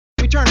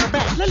turn her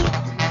back.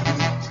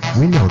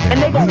 We know that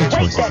And they gonna many wake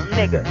choices that of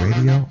internet nigga.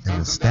 radio,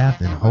 and the staff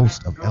and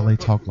host of LA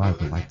Talk Live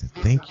would like to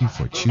thank you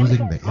for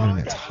choosing the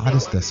internet's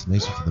hottest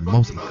destination for the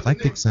most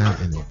eclectic sound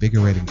and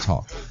invigorating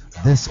talk.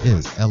 This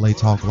is LA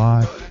Talk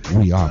Live.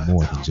 We are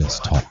more than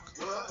just talk.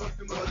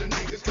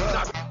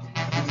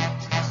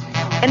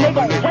 And they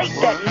gonna wake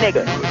that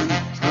nigga.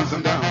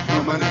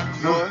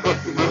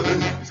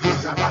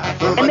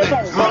 And they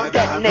gonna wake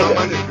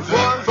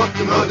that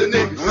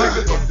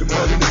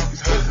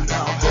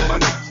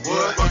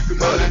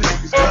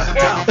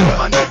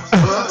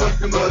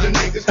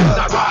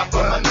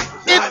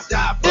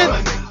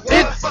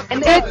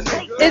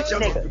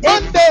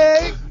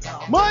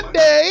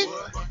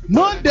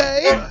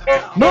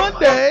It's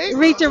Monday.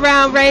 Reach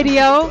Around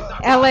Radio,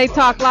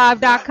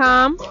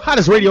 LATalkLive.com.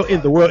 Hottest radio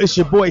in the world. It's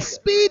your boy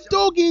Speed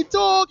Doggy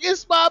Dog.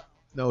 It's my...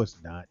 No, it's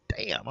not.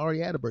 Damn, I already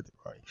had a birthday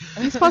party.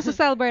 You're supposed to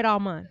celebrate all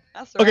month.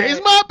 That's right. Okay,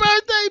 it's my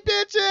birthday,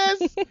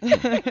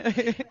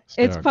 bitches.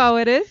 It's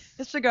Poetess.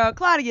 It's your girl,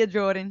 Claudia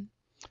Jordan.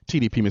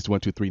 TDP Mr.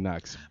 123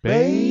 Knox.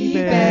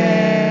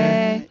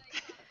 Baby.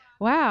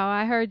 Wow,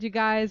 I heard you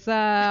guys all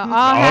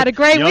had a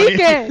great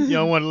weekend. You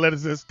don't want to let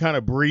us just kind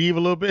of breathe a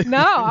little bit? No,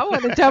 I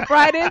want to jump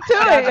right into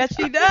I it. bet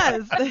she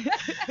does.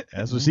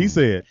 That's what she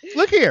said.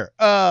 Look here.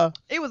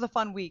 It was a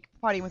fun week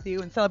partying with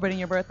you and celebrating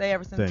your birthday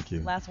ever since Thank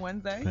you. last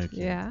Wednesday. Thank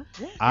you. Yeah.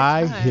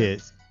 I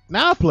hit.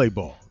 Now I play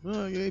ball.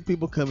 Yeah,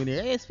 people come in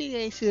here. Hey, Speed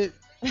ain't shit.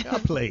 I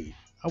played.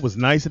 I was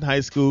nice in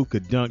high school.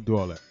 Could dunk, do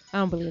all that. I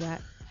don't believe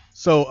that.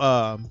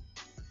 So,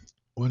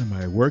 one of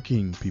my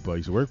working people I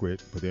used to work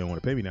with, but they don't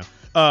want to pay me now.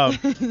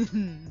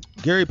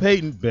 Gary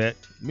Payton bet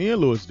me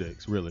and Louis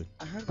Dix, really.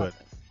 I heard But about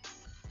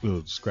this.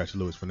 we'll scratch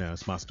Louis for now.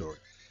 It's my story.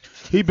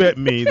 He bet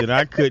me that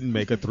I couldn't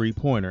make a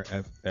 3-pointer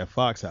at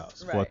Fox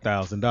House for Right.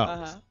 $1,000.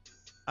 Uh-huh.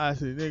 I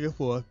said, nigga,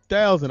 for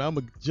 $1,000, I'm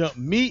going to jump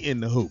me in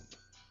the hoop.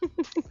 I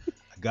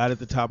got at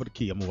the top of the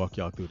key. I'm going to walk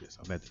y'all through this.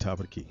 I'm at the top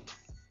of the key.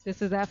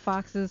 This is at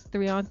Fox's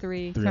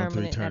 3-on-3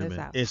 tournament at his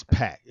house. It's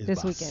packed. It's This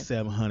about weekend.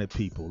 700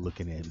 people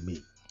looking at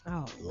me.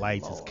 Oh,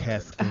 Lights Lord. is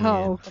cascading.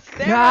 Oh,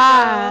 There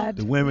God.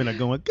 The women are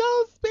going,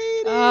 go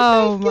Speedy.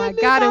 Oh, Give my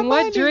me God. And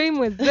what money." dream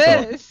was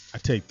this? I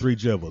take 3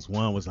 dribbles.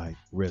 One was like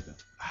rhythm.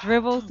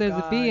 Dribbles? There's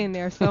a God. B in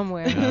there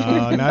somewhere.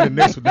 No, not in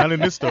this. Not in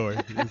this story.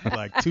 It's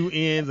like 2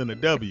 N's and a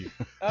W.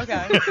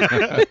 Okay.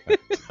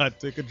 I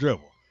took a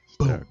dribble.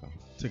 Boom.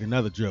 Took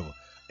another dribble.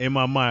 In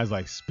my mind, it's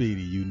like,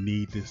 Speedy, you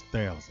need this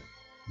 1,000.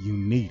 You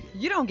need it.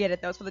 You don't get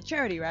it, though. It's for the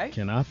charity, right?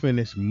 Can I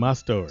finish my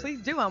story? Please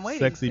do. I'm waiting.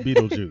 Sexy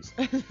Beetlejuice.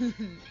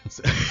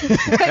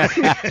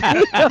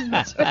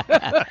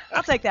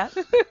 I'll take that.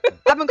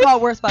 I've been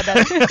called worse by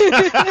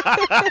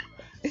that.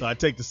 So I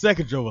take the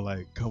second dribble,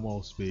 like, come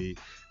on, Speed.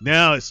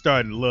 Now it's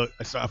starting to look,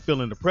 I start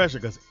feeling the pressure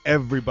because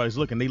everybody's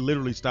looking. They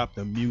literally stopped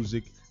the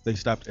music. They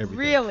stopped everything.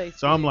 Really?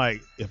 So I'm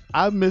like, if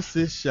I miss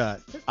this shot,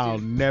 I'll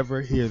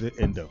never hear the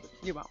end of it.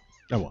 You won't.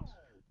 I won't.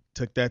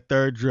 Took that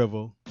third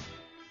dribble.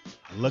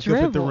 I look up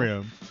at the Dribble?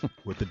 rim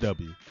with the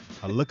W.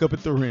 I look up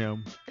at the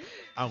rim.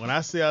 When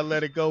I say I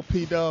let it go,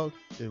 P-Dog,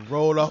 it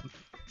rolled off.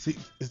 See,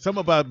 it's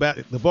something about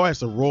the ball has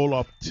to roll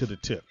off to the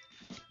tip.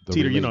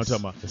 Teeter, you know what I'm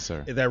talking about. Yes,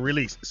 sir. That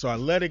release. So I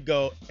let it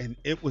go, and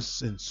it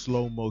was in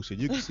slow motion.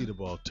 You can see the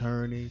ball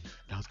turning,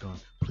 and I was going,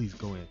 please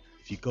go in.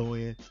 If you go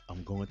in,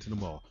 I'm going to the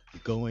mall. You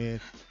go in,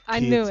 I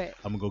kids, knew it.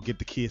 I'm going to go get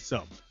the kids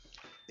something.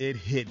 It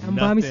hit I'm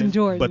buying me some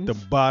nothing but Jordans. the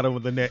bottom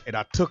of the net, and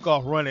I took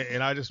off running,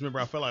 and I just remember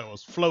I felt like I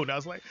was floating. I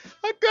was like,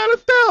 I got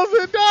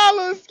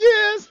 $1,000,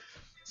 yes.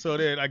 So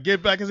then I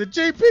get back and said,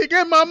 GP,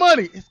 get my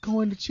money. It's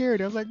going to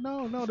charity. I was like,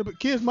 no, the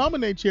kid's mama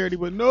named Charity,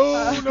 but no.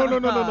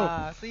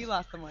 So you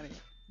lost the money.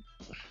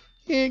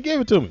 He ain't give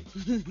it to me.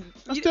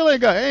 I still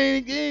ain't got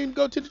it. He ain't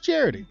go to the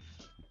charity.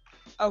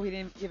 Oh, he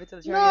didn't give it to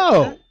the charity?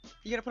 No. after that?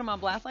 You gonna put him on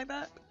blast like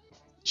that?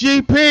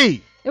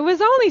 GP. It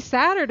was only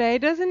Saturday.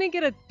 Doesn't he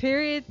get a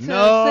period to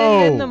No.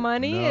 send in the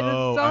money?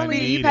 No, It's I only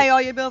need You it. pay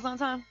all your bills on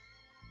time?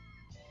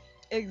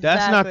 Exactly.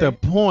 That's not the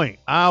point.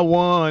 I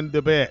won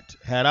the bet.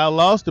 Had I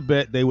lost the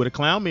bet, they would have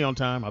clowned me on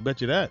time. I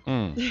bet you that.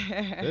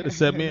 They'd have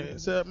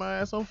set my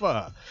ass on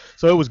fire.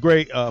 So it was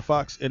great.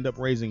 Fox ended up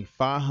raising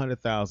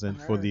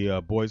 $500,000 for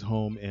the boys'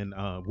 home in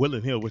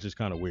Woodland Hills, which is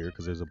kind of weird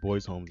because there's a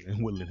boys' home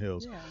in Woodland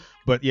Hills. Yeah.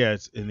 But yeah,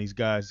 and these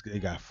guys, they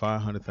got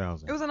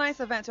 $500,000. It was a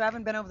nice event too. I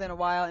haven't been over there in a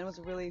while, and it was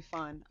really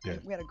fun. Yeah.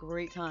 We had a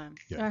great time.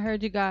 Yeah. I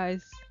heard you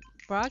guys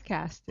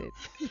broadcasted.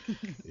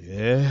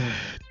 Yeah.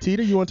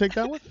 Teeter, you want to take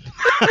that one?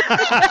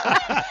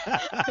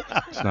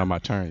 It's not my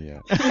turn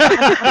yet.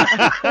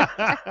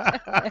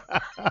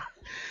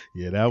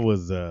 Yeah, that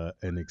was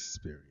an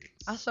experience.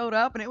 I showed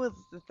up, and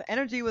the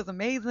energy was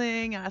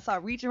amazing, and I saw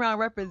Reach Around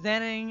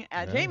representing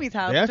at Yeah. Jamie's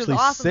house, They which actually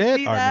was awesome to said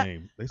see our that.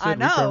 name. They said I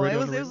Reach Around know Radio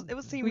it on the was radio. it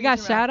was team. We Reach got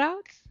Around. shout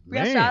outs? We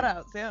got Man. shout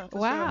outs, yeah. for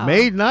Wow. sure.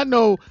 Made not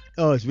know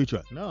it's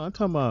Vitra. No, I'm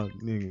talking about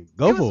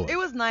go for it. It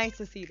was nice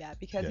to see that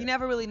because Yeah. you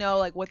never really know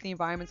like what the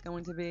environment's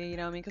going to be. You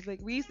know what I mean? Because like,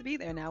 we used to be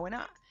there, now we're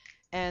not.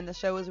 And the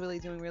show was really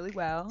doing really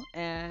well.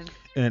 And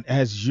And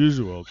as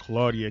usual,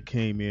 Claudia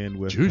came in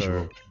with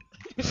Usual.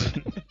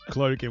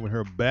 Claudia came with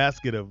her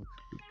basket of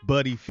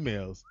buddy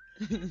females.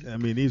 I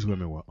mean, these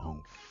women were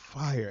on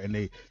fire. And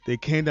they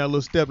came down a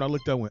little step, and I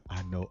looked up and went,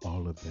 I know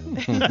all of them.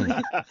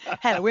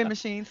 Had a wind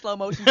machine, slow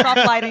motion,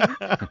 soft lighting.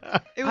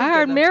 It was I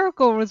heard good, though.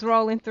 Miracle was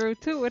rolling through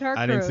too with her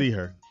crew. I didn't see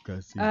her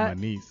because she's my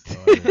niece. So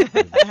I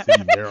didn't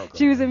see Miracle.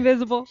 She was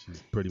invisible.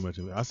 She's pretty much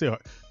invisible. I see her.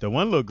 The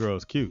one little girl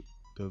is cute.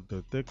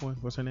 The thick one.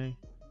 What's her name?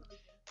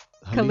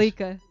 Halish?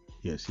 Kalika.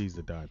 Yeah, she's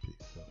the dime piece.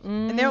 So.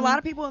 And there are a lot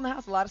of people in the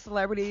house, a lot of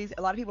celebrities,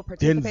 a lot of people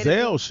participated.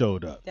 Denzel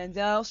showed up.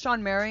 Denzel,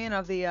 Sean Marion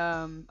of the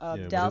Dallas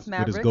with his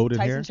Mavericks, golden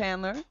Tyson hair.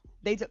 Chandler.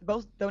 They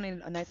both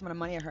donated a nice amount of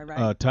money, I heard,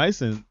 right?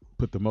 Tyson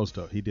put the most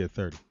up. He did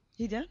 30.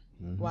 He did?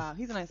 Mhm. Wow,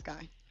 he's a nice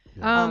guy.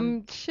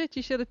 Shit,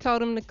 you should have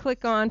told him to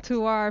click on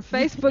to our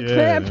Facebook Yeah,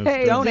 fan that's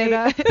page.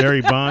 Donate.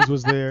 Barry Bonds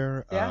was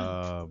there.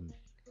 Yeah.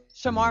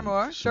 Shamar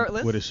Moore,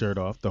 shirtless. With his shirt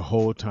off the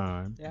whole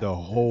time. Yeah. The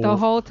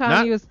whole time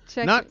not, he was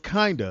checking. Not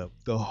kind of.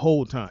 The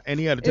whole time. And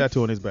he had a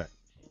tattoo on his back.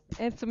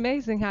 It's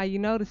amazing how you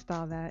noticed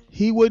all that.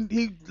 He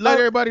let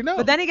everybody know.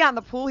 But then he got in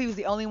the pool. He was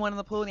the only one in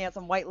the pool, and he had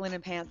some white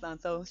linen pants on.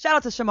 So shout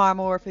out to Shamar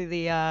Moore for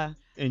the and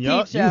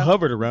y'all, peep you show.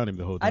 hovered around him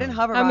the whole time. I didn't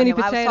hover How around many him. I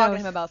was talking potatoes? to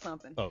him about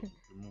something. Oh,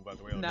 move out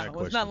the way on No, that it was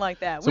question. not like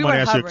that. Someone we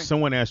were asked hovering.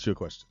 someone asked you a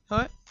question.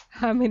 What?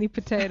 How many I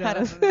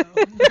potatoes? don't know.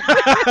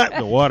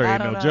 The water I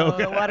ain't don't no know. joke.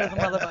 The water's a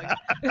motherfucker.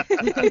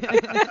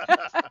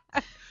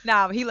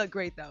 Nah, but he looked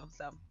great though.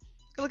 So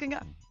good looking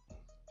guy.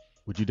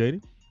 Would you date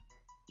him?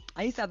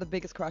 I used to have the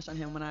biggest crush on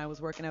him when I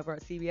was working over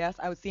at CBS.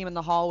 I would see him in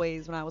the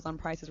hallways when I was on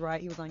Price is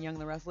Right. He was on Young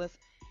and the Restless.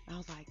 And I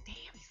was like, damn,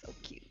 he's so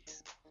cute.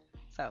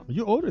 So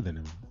You're older than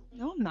him.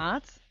 no, I'm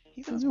not.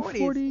 He's in his You're 40s.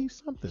 40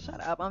 something.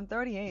 Shut up. I'm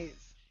 38.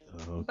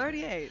 Okay.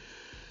 38.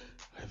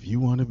 If you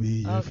want to be,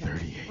 you're Okay.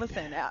 38.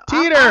 Listen,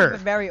 Teeter! I'm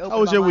very open How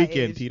was about your my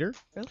weekend, age. Teeter?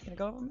 Really? Can I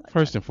go over like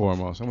First and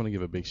foremost, I want to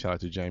give a big shout out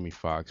to Jamie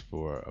Foxx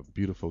for a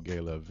beautiful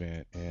gala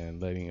event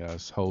and letting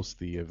us host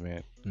the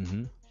event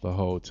Mm-hmm. the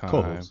whole time.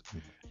 Co-host.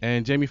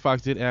 And Jamie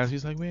Foxx did ask,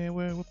 he's like, man,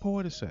 where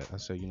Portis at? I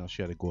said,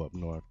 she had to go up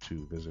north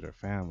to visit her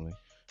family.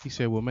 He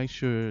said, well, make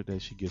sure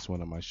that she gets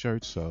one of my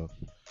shirts. So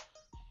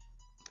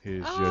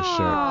here's your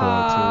shirt,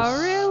 Oh,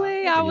 Portis.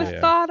 really? I was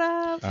Yeah. thought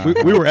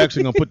of. We were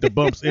actually going to put the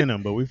bumps in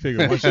them, but we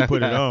figured once you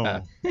put it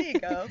on, There you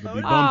go. it'll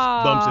be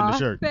bumps in the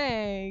shirt.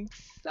 Thanks.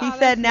 He Oh, said,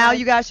 that's now nice.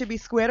 you guys should be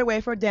squared away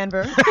for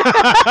Denver. You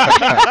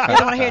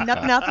don't want to hear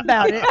nothing else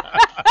about it.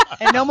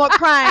 And no more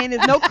crying.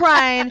 There's no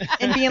crying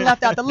and being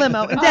left out the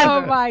limo in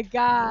Denver. Oh my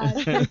God.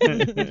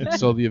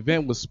 So the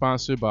event was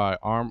sponsored by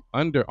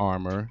Under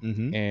Armour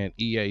Mhm. and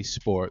EA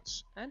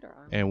Sports. Under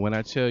Armour. And when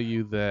I tell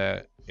you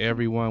that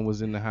everyone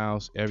was in the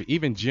house,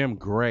 even Jim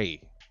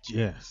Gray,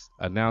 Yes.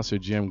 announcer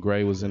Jim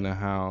Gray was in the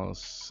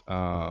house.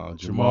 Jamal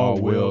Jamal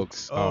Wilkes.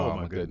 Wilkes. Oh, Oh,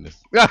 my my goodness.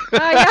 Oh,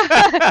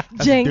 yeah.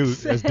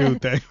 Jinx. That's dude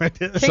thing right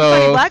there. King So-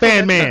 Sonny Black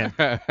Fan was man.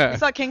 there. I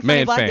saw King Sonny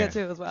Man Black fan. there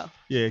too as well.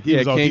 Yeah, he Yeah,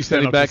 was all King he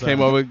standing Sonny up Black to came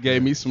side. over,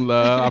 gave me some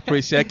love. I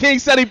appreciate it. King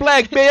Sonny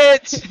Black,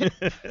 bitch.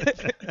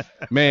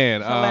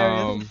 Man,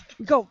 Hilarious.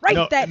 Go right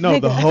No, that no,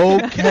 nigga. the whole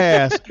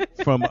cast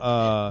from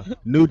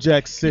New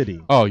Jack City.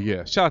 oh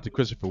yeah, shout out to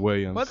Christopher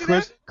Williams. Was he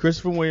there?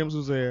 Christopher Williams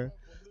was there.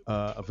 He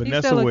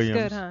Vanessa still looks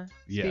Williams. good, huh?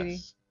 Speedy?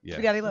 Yes. Yes.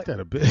 We got to look.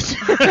 That a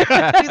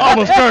bitch.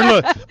 Almost turned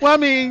look. Well, I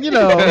mean,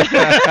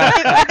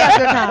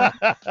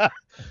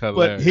 but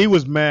Hilarious. he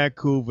was mad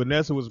cool.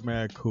 Vanessa was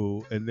mad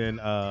cool, and then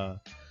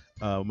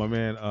my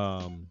man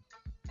A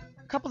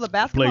couple of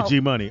basketball. played G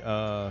Money.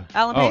 Alan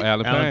Oh, Payne.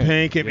 Alan Alan Payne.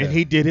 Payne came Yeah. and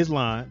he did his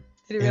line.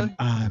 Did he really? Am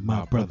I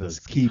my brother's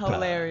keeper?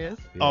 Hilarious.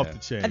 Yeah. Off the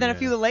chain. And then a man.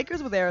 few of the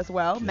Lakers were there as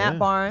well. Yeah, Matt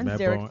Barnes, Matt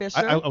Derek Barnes.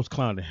 Fisher. I was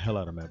clowning the hell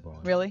out of Matt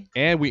Barnes. Really?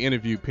 And we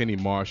interviewed Penny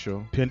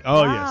Marshall.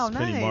 Oh Wow, yes,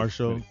 Penny nice.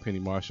 Marshall. Penny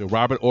Marshall,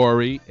 Robert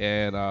Ory,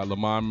 and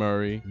Lamont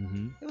Murray.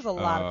 Mm-hmm. It was a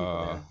lot of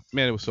people there.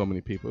 Man, it was so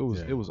many people.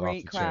 Yeah. It was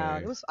Great off the crowd.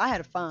 chain. It was. I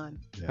had fun.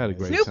 Had a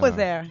great Snoop was time.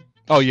 there.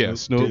 Oh yeah,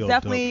 Snoop Snoop. Dogg.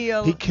 Definitely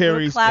a He little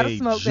carries cloud of a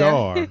smoke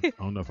jar. there.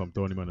 I don't know if I'm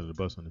throwing him under the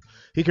bus on this.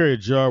 He carried a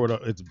jar with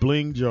it's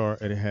bling jar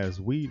and it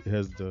has weed. It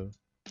has and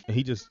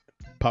he just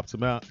pops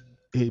them out.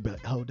 He'd be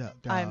like, "Hold up,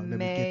 dog. I Let me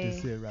get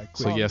this may- here right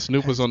quick." So yeah,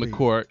 Snoop was on the Speed.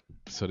 court.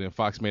 So then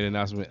Fox made an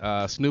announcement.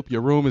 Snoop,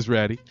 your room is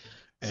ready.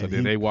 So And then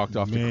he- they walked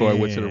off the court,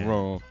 went to the man,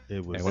 room.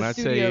 It was. And when The I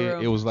tell studio you,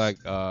 room. it was like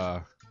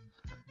a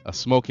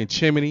smoking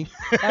chimney.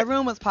 That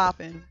room was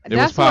popping. It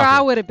That's was where I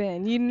popping. would have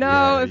been. You know,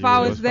 Yeah, if I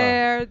it was was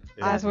there, Yeah.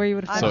 that's where you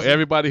would have So been.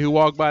 everybody who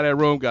walked by that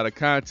room got a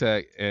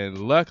contact, and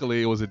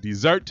luckily it was a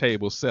dessert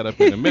table set up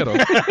in the middle.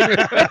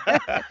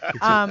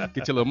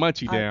 Get your little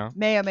munchie I down.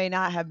 may or may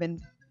not have been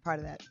part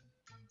of that.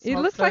 It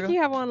Smoke looks like circle.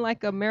 you have on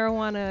like a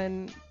marijuana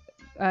and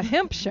a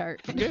hemp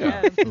shirt.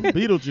 Yeah.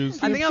 Beetlejuice.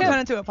 I think I'm Yeah. turning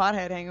into a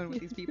pothead hanging with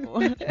these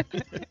people.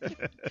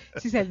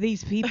 She said,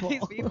 "These people."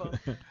 These people.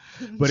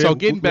 But So it-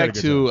 getting we had a back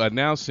good to time.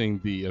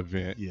 announcing the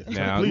event, Yeah.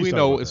 now Please we talk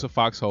know about it's that. a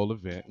Foxhole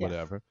event, Yes.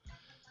 whatever.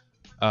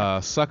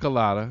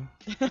 Suckalata,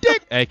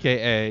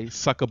 aka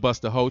Sucker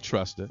Buster Hoe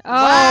Truster.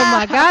 Oh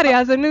my God, he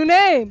has a new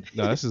name.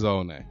 No, that's his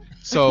old name.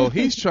 So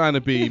he's trying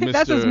to be Mr.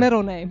 That's his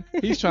middle name.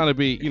 He's trying to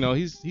be,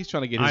 he's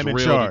trying to get his I'm in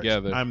reel charge.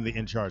 together. I'm the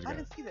in charge I guy.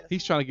 didn't see this.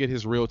 He's trying to get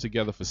his reel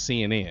together for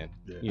CNN,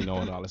 Yeah. and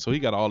all that. So he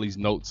got all these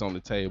notes on the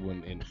table,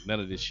 and none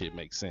of this shit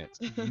makes sense.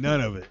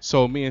 None of it.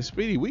 So me and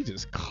Speedy, we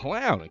just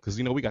clowning because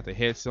we got the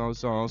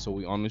headphones on, so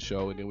we on the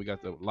show, and then we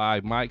got the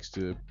live mics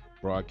to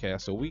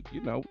broadcast. So we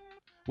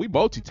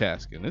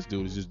multitasking. This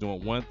dude is just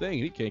doing one thing,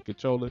 and he can't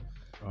control it.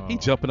 He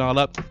jumping all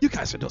up. You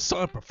guys are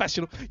so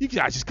unprofessional. You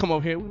guys just come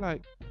over here. We're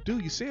like,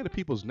 dude, you saying the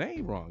people's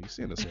name wrong. You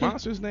saying the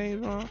sponsor's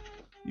name wrong.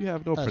 You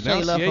have no Shayla for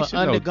pronunciation,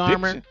 no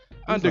undergarment.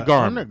 diction.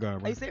 Undergarment.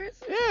 Are you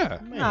serious?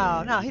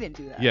 Yeah. No, he didn't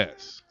do that.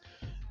 Yes.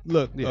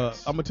 Look,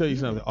 Yes. I'm gonna tell you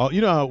something.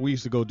 You know how we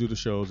used to go do the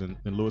shows, and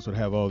Lewis would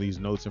have all these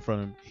notes in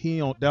front of him. He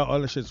don't. That all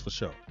that shit's for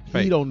show.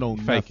 Fake. He don't know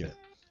Faking. nothing.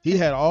 He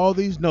had all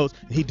these notes,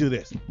 and he do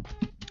this.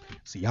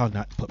 See, y'all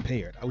not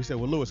prepared. We said,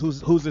 well, Lewis,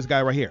 who's this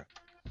guy right here?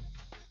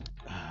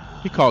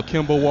 He called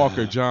Kimball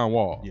Walker John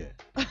Wall. Yeah.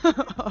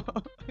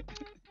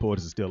 Portis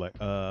is still like,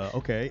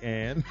 okay,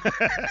 and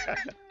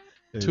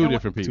Two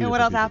different people. And what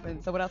else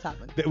happened? So what else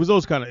happened? It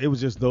was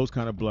just those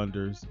kind of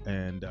blunders,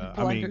 and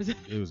Blunders.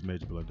 it was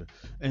major blunder.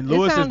 And It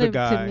Lewis is the sounded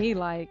guy. to me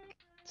like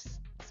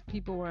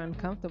people were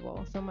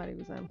uncomfortable. Somebody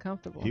was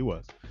uncomfortable. He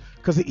was,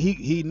 because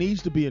he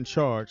needs to be in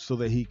charge so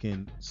that he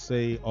can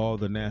say all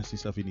the nasty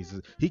stuff he needs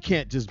to. He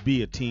can't just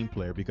be a team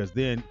player because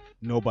then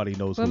nobody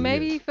knows. But who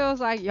maybe he he is. feels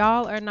like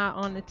y'all are not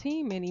on the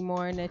team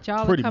anymore, and that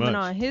y'all Pretty are coming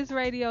much. on his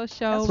radio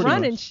show That's pretty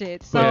running much.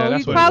 shit. Yeah, So that's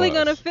he's what it probably was.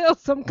 gonna feel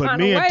some But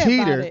kind me of way and about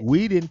Teeter, it.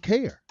 we didn't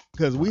care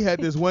because we had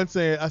this one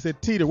saying. I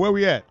said, Teeter, where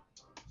we at?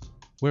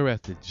 We're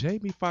at the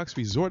Jamie Foxx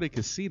Resort and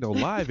Casino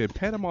live in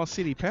Panama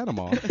City,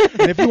 Panama.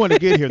 And if you want to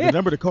get here, the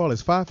number to call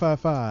is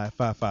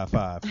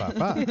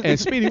 555-555-55. And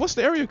Speedy, what's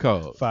the area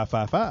code?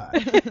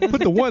 555.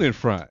 Put the one in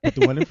front. Put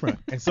the one in front.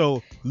 And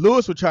so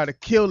Lewis would try to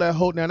kill that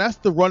whole. Now that's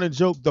the running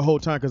joke the whole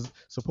time because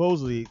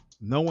supposedly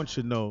no one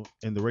should know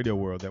in the radio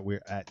world that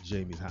we're at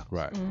Jamie's house.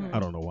 Right. Mhm. I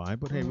don't know why,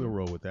 but hey, we'll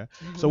roll with that.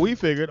 Mm-hmm. So we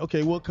figured,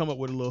 okay, we'll come up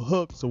with a little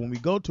hook. So when we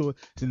go to it,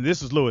 and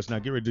this is Lewis. Now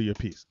get ready to do your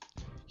piece.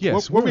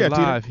 Yes, Where we we're at,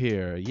 Teeter? live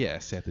here.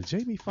 Yes, at the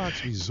Jamie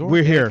Foxx Resort. We're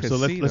and here, so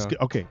Casino. let's get.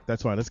 Okay,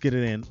 that's fine. Let's get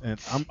it in. And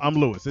I'm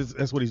Lewis.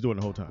 That's what he's doing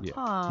the whole time. Yeah.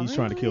 Aw, He's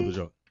trying to kill the really?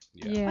 joke.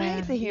 Yeah. I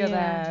hate to hear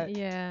yeah,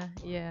 that.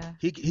 Yeah.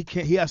 He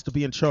can't. He has to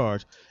be in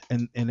charge,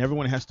 and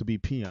everyone has to be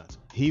peons.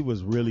 He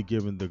was really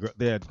giving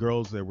they had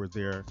girls that were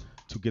there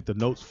to get the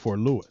notes for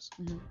Lewis.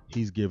 Mhm.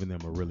 He's giving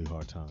them a really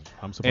hard time.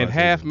 I'm surprised. And they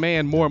half didn't-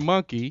 man, more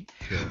monkey.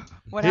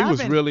 What he happened?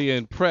 was really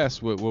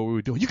impressed with what we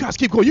were doing. You guys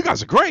keep going. You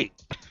guys are great.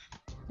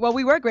 Well,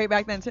 we were great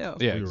back then too.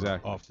 Yeah, we were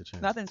exactly. Off the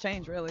chain. Nothing's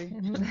changed really.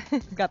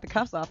 He's got the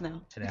cuffs off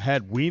now. And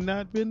had we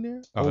not been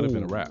there, Oh, it'd have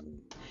been a wrap.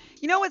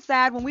 You know what's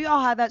sad? When we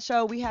all had that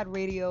show, we had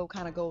radio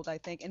kind of gold, I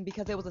think, and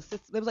because it was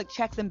there was like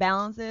checks and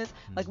balances.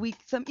 Like when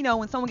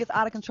someone gets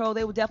out of control,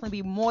 there would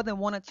definitely be more than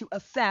one or two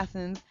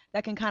assassins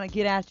that can kind of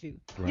get at you.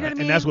 You know what I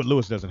mean? And that's what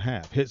Lewis doesn't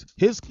have. His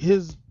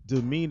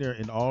demeanor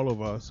in all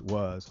of us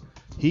was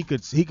he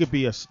could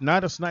be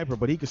not a sniper,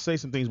 but he could say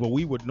some things. But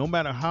we would, no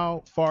matter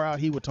how far out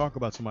he would talk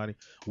about somebody,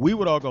 we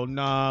would all go,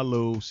 nah,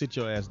 Lou, sit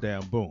your ass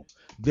down. Boom.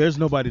 There's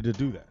nobody to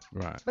do that.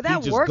 Right. But that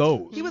he just worked.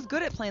 goes. He was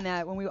good at playing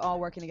that when we were all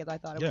working together. I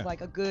thought it Yeah. was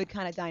like a good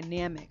kind of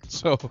dynamic.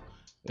 So,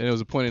 and there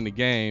was a point in the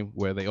game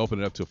where they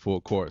opened it up to a full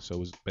court. So it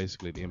was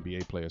basically the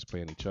NBA players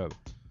playing each other.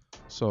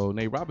 So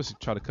Nate Robinson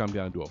tried to come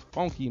down and do a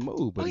funky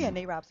move, but Oh yeah, he-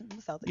 Nate Robinson, the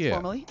Celtics, Yeah.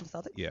 formerly the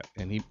Celtics. yeah,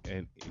 and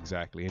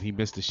exactly, and he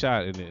missed the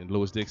shot, and then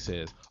Lewis Dick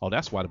says, "Oh,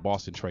 that's why the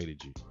Boston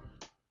traded you."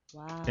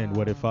 Wow. And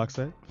what did Fox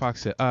say?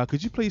 Fox said,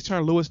 "Could you please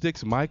turn Lewis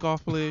Dick's mic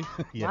off, please?"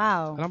 Yeah.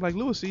 Wow. And I'm like,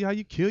 "Lewis, see how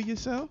you kill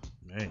yourself?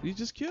 Man. You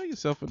just kill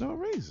yourself for no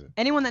reason."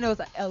 Anyone that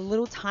knows a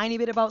little tiny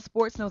bit about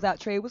sports knows that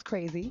trade was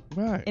crazy,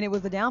 Right. and it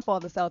was the downfall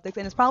of the Celtics,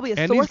 and it's probably a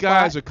And sore these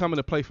guys spot. are coming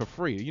to play for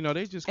free. You know,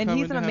 they just And come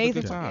he's in an and have a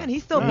amazing good time. and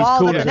he's still He's balled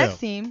cool on the as hell. next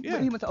team.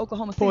 Yeah. He went to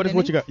Oklahoma City. Portis, didn't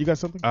what he? you got? You got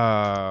something?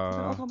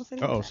 Oklahoma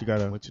City. Oh, she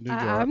got a. went to New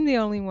York. I'm the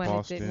only one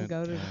Boston. that didn't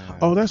go to.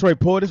 Oh, that's right.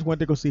 Portis went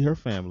to go see her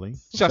family.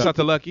 Shouts out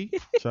to Lucky.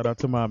 Shout out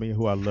to mommy,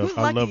 who I love. Who's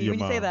I love Lucky your when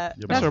you mom. say that?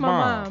 Your That's her my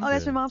mom. mom. Oh,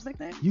 that's Yeah. your mom's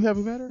nickname? You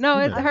haven't met her? No,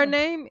 You it's, met her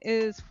name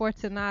is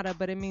Fortunata,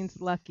 but it means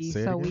lucky,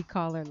 Say it so again. we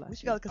call her We lucky.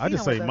 should go to the I casino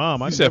just say with her.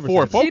 mom. I You said never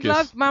Ford said- She Focus.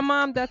 loves my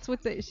mom. That's what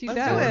she Let's does. do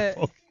it.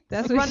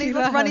 That's Let's what run she these,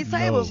 loves. let's run these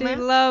tables, She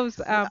man. loves.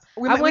 We I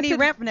we went need to-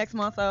 rent for next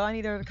month, so I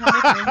need her to come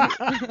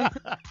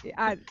with me.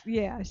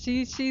 Yeah,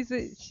 she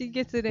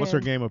gets it in. What's her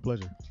game of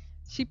pleasure?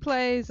 She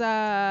plays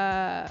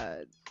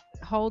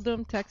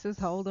Hold'em, Texas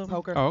Hold'em.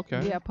 Poker. Oh,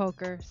 okay. Yeah,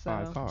 poker.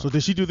 Five So cards. So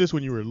did she do this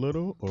when you were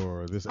little,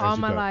 or this? as all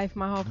you my got- life,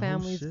 my whole No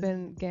family's shit.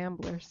 been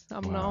gamblers.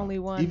 I'm the Wow. only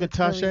one. Even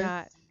that's really Tasha?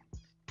 not.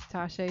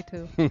 Tasha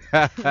too.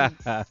 How's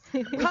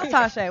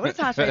Tasha? What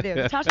does Tasha do?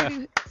 Does Tasha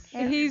do?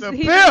 He's a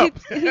he pimp.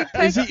 takes-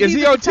 Is he he's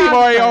a on Team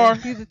photographer. RAR?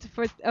 He's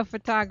a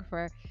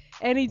photographer,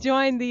 and he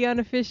joined the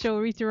unofficial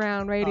Reach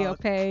Around Radio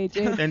page.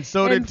 And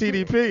so did and-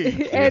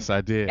 TDP. Yes,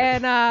 I did.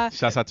 And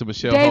Shouts out to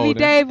Michelle Davey Holden.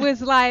 Dave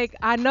was like,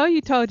 I know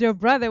you told your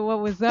brother what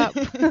was up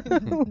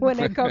when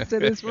it comes to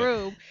this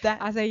room.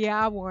 That- I said,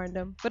 yeah, I warned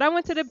him. But I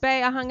went to the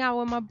Bay. I hung out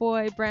with my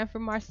boy,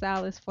 Branford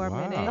Marsalis, for a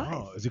Wow. minute.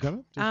 Oh, is he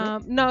coming? to the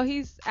show? No,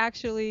 he's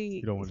actually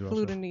You don't wanna do our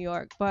flew show? to New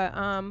York. But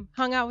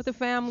hung out with the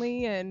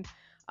family and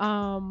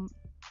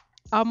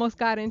almost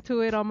got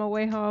into it on my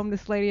way home.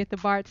 This lady at the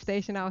BART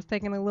station, I was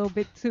taking a little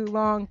bit too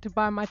long to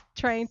buy my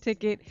train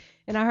ticket,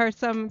 and I heard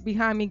something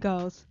behind me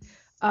what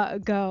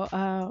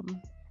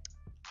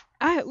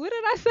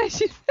did I say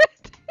she said?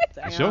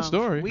 It's your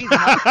story. Weed's a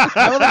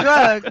hell of a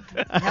drug.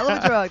 Hell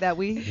of a drug, that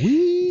weed.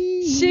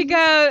 She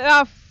goes,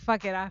 oh,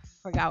 fuck it, I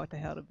forgot what the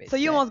hell the bitch So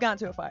you said. almost got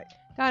into a fight.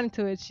 Got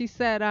into it. She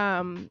said,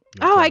 oh,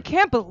 I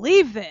can't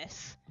believe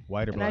this.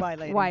 White or And I- black? White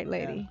lady. White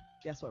lady.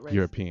 Guess what race?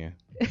 European.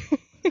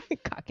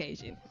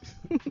 Caucasian.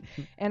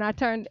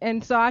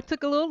 And so I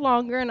took a little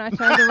longer and I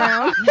turned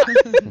around.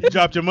 You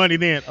dropped your money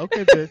then.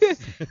 Okay,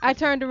 bitch. I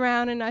turned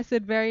around and I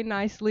said very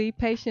nicely,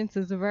 patience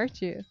is a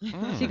virtue.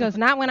 Mm. She goes,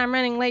 not when I'm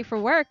running late for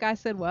work. I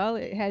said, well,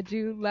 it had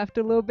you left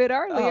a little bit Oh,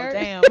 earlier.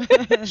 damn.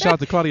 Shout out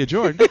to Claudia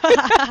Jordan.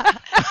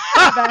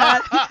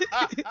 Bad.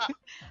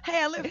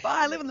 Hey, I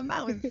live in the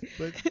mountains.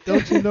 But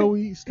don't you know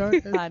we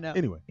started? I know.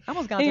 Anyway. I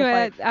almost got into a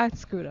Anyway, fight. I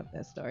screwed up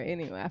that story.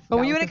 Anyway, I But forgot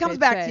when what it the comes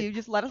bitch back said. to you,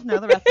 just let us know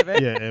the rest of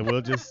it. Yeah, and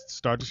we'll just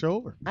start the show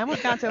over. I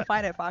almost got into a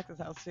fight at Fox's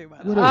house too, by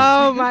the What way. is-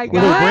 Oh my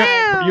What is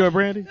God. you a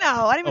Brandy?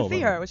 No, I didn't even Oh,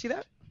 see my her. bad. Was she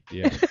there?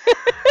 Yeah.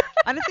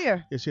 I didn't see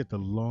her. Yeah, she had the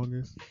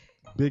longest,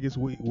 biggest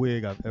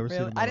wig I've ever seen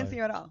Really? in my I didn't life. see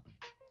her at all.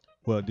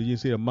 Well, did you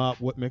see the mop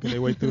making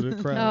their way through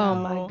the crowd?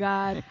 Oh No. my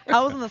God.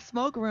 I was in the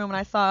smoke room and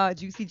I saw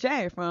Juicy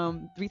J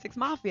from 3-6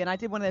 Mafia, and I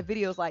did one of their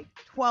videos like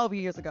 12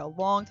 years ago,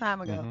 long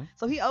time ago. Mhm.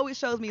 So he always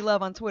shows me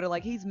love on Twitter.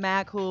 Like, he's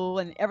mad cool,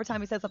 and every time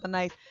he says something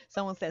nice,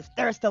 someone says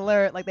thirst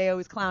alert. Like, they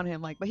always clown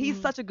him. Like, but he's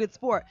such a good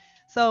sport.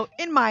 So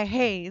in my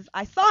haze,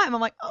 I saw him.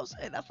 I'm like, oh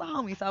shit, that's the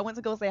homie. So I went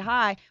to go say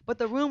hi, but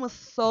the room was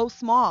so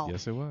small.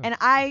 Yes, it was. And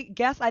I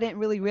guess I didn't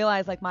really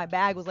realize like my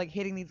bag was like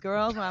hitting these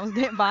girls when I was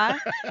getting by,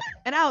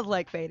 and I was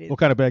like faded. What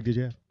kind of bag did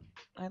you have?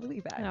 I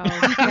Louis bag.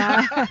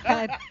 Oh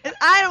God.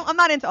 I'm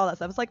not into all that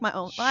stuff. It's like my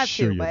own. Well, I have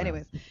Sure two, you're but not.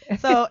 anyways.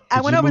 So I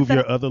Did went you over and move said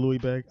your other Louis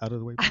bag out of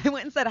the way? I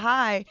went and said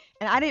hi,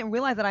 and I didn't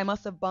realize that I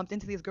must have bumped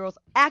into these girls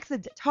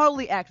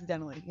totally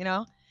accidentally, you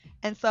know.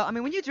 And so I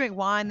mean, when you drink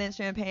wine, then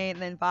champagne,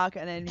 and then vodka,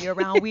 and then you're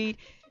around weed,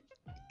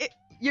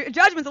 your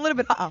judgment's a little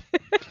bit off.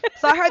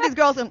 So I heard these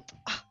girls and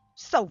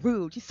she's so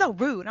rude. She's so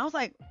rude. And I was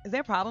like, is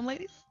there a problem,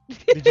 ladies?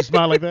 Did you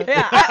smile like that?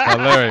 Yeah.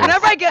 Hilarious.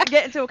 Whenever I get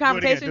into a Do it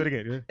conversation, again. Do it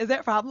again. is there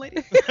a problem,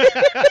 ladies?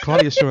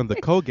 Claudia's showing the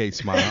Colgate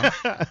smile.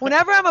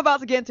 Whenever I'm about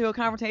to get into a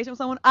conversation with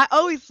someone, I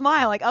always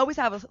smile. Like, I always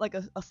have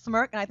a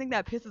smirk, and I think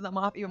that pisses them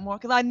off even more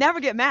because I never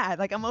get mad.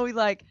 Like, I'm always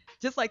like,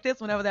 just like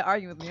this whenever they're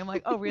arguing with me. I'm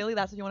like, oh, really?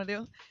 That's what you want to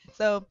do?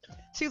 So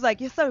she was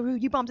like, you're so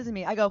rude. You bumped into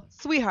me. I go,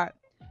 sweetheart,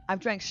 I've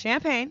drank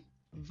champagne,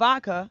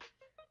 vodka,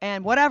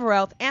 and whatever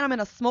else, and I'm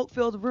in a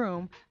smoke-filled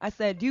room. I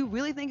said, do you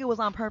really think it was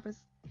on purpose?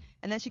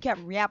 And then she kept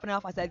yapping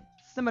off. I said,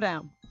 simmer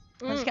down.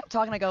 And she kept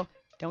talking. I go,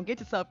 don't get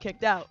yourself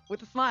kicked out,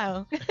 with a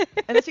smile.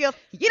 And then she goes,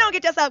 you don't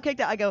get yourself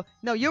kicked out. I go,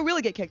 no, you'll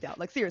really get kicked out.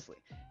 Like, seriously.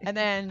 And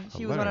then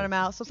she was running her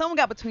mouth. So someone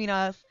got between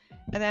us.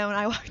 And then when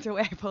I walked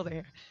away, I pulled her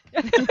hair.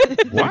 Did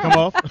it come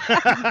off?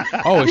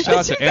 Oh, and shout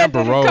out She to said,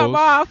 Amber "Did it come Rose.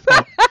 off?"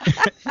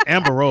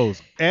 Amber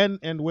Rose and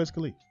Wiz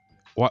Khalifa.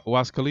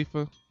 Wiz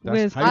Khalifa.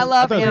 Wiz. how you- I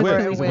love thought it was Amber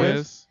Wiz. and Is Wiz. it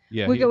Wiz.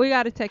 Yeah. we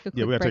got to take a quick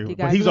Yeah, we gotta break, take you it.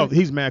 guys. But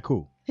he's mad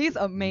cool. He's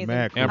amazing.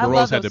 Mad cool. Amber I love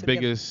Rose had those the two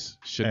together. biggest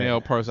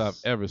Chanel purse I've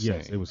ever seen.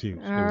 Yes, it was huge.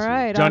 It All was huge.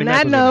 right. Johnny On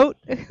Mac that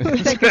was in it. note,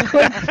 we'll take a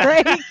quick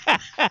break.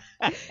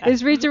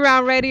 It's Reach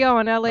Around Radio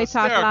on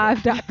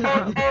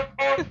LATalkLive.com.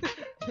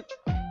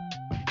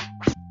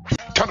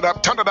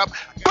 Turn it up,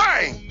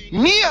 bang!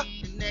 Mia!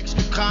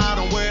 Extra car,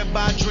 don't worry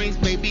about drinks,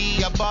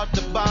 baby. I bought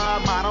the bar,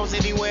 models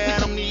anywhere, I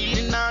don't need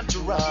an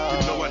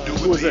entourage. No, I do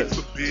Who is it this?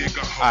 for bigger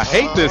I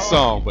hate this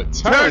song, but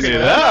turn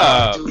it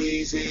up. Too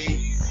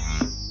easy.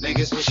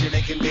 Niggas wishing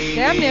they can be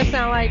Damn near me.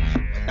 sound like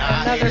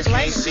Nah, another haters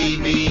can't Blake. see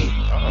me,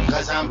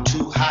 cause I'm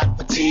too hot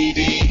for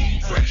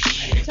TV.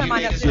 Fresh. Turn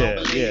mine up, Niggas too.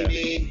 don't Yeah,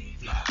 believe me.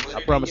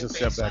 I promise to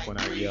step back when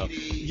I yell.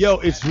 Yo,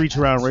 it's Reach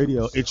Around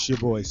Radio. It's your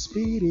boy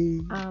Speedy.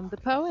 The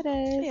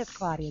poetess. It's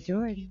Claudia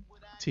Jordan.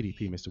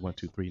 TDP, Mr.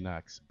 123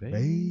 Knox,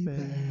 Baby.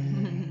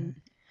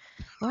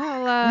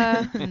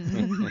 Well,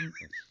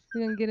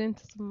 we're gonna get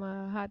into some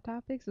hot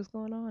topics. What's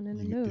going on in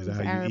the news, Is that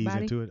how you ease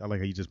everybody? into it? I like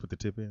how you just put the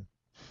tip in.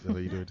 Is that how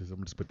you do it? I'm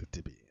gonna just put the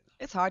tip in.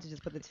 It's hard to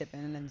just put the tip in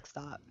and then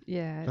stop.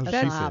 Yeah, That's what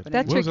that, she not said. happening. that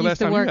When was trick the used last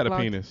to time you work had a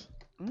long- penis?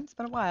 It's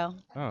been a while.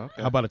 Oh,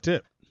 okay. How about a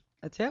tip?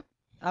 A tip?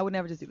 I would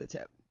never just do the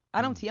tip.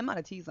 I don't I'm not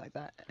a tease like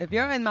that. If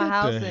you're in my Get the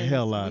house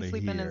hell and outta we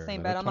sleeping in here. the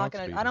same Let bed, her I'm not talk,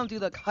 gonna. I Speedy. don't do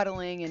the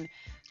cuddling and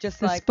just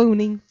The like.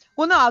 spooning.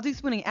 Well, no, I'll do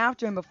spooning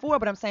after and before,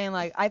 but I'm saying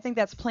like I think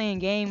that's playing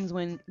games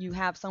when you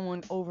have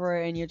someone over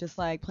and you're just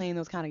like playing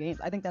those kind of games.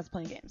 I think that's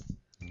playing games.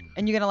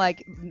 and you're gonna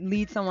like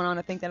lead someone on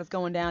to think that it's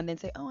going down, then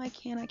say, "Oh, I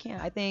can't."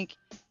 I think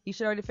you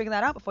should already figure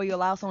that out before you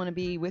allow someone to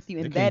be with you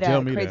in They bed can't tell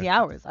at me crazy that.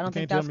 hours. I don't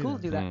They think can't that's tell me cool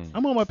to do that.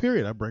 I'm on my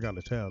period. I break out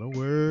the towel. Don't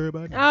worry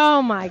about it.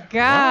 Oh my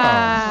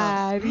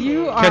God,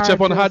 you are. Catch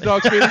up on the hot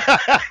dogs, Speedy?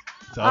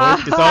 It's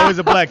always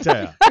a black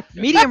towel.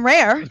 Medium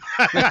rare.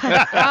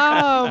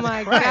 Oh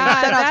my God,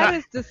 that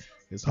is just.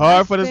 It's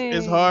hard for the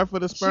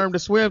Disgusting. sperm to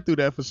swim through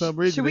that for some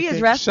reason. Should They we can't-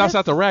 address Shouts this?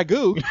 out to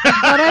Ragu.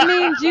 But that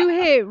means you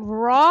hit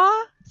raw.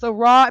 So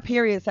raw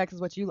period sex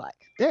is what you like.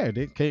 Yeah,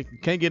 they can't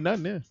get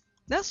nothing there.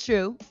 That's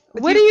true.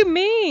 But What do you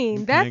mean?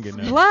 You That's can't get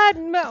nothing. blood,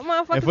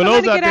 motherfucker. And for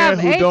those Somebody out could there have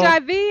who don't-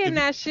 HIV in if-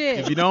 that shit.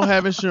 If you don't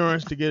have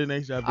insurance to get an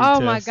HIV Oh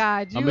test, my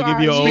God, you I'm gonna give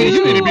are, you old. Speedy,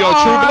 Speedy be on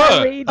True are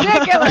Blood.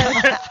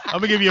 ridiculous. I'm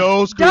gonna give you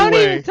old school Don't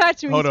way. even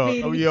touch me, Hold on, Speedy.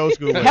 I'm gonna give you old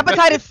school way.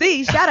 Hepatitis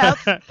C. Shout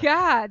out.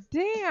 God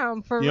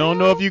damn, for You real. don't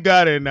know if you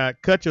got it or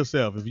not. Cut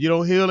yourself. If you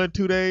don't heal in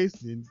 2 days,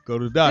 then go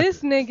to the doctor.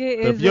 This nigga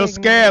But is. if your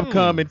scab ignorant.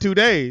 come in 2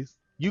 days,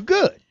 you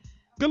good.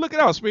 Good looking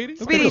out, Speedy.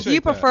 Speedy, do you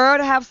Appreciate that. prefer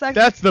to have sex?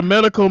 That's the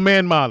medical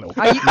man model.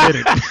 Are you- Get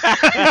it?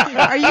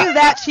 Are you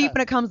that cheap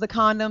when it comes to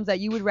condoms that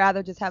you would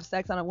rather just have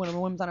sex when a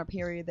woman's on her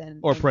period than?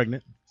 Or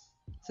pregnant.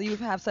 So you would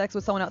have sex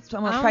with someone else?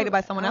 Someone's I'm- pregnant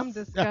by someone I'm else?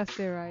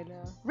 disgusted right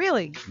now.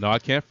 Really? No, I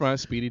can't front.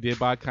 Speedy did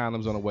buy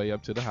condoms on the way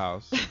up to the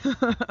house.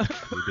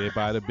 He did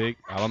buy the big.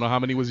 I don't know how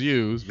many was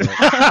used, but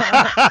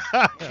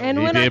And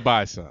he when did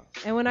buy some.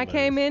 I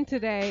came in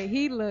today,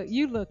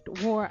 you looked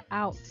wore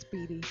out,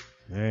 Speedy.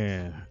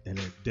 Man, and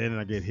then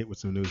I get hit with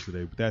some news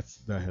today, but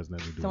that has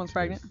nothing to do Someone's with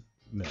pregnant?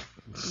 No.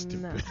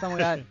 No. Someone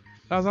got.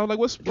 I was like,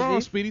 what's wrong,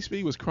 he? Speedy?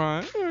 Speedy was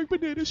crying. Eric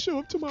Benet didn't show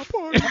up to my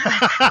party.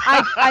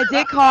 I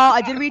did call.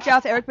 I did reach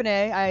out to Eric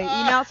Benet. I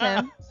emailed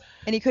him,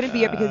 and he couldn't be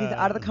here because he's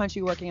out of the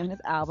country working on his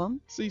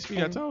album. See,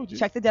 Speedy, I And told you.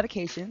 Check the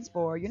dedications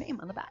for your name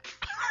on the back.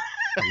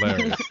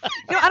 Hilarious.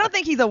 I don't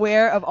think he's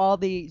aware of all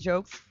the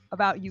jokes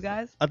about you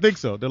guys. I think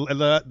so.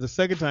 The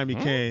second time he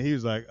came, he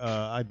was like,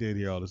 I did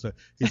hear all this stuff.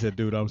 He said,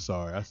 dude, I'm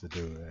sorry. I said,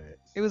 dude, hey.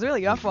 It was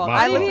really your fault. My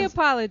I fault. Did he listened.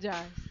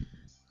 apologize?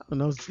 I don't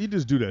know. You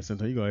just do that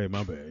sometimes. You go, hey,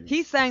 my bad.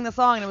 He sang the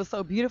song and it was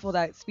so beautiful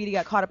that Speedy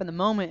got caught up in the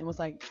moment and was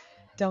like,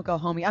 "Don't go,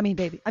 homie. I mean,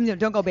 baby.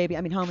 Don't go, baby.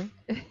 I mean, homie."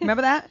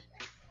 Remember that?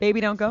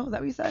 Baby, don't go. Is that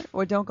what you said?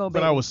 Or don't go,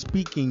 baby. But I was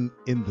speaking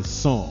in the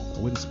song. I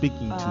wasn't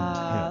speaking to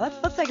him.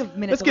 Let's take a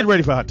minute. Let's to get listen-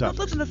 ready for Hot Let's Topics.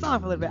 listen to the song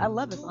for a little bit. I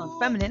love this song.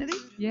 Femininity.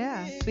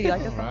 Yeah. Speedy, you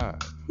like this All song?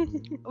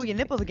 right. Oh, your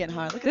nipples are getting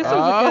hard. Look This at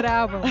was Oh. a good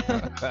album.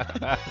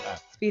 that.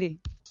 Speedy.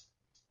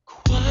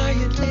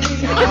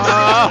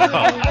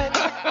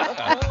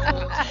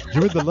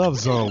 You're in the love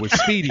zone with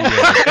Speedy. and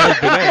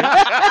Eric Benet.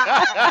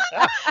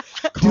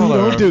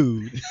 Caller,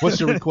 Dude. what's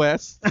your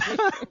request?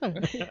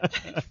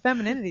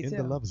 Femininity In too.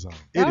 the love zone.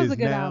 That It was is a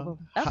good now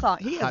album. That song.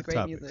 He has Hot great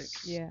Topics. music.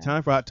 Yeah.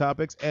 Time for Hot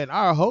Topics, and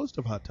our host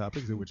of Hot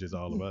Topics, which is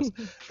all of us,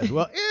 as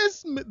well,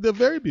 is the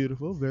very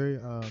beautiful, very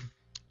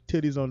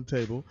titties on the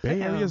table.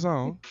 Bay Area's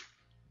on.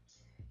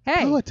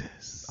 Hey.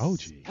 Poetess. OG.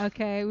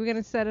 Okay, we're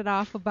gonna set it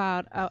off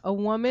about a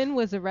woman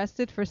was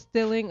arrested for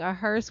stealing a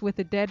hearse with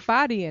a dead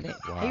body in it.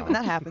 Hey, when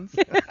that happens.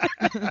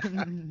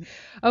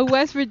 A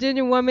West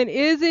Virginia woman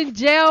is in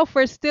jail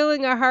for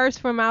stealing a hearse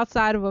from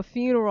outside of a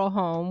funeral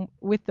home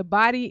with the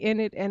body in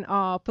it and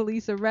all.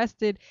 Police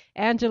arrested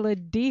Angela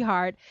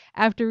Dehart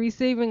after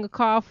receiving a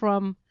call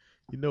from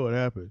You know what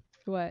happened?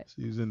 what?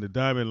 She was in the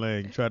diamond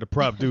lane, tried to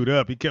prop dude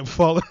up. He kept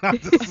falling out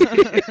the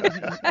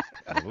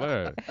seat.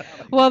 Hilarious.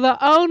 Well, the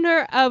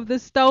owner of the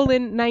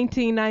stolen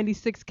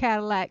 1996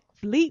 Cadillac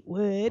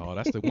Fleetwood, Oh,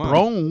 that's the one.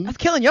 Rome. That's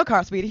killing your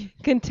car, Speedy.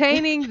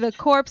 containing the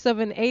corpse of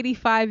an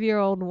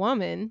 85-year-old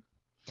woman.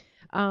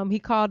 He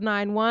called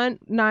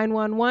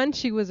 911.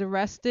 She was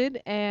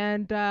arrested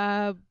and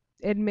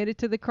admitted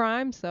to the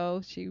crime,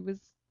 so she was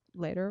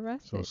later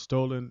So arrested.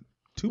 stolen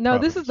two No,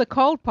 this is the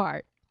cold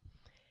part.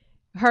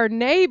 Her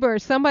neighbor,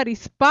 somebody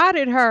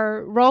spotted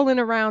her rolling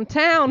around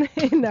town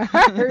in the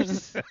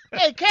hearse.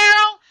 Hey,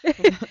 Carol,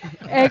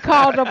 And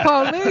called the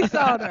police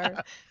on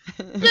her.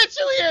 bitch,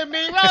 you hear me?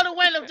 Roll the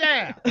window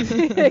down.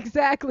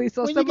 Exactly.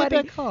 So When you get somebody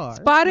that car.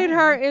 spotted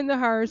her in the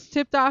hearse,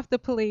 tipped off the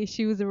police.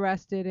 She was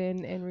arrested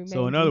and remained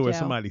So in other words,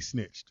 jail. somebody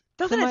snitched.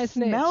 Doesn't Somebody it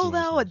snitched. smell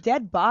though? A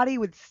dead body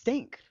would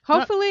stink.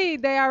 Hopefully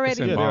they already It's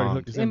Yeah, they already embalmed.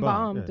 hooked us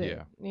embalmed Yeah.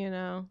 it. You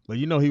know, But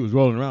you know he was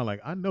rolling around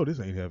like, I know this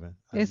ain't heaven.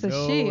 I it's a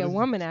know she. A this-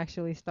 woman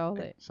actually stole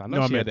it. So I know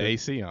No, I she meant had the the-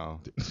 AC on.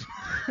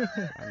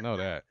 I know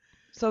that.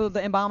 So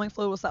the embalming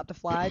fluid will stop the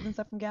flies and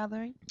stuff from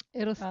gathering.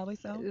 It'll Probably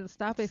so. it'll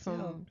stop it So-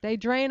 from. They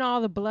drain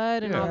all the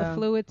blood and all Yeah. the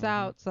fluids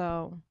out.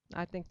 So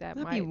I think that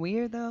That'd might. be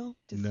weird though.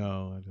 Just,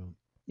 No, I don't.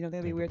 You know,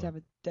 that'd be think weird to about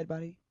have a dead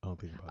body. I don't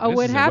think about Oh, This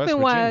what is in West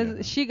happened Virginia.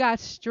 was she got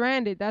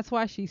stranded. That's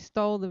why she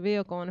stole the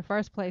vehicle in the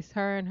first place.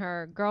 Her and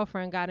her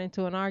girlfriend got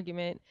into an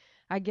argument.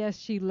 I guess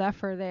she left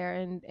her there,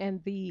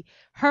 and the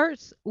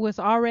hearse was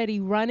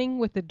already running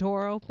with the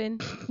door open.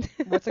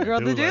 What's a girl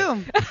to Dude,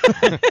 do?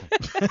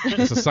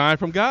 It's a sign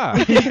from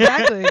God.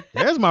 Exactly.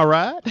 There's my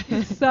ride.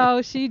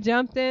 So she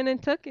jumped in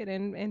and took it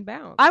and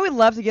bounced. I would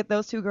love to get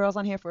those two girls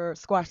on here for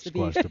Squash the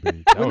Squash Bee. the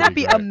bee. Wouldn't that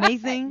be great.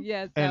 amazing?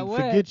 Yes, that And would.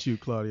 forget you,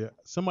 Claudia.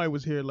 Somebody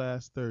was here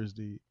last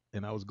Thursday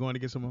and I was going to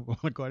get some on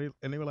the car,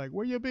 and they were like,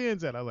 "Where your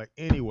Benz at?" I was like,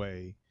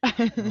 "Anyway,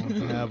 I don't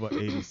have a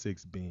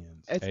 '86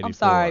 Benz." I'm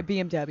sorry,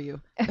 BMW.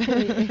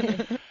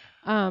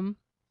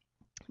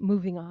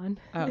 Moving on.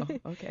 Oh,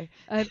 okay.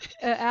 An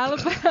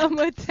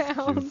Alabama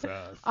town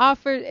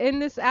offered in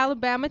this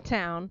Alabama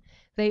town,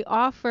 they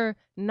offer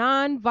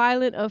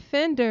non-violent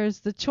offenders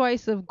the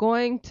choice of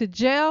going to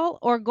jail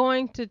or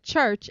going to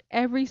church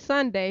every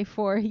Sunday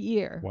for a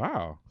year.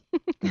 Wow.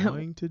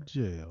 Going to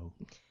jail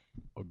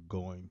or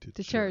going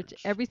to church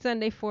every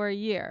Sunday for a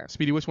year.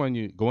 Speedy, which one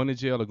you going to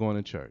jail or going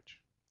to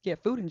church? Yeah,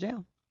 food in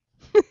jail.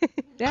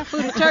 They have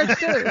food in church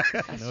too. That's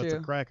No, it's a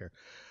true. cracker.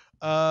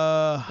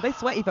 But they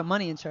sweat you for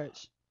money in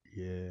church.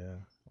 Yeah.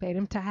 Pay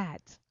them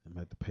tithes. I'm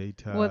at to pay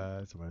tithes. Well-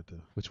 I'm at to.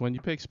 Which one you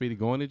pick, Speedy?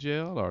 Going to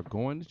jail or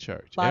going to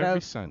church Lot every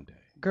of- Sunday?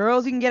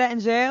 Girls you can get out in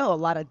jail. A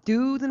lot of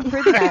dudes in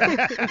prison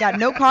that got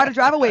no car to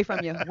drive away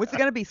from you. What's it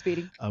gonna be,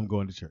 Speedy? I'm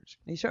going to church.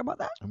 Are you sure about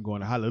that? I'm going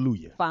to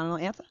Hallelujah. Final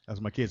answer. That's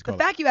what my kids The call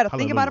fact you had to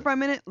think about Hallelujah. it for a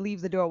minute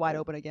leaves the door wide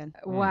open again.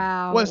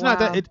 Wow. Well, it's not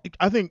wow. that.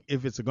 I think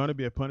if it's going to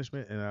be a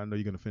punishment, and I know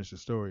you're going to finish the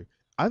story,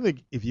 I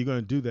think if you're going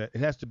to do that, it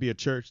has to be a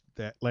church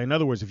that, like, in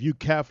other words, if you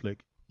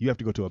Catholic, you have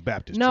to go to a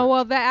Baptist No,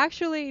 church.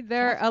 well,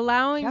 they're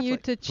allowing you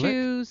to Catholic.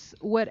 choose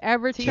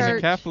whatever T- Is it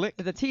church. Catholic?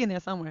 There's a T in there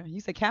somewhere. You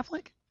say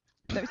Catholic?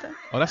 Is that what you said?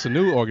 Oh, that's a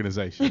new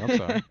organization. I'm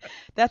sorry.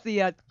 That's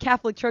the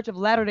Catholic Church of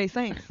Latter-day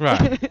Saints.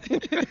 Right.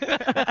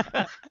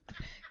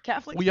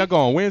 Catholic? Where y'all go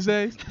on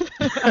Wednesdays?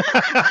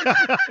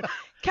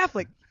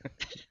 Catholic.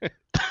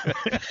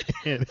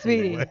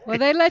 Sweetie, well,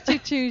 they let you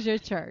choose your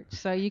church,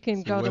 so you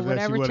can go to whether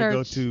whatever you wanna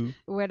go church, to-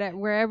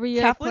 wherever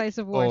your Catholic? place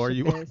of or worship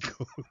you is. want to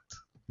go.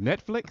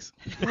 Netflix?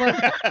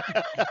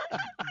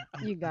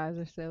 You guys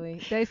are silly.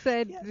 They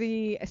said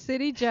the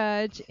city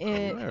judge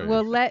Hilarious.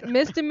 will let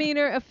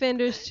misdemeanor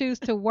offenders choose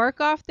to work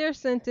off their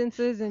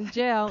sentences in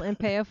jail and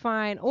pay a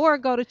fine or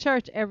go to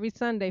church every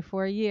Sunday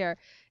for a year.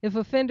 If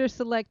offenders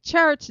select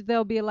church,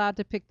 they'll be allowed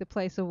to pick the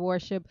place of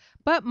worship,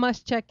 but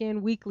must check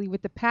in weekly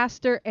with the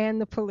pastor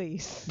and the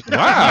police.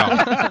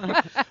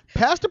 Wow.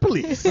 Pastor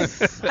police.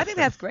 I think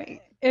that's great.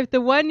 If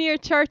the one-year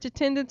church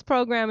attendance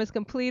program is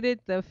completed,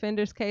 the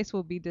offender's case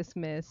will be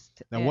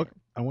dismissed. Now, And- what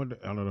I wonder,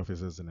 I don't know if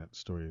this is in that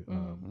story.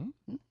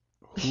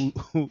 Mm-hmm.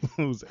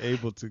 Who's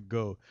able to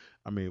go?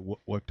 I mean,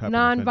 what type of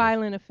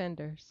Non-violent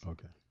offenders. offenders?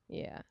 Okay.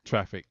 Yeah.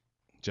 Traffic.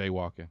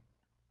 Jaywalking.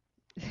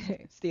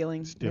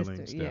 Stealing. Stealing.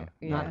 Mr. still, Yeah. not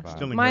yeah. violent.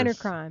 Stealing Minor hers.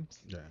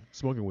 crimes. Yeah.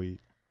 Smoking weed.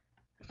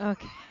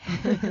 Okay.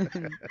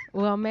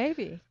 Well,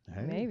 maybe.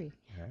 Hey. Maybe.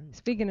 Hey.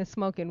 Speaking of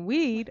smoking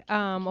weed,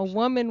 a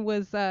woman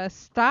was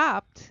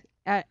stopped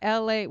at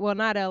LA, well,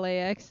 not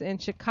LAX, in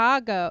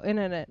Chicago, in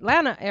an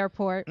Atlanta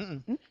airport.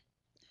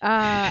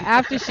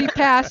 After she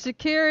passed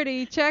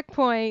security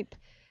checkpoint,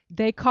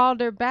 they called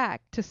her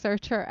back to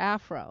search her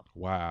afro.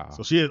 Wow.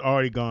 So she had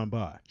already gone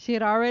by. She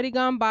had already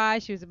gone by.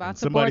 She was about And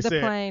to board somebody the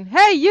said, plane.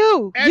 Hey,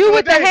 you Angela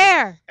with the Davis.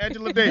 hair.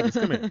 Angela Davis,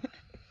 come here.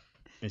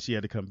 And she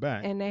had to come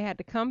back. And they had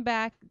to come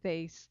back.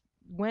 They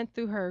went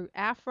through her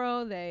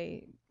afro.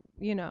 They,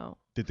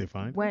 Did they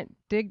find her? went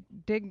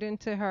digged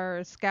into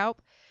her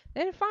scalp.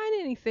 They didn't find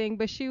anything,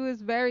 but she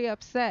was very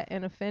upset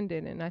and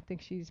offended, and I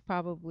think she's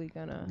probably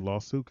gonna.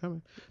 Lawsuit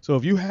coming? So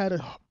if you had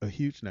a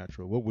huge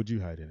natural, what would you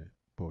hide in it,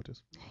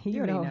 Poetess? You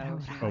already know know.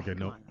 that one. Okay,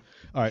 no. All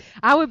right.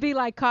 I would be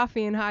like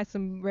Coffee and hide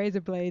some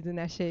razor blades and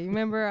that shit. You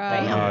remember?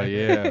 Oh,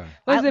 yeah.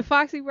 Was it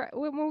Foxy? What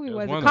movie It was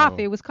was it? one of Coffee.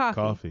 them. It was Coffee.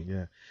 Coffee,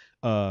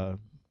 yeah.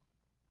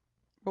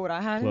 What would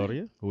I hide?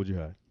 Claudia, what would you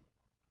hide?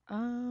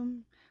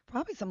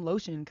 Probably some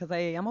lotion because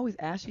I'm always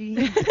ashy.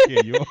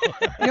 Yeah, you are.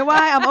 You know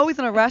why? I'm always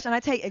in a rush and I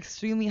take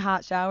extremely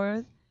hot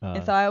showers. And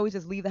Uh, so I always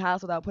just leave the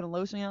house without putting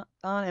lotion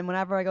on. And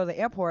whenever I go to the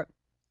airport,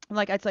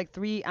 it's like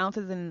 3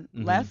 ounces and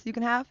Mhm. less you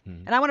can have.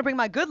 Mhm. And I want to bring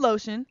my good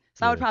lotion,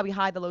 so I would Yeah. probably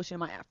hide the lotion in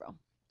my afro.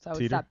 So I would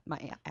Teeter? stop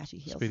my ashy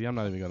heels. Speedy, I'm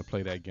not even going to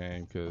play that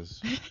game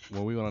because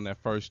when we went on that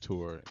first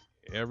tour,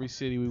 every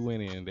city we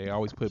went in, they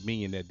always put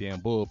me in that damn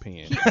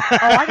bullpen. Oh,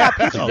 I got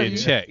pictures to of get you.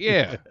 checked.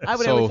 Yeah. I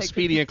would so always take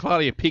Speedy and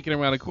Claudia peeking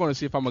around the corner to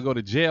see if I'm going to go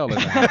to jail or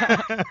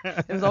not.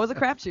 It was always a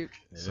crapshoot.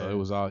 So it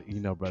was all,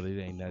 brother, it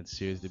ain't nothing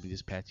serious. They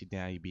just pat you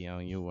down, you be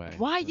on your way.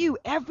 Why you?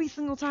 Every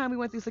single time we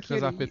went through Because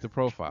security, I fit the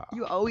profile.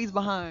 you always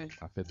behind.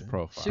 I fit the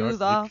profile.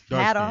 Shoes off,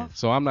 hat off.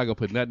 So I'm not going to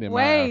put nothing in my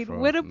Wait, afro.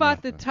 what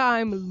about the Nothing.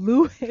 time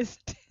Lewis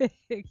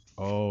Diggs?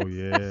 Oh,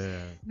 yeah.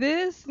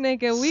 This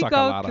nigga, we Suck a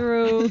go lotta.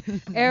 through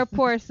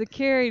airport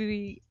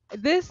security.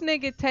 This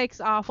nigga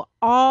takes off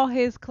all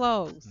his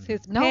clothes,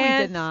 his No,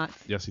 pants, he did not.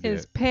 Yes, he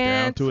his did. Down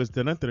pants, to his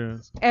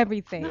dun-dun-duns.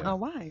 everything. Oh,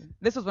 why?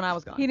 This was when I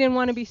was gone. He didn't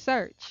want to be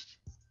searched,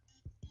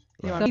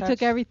 You so wanna he touch?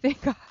 took everything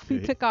off. He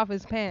Yeah. took off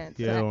his pants.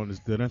 He had on his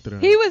dun-dun-dun.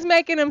 He was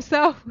making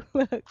himself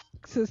look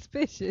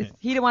suspicious.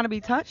 He didn't want to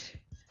be touched.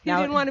 He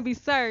Now- didn't want to be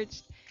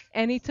searched,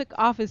 and he took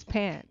off his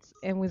pants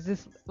and was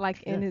just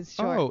like in his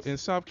shorts. Oh, in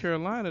South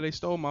Carolina, they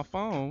stole my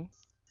phone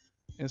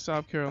in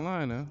South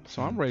Carolina.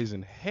 So I'm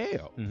raising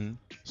hell. Mm-hmm.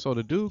 So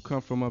the dude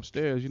come from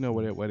upstairs,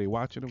 where they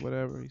watching or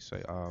whatever. He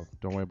say, "Oh,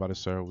 don't worry about it,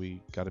 sir.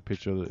 We got a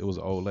picture. It was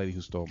an old lady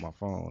who stole my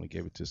phone and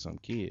gave it to some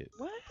kid."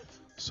 What?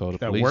 So the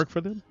That police work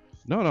for them?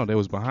 No, they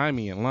was behind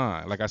me in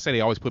line. Like I said,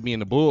 they always put me in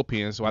the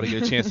bullpen so I didn't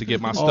get a chance to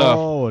get my stuff.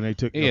 Oh, and they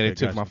took. Yeah, they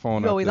took my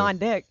phone. You up always there. on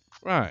deck.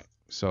 Right.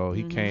 So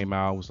he came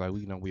out, was like,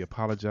 we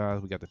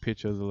apologize. We got the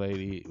picture of the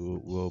lady.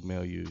 We'll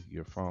mail you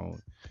your phone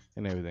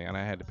and everything. And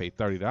I had to pay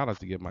 $30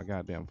 to get my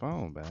goddamn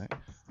phone back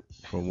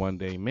for 1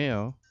 day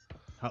mail.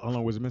 How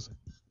long was it missing?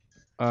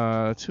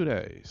 2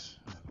 days.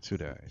 2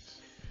 days.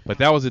 But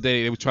that was the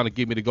day they were trying to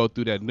get me to go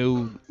through that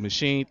new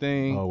machine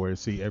thing. Oh, where you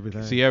see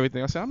everything? See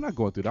everything. I said, I'm not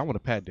going through that. I want a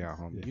pat down,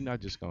 homie. You're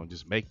not just going to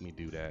just make me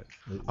do that.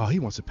 Oh, he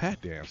wants a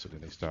pat down. So then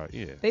they start,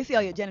 They see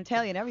all your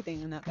genitalia and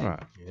everything in that thing.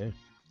 Right. Yeah.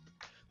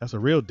 That's a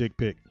real dick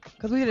pic.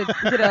 Because we did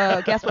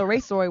a Gasper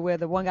race story where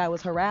the one guy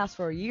was harassed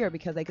for a year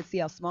because they could see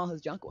how small his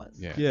junk was.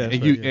 Yeah. Yeah, And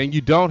that's you right, yeah. and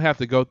you don't have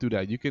to go through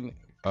that. You can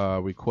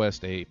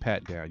request a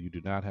pat down. You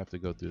do not have to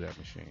go through that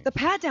machine. The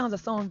pat downs are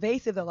so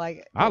invasive. They're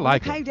like, I when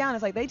like you pat 'em. down.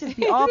 It's like they just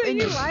be all up in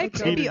You your. like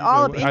They 'em. be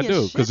all up in I your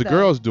do, shit, because the though.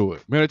 girls do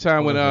it. Remember the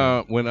time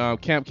Oh, when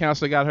camp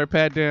counselor got her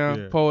pat down,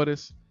 Yeah.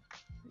 poetess,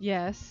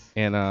 Yes.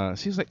 and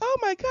she was like, "Oh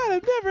my God,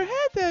 I've never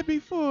had that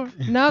before."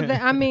 No,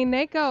 I mean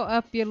they go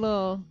up your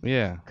little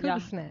Yeah. cooter Yeah.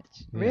 snatch.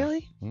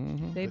 Really?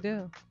 Mm-hmm. They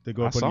do. They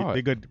go I up on saw you, it.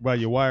 they go by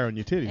your wire on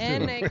your titties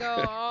And too. they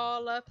go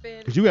all up in.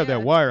 Because you have that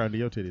yeah. wire under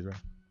your titties, right?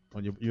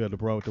 On your, you have the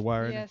bra with the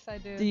wire in it. Yes, I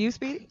do. Do you,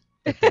 Speedy?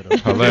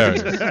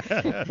 Hilarious.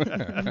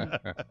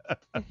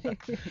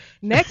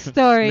 Next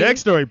story.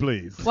 Next story,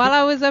 please. While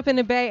I was up in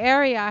the Bay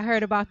Area, I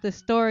heard about this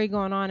story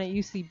going on at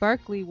UC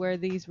Berkeley where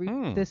these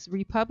this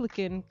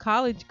Republican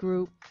college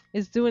group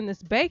is doing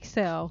this bake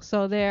sale.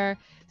 So they're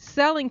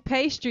selling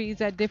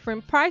pastries at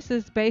different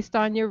prices based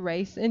on your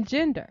race and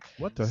gender.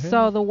 What the hell?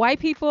 So the white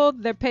people,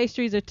 their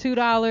pastries are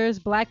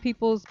 $2. Black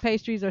people's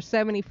pastries are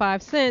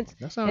 75 cents.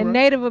 That sound And right.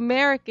 Native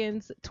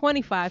Americans,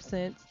 25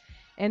 cents.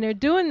 And they're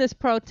doing this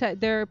protest.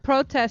 They're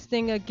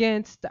protesting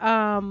against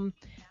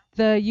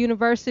the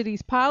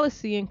university's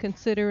policy in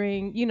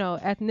considering,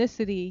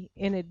 ethnicity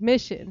in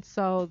admissions.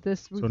 So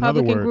this So in other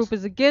Republican words- group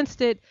is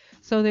against it.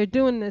 So they're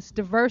doing this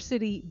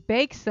diversity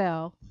bake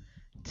sale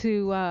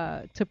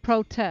to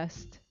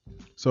protest.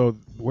 So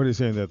what are they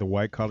saying, that the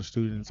white college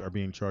students are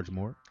being charged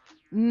more?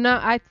 No,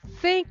 I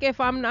think if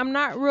I'm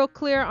not real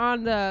clear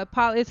on the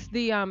it's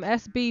the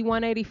SB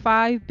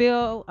 185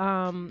 bill,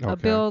 a Okay.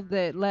 bill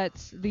that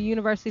lets the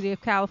University of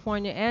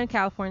California and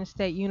California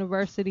State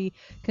University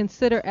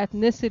consider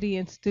ethnicity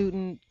in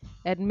student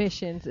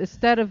admissions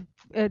instead of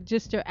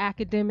just your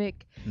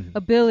academic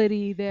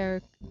ability.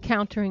 They're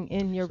countering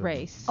in your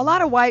race. A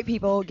lot of white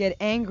people get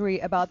angry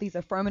about these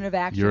affirmative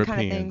action kind of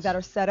Europeans. things that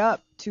are set up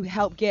to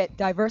help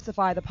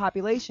diversify the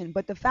population.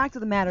 But the fact of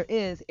the matter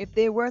is, if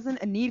there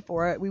wasn't a need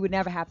for it, we would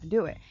never have to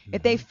do it.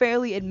 If they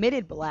fairly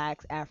admitted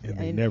blacks, And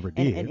they never and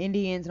did.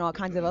 Indians and all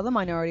kinds of other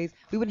minorities,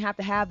 we wouldn't have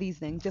to have these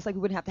things. Just like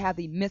we wouldn't have to have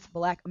the Miss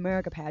Black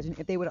America pageant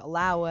if they would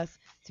allow us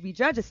to be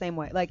judged the same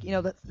way, like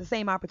the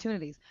same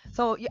opportunities.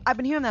 So I've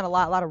been hearing that a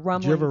lot of Did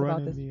rumblings you ever about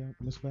run this. in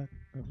the Miss Black?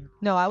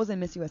 No, I was in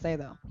Miss USA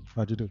though.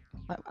 How'd you do?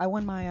 I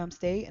won my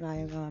state and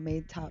I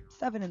made top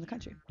 7 in the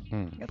country.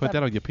 Put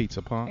that on your pizza,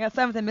 I punk. got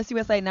 7th in Miss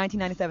USA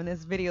 1997.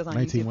 There's videos on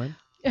 19 YouTube. when?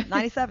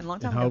 97, long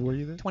And time how ago. old were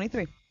you then?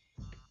 23.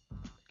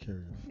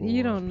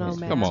 You don't know,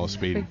 man. Come on,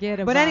 Speedy. Forget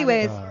about But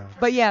anyways, Uh,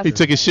 but yeah, He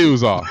took his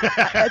shoes off.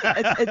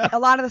 it's a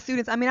lot of the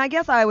students. I mean, I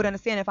guess I would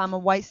understand if I'm a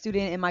white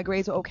student and my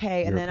grades were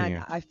okay, and then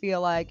European. I feel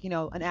like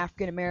an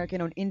African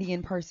American or an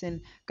Indian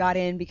person got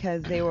in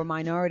because they were a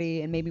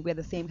minority and maybe we had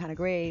the same kind of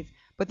grades.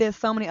 But there's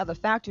so many other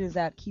factors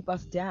that keep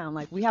us down.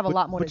 Like we have a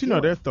lot more. But to you know,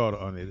 deal their with. thought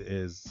on it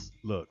is,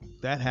 look,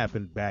 that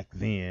happened back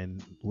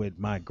then with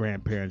my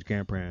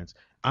grandparents.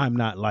 I'm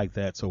not like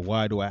that, so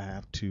why do I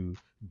have to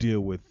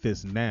deal with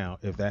this now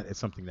if that is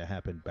something that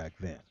happened back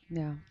then?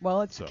 Yeah.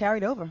 Well, it's So.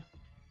 carried over.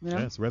 You know?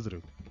 Yeah, it's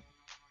residue.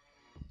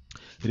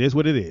 It is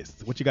what it is.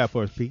 What you got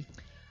for us, Pete?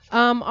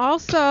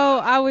 Also,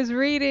 I was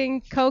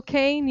reading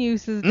cocaine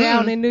use is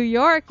down in New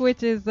York,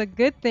 which is a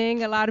good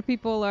thing. A lot of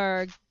people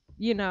are,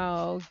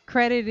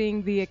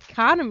 crediting the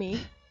economy.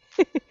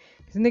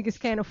 Because niggas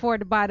can't afford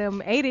to buy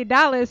them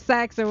 $80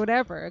 sacks or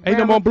whatever. Ain't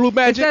no more Blue It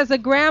Magic. says a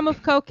gram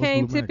of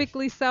cocaine Blue Magic?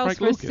 typically sells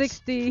Frank for Lucas.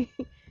 $60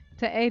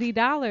 to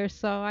 $80.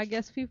 So I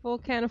guess people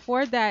can't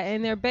afford that.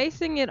 And they're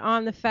basing it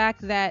on the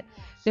fact that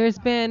there's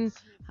been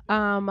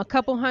a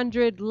couple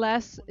hundred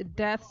less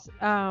deaths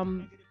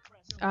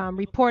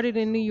reported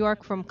in New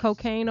York from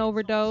cocaine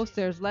overdose.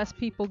 There's less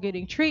people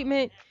getting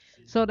treatment.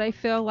 So they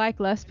feel like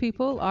less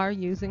people are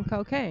using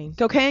cocaine.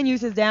 Cocaine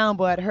use is down,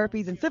 but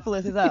herpes and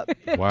syphilis is up.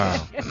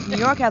 Wow. New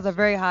York has a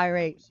very high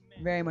rate.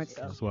 Very much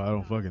so. That's why I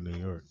don't fuck in New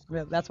York.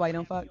 Really, that's why you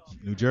don't fuck.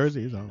 New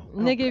Jersey is on.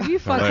 Nigga, if you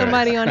fuck Hilarious.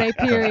 somebody on their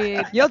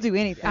period, You'll do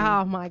anything.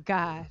 oh my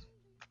God.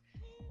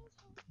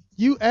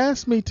 You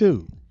asked me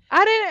to.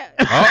 I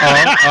didn't.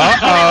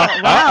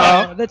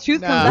 Wow, the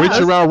truth comes out.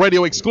 Rich Around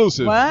Radio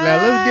exclusive. What? Now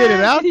let's get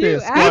it out there. You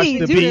Squash Speedy,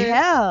 the do beat.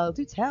 tell.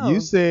 Do tell. You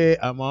said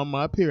I'm on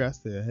my period. I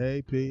said,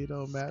 hey, P, it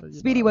don't matter. You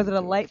Speedy, know, was it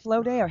a light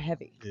flow day or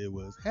heavy? It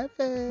was heavy.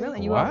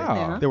 Really? You Wow. were in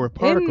there, huh? There were In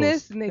particles.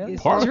 this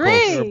nigga's Particles.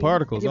 There were dream.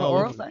 particles You have all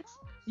oral over. sex?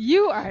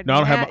 You are. No, I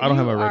don't have. not- I don't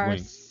have you a red are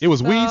wing. It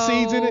was weed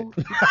seeds in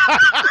so- it?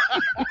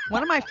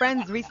 One of my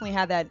friends recently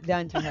had that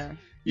done to her.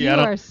 Yeah,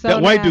 You are so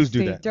that white dudes do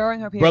nasty. that. During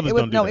her period, Brothers it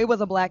was don't do no, that. it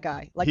was a black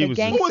guy, like He a was-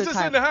 gangster Who is this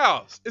type. in the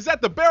house? Is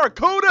that the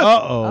Barracuda?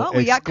 Oh,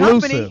 we got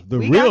company. Exclusive. The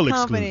We real got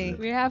company. exclusive.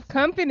 We have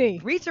company.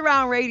 Reach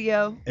around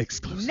radio. You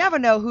Exclusive. never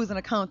know who's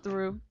gonna come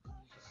through.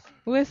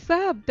 What's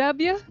up,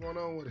 W? What's going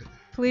on with it?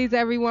 Please,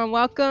 everyone,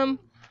 welcome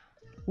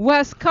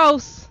West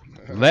Coast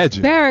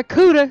Legend.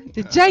 Barracuda,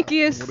 the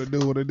jankiest. What it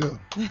do? What it do?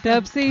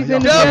 Dub C's How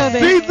in the y'all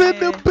building. How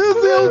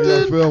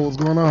y'all feel? What's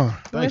going on?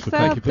 Thanks for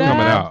What's up, coming Dub?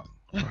 out.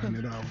 Writing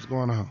it out. What's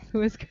going on?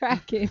 What's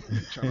cracking?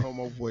 Trying to hold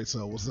my voice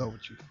up. What's up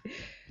with you?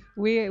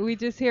 We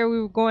just here.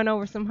 We were going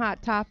over some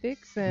hot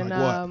topics, and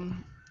Like what?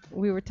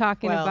 we were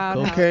talking Well, about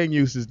how Cocaine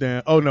use is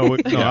down. Oh no,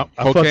 Yeah.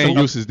 I fucked Cocaine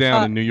some- use is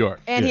down in New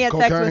York. And he Yeah. had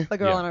sex Cocaine? with the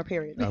girl Yeah. on her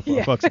period. I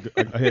fucked some-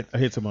 I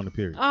hit some on the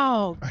period.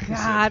 Oh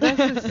God, that's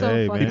just so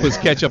Hey, funny. man. He puts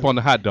ketchup on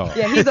the hot dog.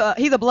 Yeah,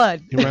 he's a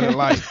blood. He ran a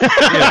light. He's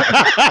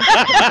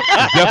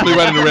definitely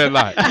running the red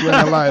light. He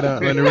ran a light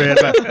up. Run the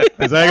red light.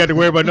 Cause I ain't got to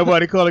worry about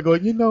nobody calling.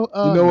 Going, You know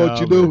what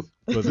you do?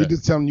 What's You that?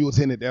 just tell him you was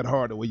hitting it that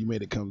hard the way you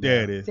made it come down.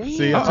 There it is. Damn.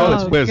 See, I Oh, told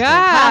it's you. wisdom.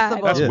 God.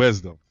 Possible. That's Yeah.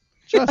 wisdom.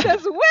 That's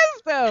wisdom.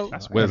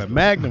 That's I got a wisdom.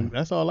 Magnum.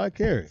 That's all I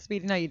carry.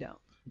 Speedy, no, you don't.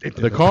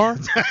 The car?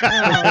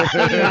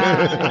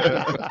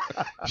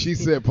 She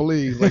said,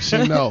 please, let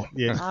she know.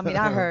 Yeah. I mean,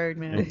 I heard,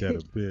 man. Ain't that a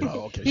bitch?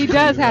 Oh, okay. He She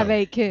does let have me know.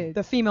 8 kids.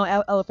 The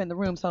female elephant in the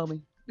room told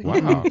me.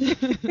 Wow.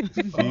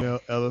 Female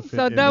elephant.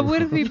 So, in Dub, the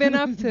what have room. you been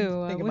up to? Think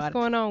What's about it.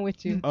 going on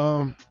with you?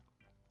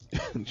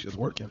 Just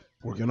working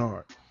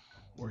hard.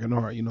 You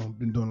know,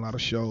 been doing a lot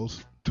of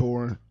shows,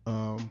 touring,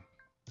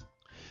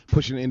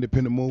 pushing the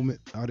independent movement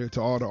out there to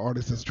all the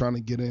artists that's trying to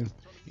get in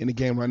the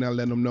game right now,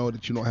 letting them know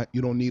that you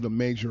don't need a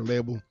major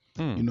label.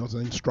 You know,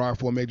 saying strive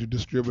for a major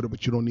distributor,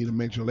 but you don't need a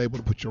major label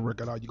to put your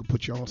record out. You can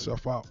put your own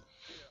stuff out.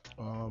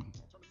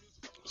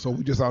 So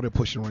we just out there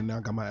pushing right now.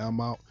 Got my album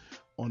out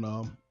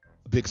on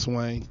Big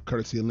Swain,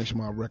 courtesy of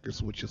Lynchmont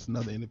Records, which is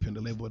another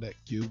independent label that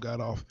Q got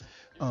off.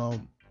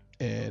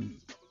 And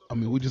I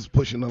mean, we're just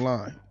pushing the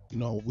line. You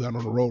know, we're out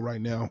on the road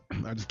right now.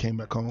 I just came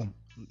back home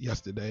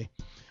yesterday.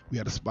 We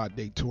had a spot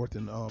date tour at the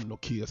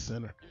Nokia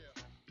Center.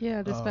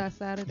 Yeah, this past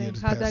Saturday. Yeah,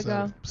 this How'd past that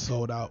go?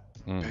 Saturday.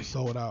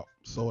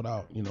 Sold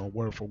out. You know,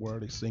 word for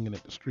word. They singing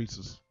it. The streets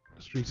is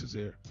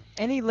here.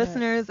 Any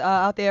listeners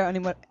out there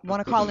and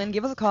want to call in,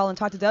 give us a call and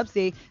talk to Dub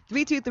C.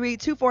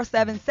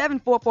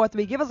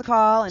 323-247-7443. Give us a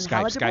call and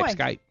holla at your boy.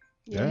 Skype.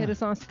 Yeah, hit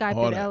us on Skype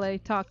All at that. LA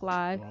Talk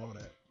Live. All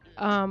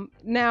that.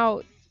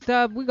 Now,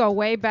 Dub, we go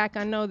way back.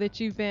 I know that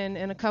you've been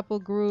in a couple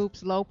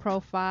groups, Low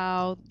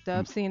Profile,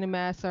 Dub C in the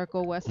Mad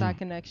Circle, West Side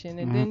Connection,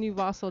 and then you've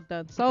also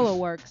done solo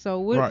work.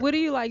 So Right. what do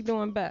you like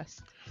doing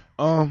best?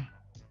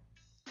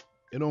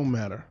 It don't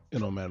matter.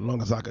 As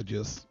long as I could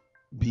just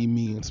be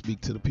me and speak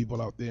to the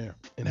people out there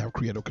and have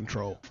creative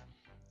control.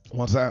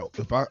 As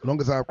long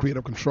as I have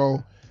creative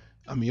control,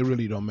 I mean, it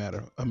really don't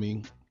matter. I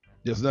mean,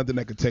 there's nothing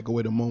that could take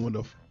away the moment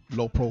of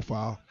Low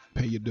Profile,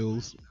 pay your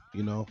dues,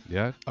 you know,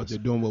 Yeah. out there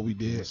doing what we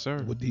did Yes,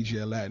 sir. with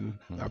DJ Latin,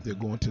 out there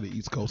going to the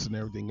East Coast and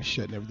everything and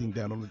shutting everything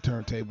down on the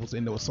turntables.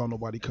 Ain't never saw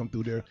nobody come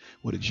through there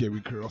with a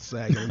Jerry curl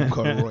sagging and them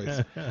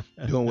corduroys,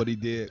 doing what he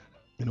did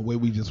and the way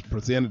we just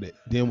presented it.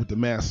 Then with the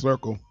Mass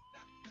Circle,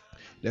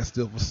 that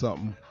still was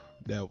something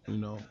that, you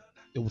know,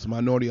 it was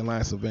Minority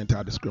Alliance of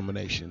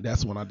Anti-Discrimination.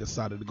 That's when I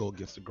decided to go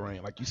against the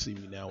grain. Like you see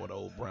me now with the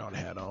old brown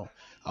hat on.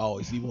 I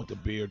always, even with the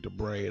beard, the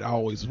braid, I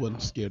always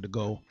wasn't scared to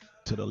go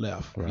to the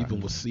left. Right.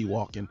 Even with C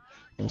walking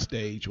on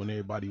stage when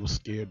everybody was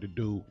scared to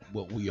do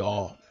what we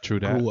all True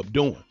that. grew up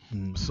doing.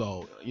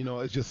 So, you know,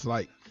 it's just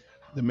like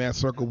the Mass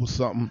Circle was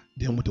something.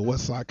 Then with the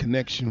West Side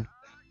Connection,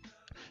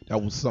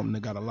 that was something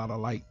that got a lot of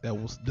light. That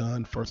was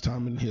done first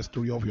time in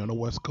history over here on the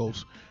West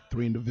Coast.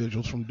 3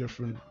 individuals from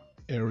different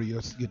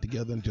areas get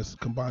together and just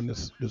combine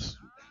this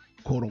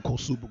quote unquote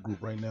super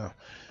group right now.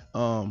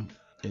 And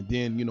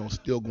then, you know,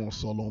 still going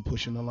solo and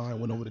pushing the line.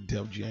 Went over to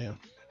Def Jam,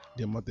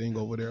 did my thing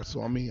over there.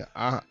 So I mean,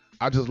 I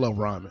just love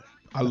rhyming.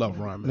 I love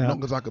rhyming. Now- As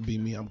long as I could be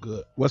me, I'm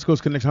good. West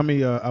Coast Connection. How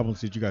many albums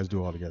did you guys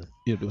do all together?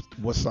 Yeah, the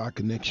West Side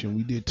Connection.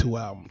 We did 2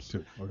 albums.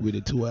 Two. Okay. We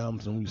did 2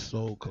 albums and we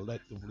sold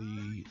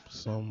collectively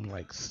some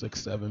like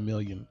 6-7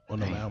 million on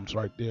them albums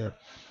right there.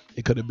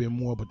 It could have been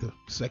more, but the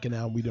second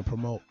album we didn't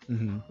promote.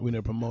 We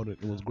didn't promote it.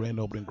 It was grand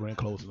opening, grand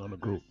closing on the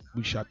group.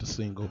 We shot the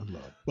single,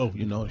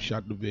 you know,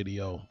 shot the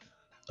video.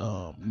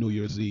 New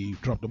Year's Eve,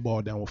 dropped the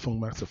ball down with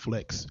Funkmaster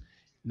Flex,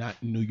 not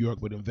in New York,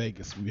 but in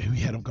Vegas. We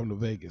had him come to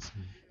Vegas.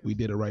 We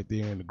did it right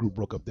there, and the group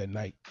broke up that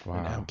night. Wow.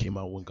 And the album came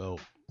out with gold.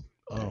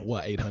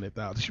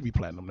 800,000. It should be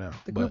platinum now.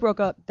 The but group broke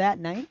up that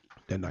night.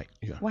 that night.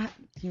 Yeah. What?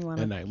 Do you want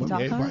That to night.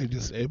 talk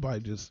Everybody about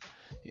it? just,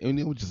 and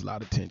it was just a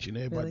lot of tension.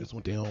 Everybody Really? just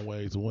went their own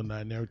ways and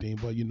whatnot and everything.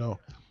 But you know,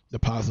 the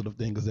positive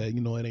thing is that,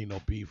 you know, it ain't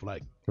no beef.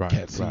 Like Right,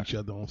 cats see right. each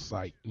other on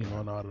site, you know,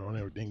 and all that and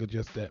everything. It's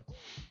just that,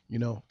 you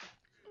know,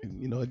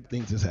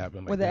 things just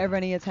happen. Like Were there that. ever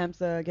any attempts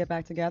to get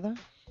back together?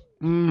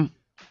 I mean,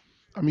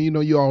 you know,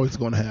 you're always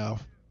gonna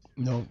have,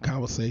 you know,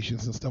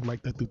 conversations and stuff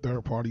like that through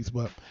third parties.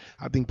 But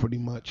I think pretty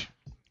much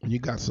when you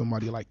got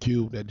somebody like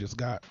Cube that just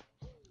got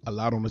a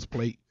lot on his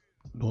plate,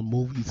 doing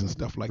movies and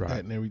stuff like Right.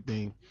 that and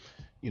everything,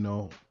 you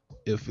know,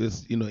 if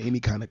it's any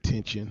kind of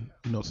tension,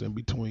 in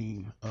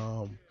between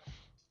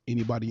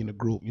anybody in the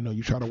group,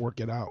 you try to work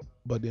it out,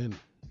 but then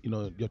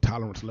your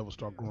tolerance levels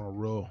start growing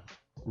real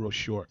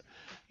short,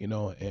 and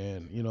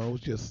it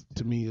was just,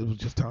 to me, it was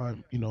just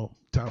time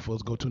for us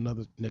to go to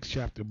another next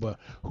chapter, but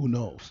who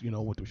knows,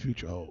 what the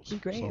future holds. Be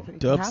great if it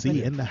Dub can C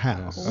happen. in the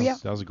house.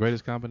 That was the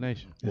greatest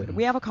combination.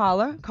 We have a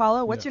caller.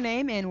 Caller, what's your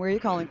name and where are you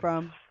calling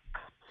from?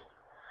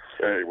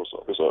 Hey, what's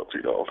up? What's up,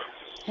 T-Dog?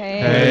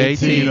 Hey,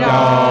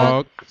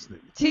 T-Dog.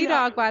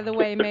 T-Dog, by the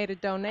way, made a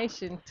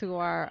donation to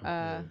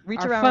our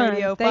Reach our Around fund.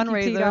 Radio Thank you,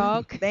 fundraiser.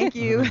 T-Dog. Thank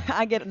you.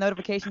 I get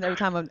notifications every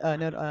time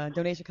a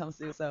donation comes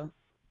through, so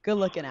good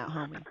looking out,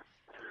 homie.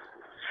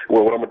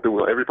 Well, what I'm gonna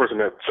do, every person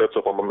that sets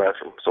up, I'm gonna match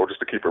them. So just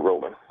to keep it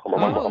rolling, I'm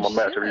gonna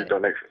match every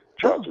donation.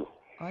 Try to.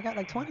 Oh, I got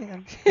like 20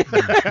 then. Okay.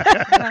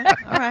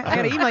 All right, I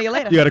gotta email you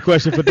later. You got a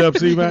question for Dub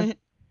C, man?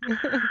 Dub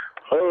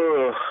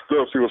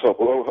C, what's up?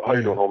 How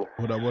you doing, homie?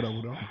 What up?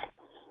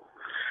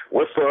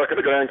 What's kind of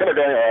gang?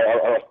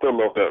 I still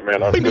love that,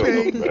 man. I still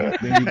love that.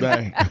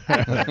 Bang.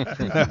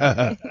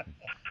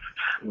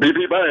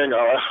 BB Bang.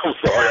 I'm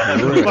sorry.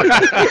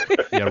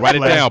 Yeah, write it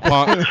down,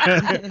 punk.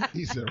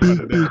 He said, write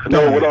it down.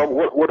 No, what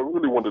I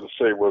really wanted to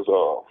say was,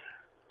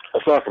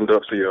 aside from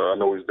Dub C, I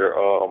know he's there.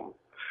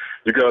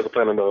 You guys are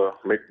planning to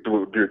do a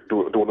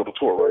little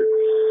tour, right?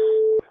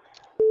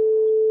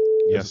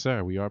 Yes,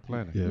 sir. We are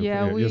planning.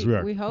 Yeah, yes, we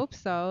are. we hope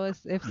so.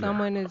 If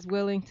someone is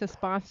willing to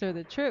sponsor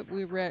the trip,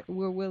 we're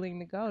willing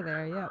to go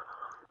there. Yep.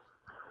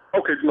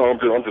 Okay, no, I'm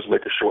just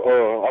making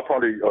sure. I'll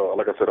probably,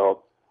 like I said,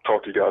 I'll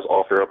talk to you guys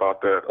off air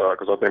about that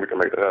because I think we can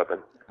make it happen.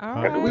 All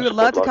right. We would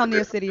love to come to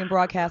your city and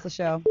broadcast a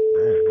show.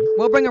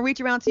 We'll bring a reach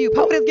around to you.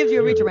 POTUS gives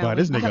you a reach around. Boy,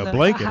 this nigga a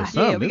blanket or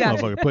something. we This got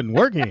motherfucker putting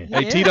work in.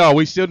 Hey, T-Dog,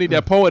 we still need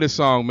that Poetess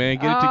song, man.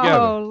 Get it together.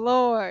 Oh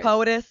Lord.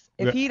 POTUS,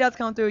 if Yeah. he does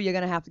come through, you're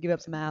gonna have to give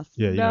up some ass.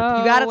 Yeah, you No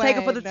You gotta take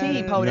it for way. the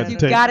team, No, POTUS. to You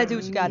take- gotta do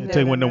what you gotta do.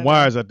 take one of them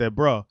wires out that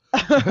bra.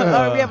 All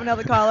right, we have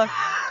another caller.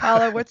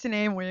 Caller, what's your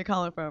name? Where you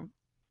calling from?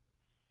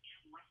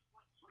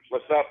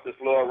 What's up? This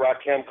Lil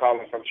Rakim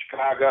calling from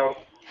Chicago.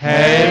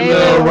 Hey,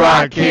 Lil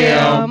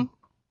Rakim.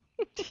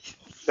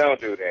 Don't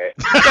do that.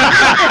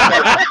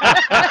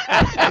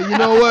 Hey, you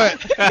know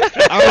what?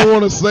 I don't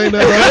want to say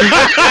nothing.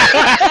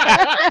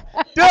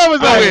 Dub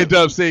is over here,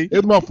 Dub C.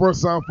 It's my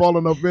first time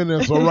falling up in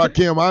there, so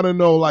Rakim, I didn't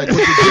know what to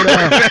get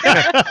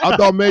out. I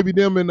thought maybe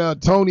them and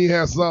Tony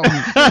had something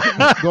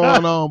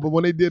going on, but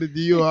when they did it to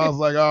you, I was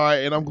like, all right,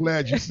 and I'm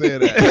glad you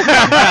said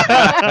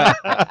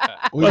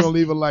that. We're gonna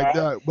leave it like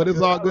that, but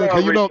it's all good.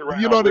 Cause you know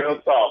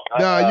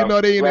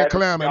they in there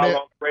clowning y'all that,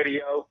 on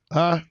radio.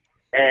 huh?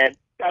 And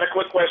got a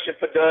quick question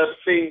for Dub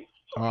C.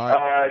 All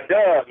right.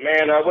 Dub,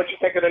 man, what you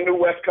think of the new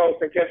West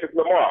Coast and Kendrick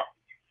Lamar?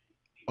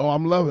 Oh,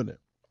 I'm loving it.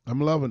 I'm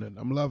loving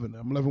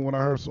what I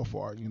heard so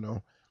far. I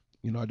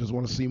just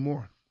want to see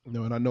more.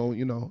 And I know,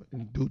 in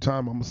due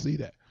time I'm gonna see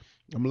that.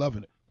 I'm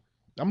loving it.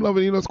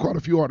 There's quite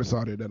a few artists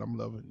out there that I'm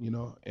loving,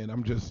 and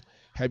I'm just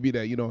happy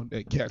that,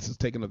 that cats is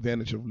taking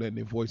advantage of letting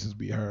their voices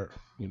be heard,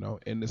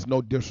 and there's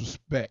no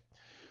disrespect.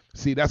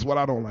 See, that's what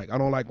I don't like. I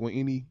don't like when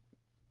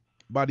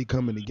anybody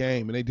come in the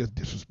game and they just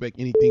disrespect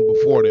anything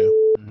before them.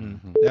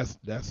 Mm-hmm. That's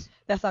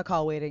our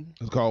call waiting.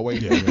 It's called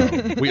waiting.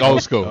 We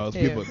old school.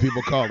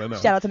 People calling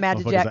up. Shout out to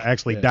Magic Motherfuckers Jack. are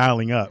actually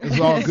dialing up. It's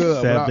all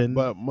good, Seven.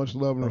 but much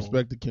love and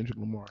respect to Kendrick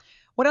Lamar.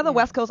 What other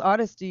West Coast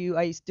artists are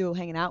you still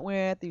hanging out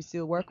with? Do you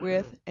still work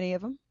with any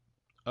of them?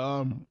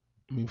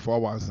 For a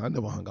while, I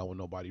never hung out with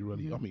nobody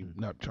really.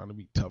 Not trying to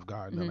be tough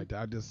guy or nothing like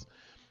that. I just,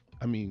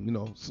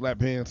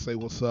 slap hands, say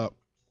what's up.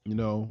 We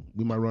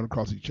might run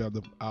across each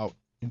other out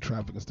in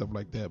traffic and stuff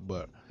like that.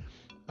 But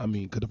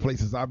cause the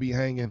places I be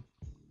hanging,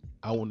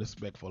 I wouldn't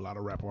expect for a lot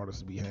of rap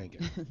artists to be hanging.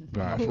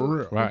 Right. For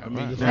real. Right.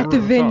 Just At for the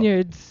real.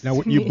 vineyards. Now,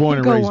 you born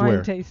and Go raised wine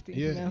where? tasting,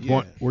 Yeah, you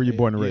know? Where you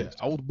born and raised?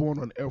 I was born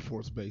on Air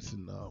Force Base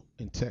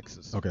in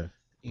Texas. Okay.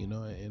 And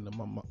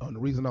the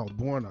reason I was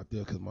born out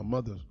there because my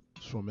mother's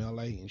from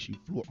LA and she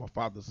flew up. My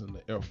father's in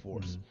the Air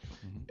Force,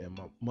 and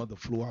my mother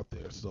flew out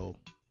there so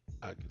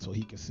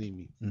he can see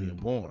me being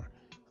born.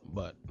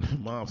 But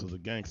mom's was a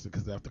gangster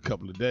because after a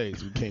couple of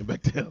days we came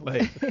back to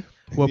LA.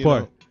 What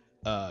part?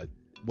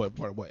 What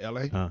part? What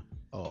LA?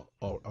 Oh,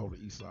 the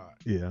east side.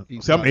 Yeah.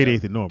 East So I'm side.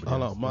 88th in Norman. Oh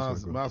no,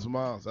 mom's. That's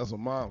what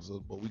mom's.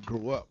 But we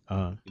grew up.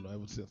 Uh-huh.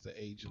 Ever since the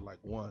age of like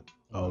 1.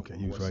 Oh, okay,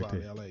 you was right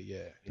there. LA,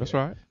 yeah. That's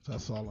right. So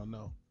that's all I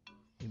know.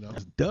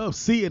 Dub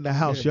C in the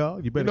house, y'all.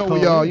 You better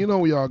we call all. in.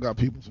 We all got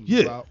people from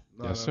the South.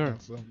 Yes, sir.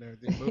 And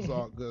everything, but it's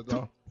all good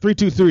though.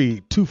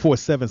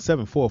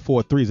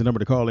 323-247-7443 is the number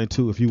to call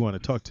into if you want to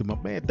talk to my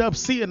man Dub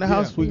C in the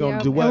house. We're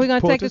gonna do what? And we're gonna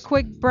take a Poetess?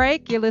 quick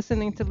break. You're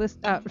listening to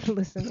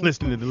listening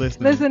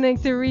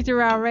to Reach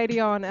Around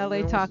Radio on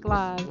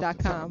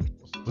LATalkLive.com.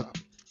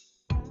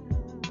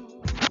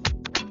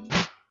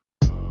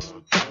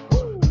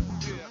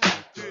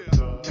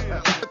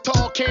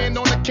 Tall can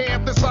on the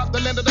campus, off the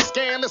land of the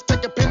scan. Let's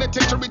take a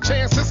penitentiary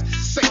chances.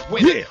 Sick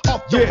with it,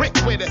 off the brick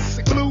with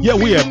it. Blue Yeah,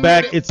 we are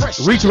back. It's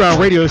Reach Around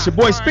Radio. It's your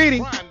boy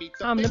Speedy.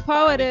 I'm the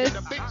Poetess.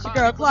 Your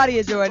girl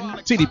Claudia Jordan.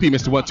 TDP,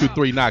 Mr.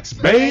 123 Knox,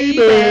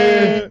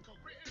 Baby.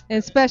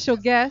 And special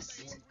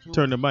guest.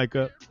 Turn the mic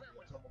up.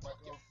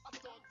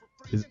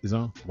 Is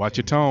on? Watch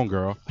your tone,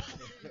 girl.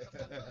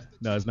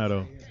 No, it's not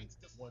on.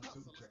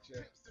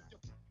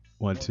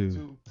 1,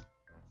 2.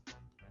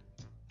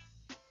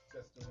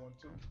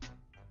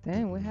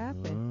 Dang, what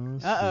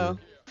happened? Uh-oh.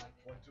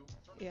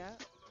 Yeah.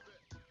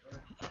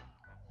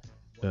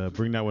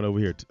 Bring that one over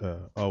here.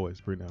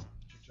 Always bring that one.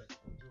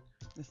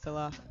 It's still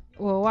off.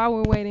 Well, while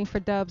we're waiting for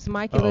Dubs,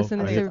 Mike, you're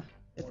listening to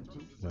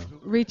No.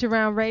 Reach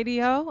Around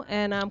Radio.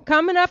 And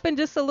coming up in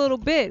just a little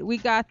bit, we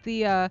got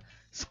the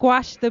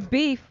Squash the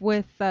Beef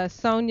with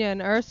Sonia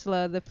and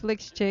Ursula, the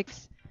Flicks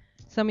Chicks.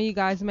 Some of you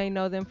guys may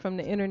know them from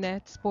the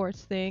internet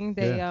sports thing.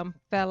 They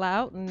fell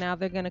out, and now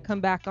they're going to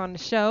come back on the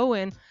show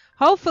and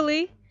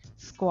hopefully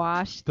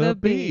squash the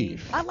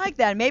beef. I like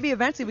that. Maybe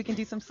eventually we can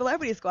do some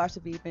celebrity squash the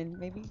beef, and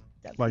maybe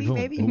Dub Like C, who?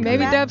 maybe Who?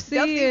 Maybe Mac- Dub C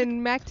Dub C,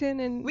 and Macton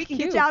and we can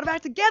Q. get y'all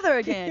back together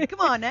again. Come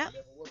on now.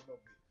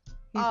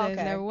 He said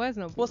there was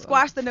no beef. We'll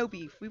squash the no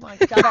beef. We want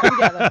to get y'all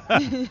back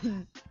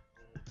together.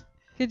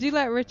 Could you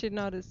let Richard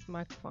know this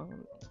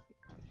microphone?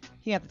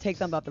 He have to take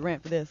something off the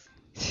rent for this.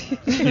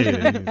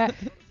 Yeah,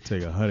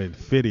 take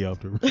 150 off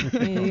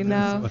the. You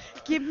know.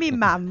 Give me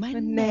my money.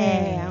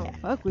 Now,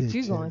 fuck what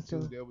you going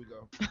through. There we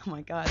go. Oh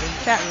my God. In the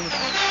chat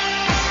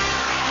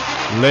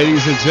room.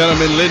 Ladies and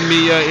gentlemen, lend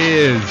me your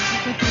ears.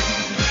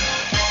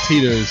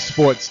 Teeter's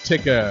Sports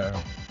Ticker.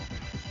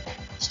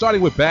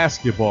 Starting with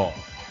basketball.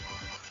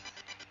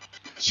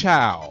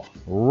 Chow,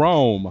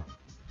 Rome,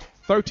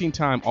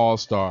 13-time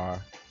All-Star,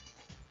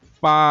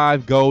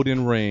 5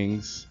 golden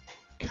rings.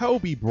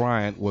 Kobe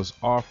Bryant was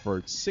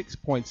offered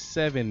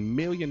 $6.7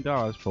 million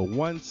for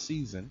 1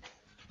 season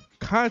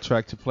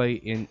contract to play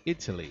in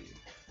Italy.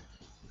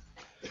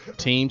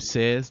 Team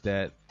says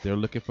that they're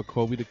looking for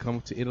Kobe to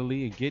come to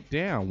Italy and get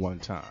down one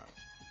time.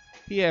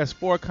 He has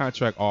 4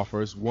 contract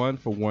offers, 1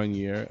 for 1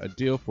 year, a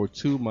deal for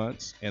 2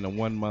 months, and a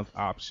 1-month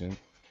option.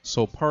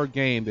 So per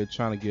game, they're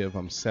trying to give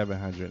him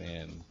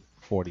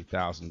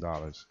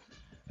 $740,000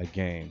 a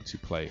game to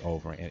play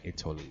over in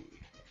Italy.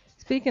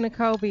 Speaking of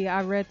Kobe,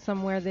 I read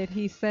somewhere that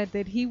he said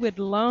that he would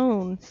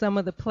loan some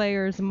of the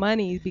players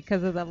money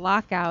because of the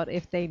lockout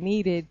if they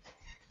needed,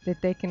 that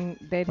Right.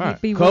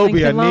 he'd be Kobe,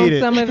 willing to I loan need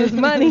it. some of his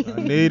money.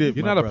 I need it.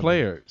 You're my not a brother.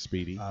 player,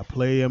 Speedy. I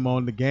play him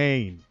on the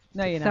game.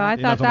 No, you're So not. I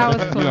You're thought not that talking was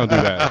about- cool. You don't do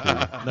that, Speedy.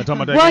 Not talking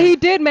about that Well, game? he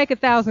did make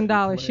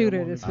 $1,000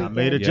 shooter this I weekend.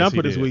 made a Yes, jumper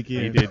he this did.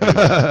 weekend. He did do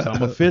that. So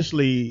I'm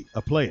officially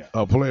a player.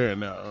 A player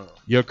now.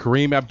 You're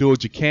Kareem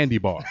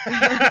Abdul-Jabbar bar.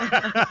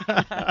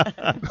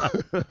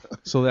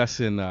 So that's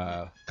in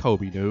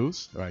Kobe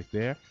news right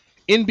there.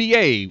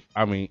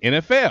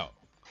 NFL.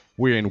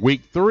 We're in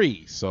week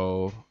 3,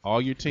 so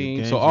all your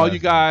teams, so games all last you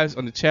guys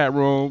on the chat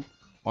room,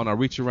 on our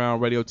Reach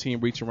Around Radio team,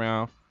 Reach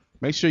Around,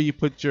 make sure you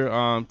put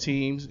your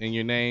teams and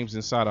your names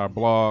inside our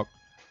blog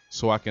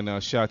so I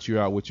can shout you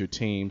out with your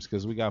teams,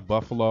 because we got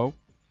Buffalo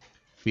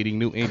defeating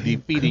New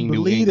England.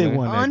 believe they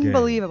won that game.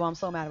 Unbelievable. I'm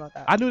so mad about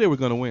that. I knew they were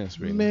going to win,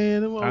 Speedy.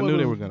 Man, I knew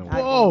they were going to win.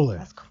 Balling.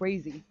 That's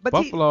crazy. But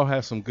Buffalo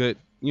has some good,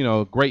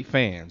 great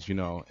fans,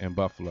 in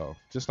Buffalo,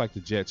 just like the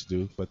Jets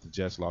do. But the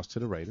Jets lost to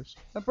the Raiders.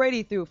 but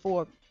Brady threw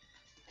 4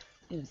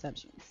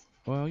 interceptions.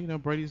 Well,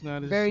 Brady's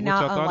not as Very what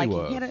not y'all thought he unlike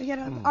was. him. He had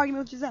an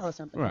argument with Giselle or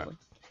something. Right. probably.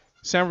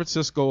 San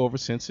Francisco over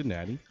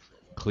Cincinnati,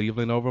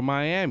 Cleveland over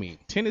Miami,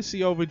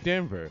 Tennessee over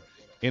Denver,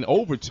 in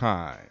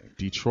overtime,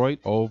 Detroit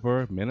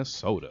over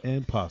Minnesota,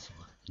 Impossible.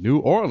 New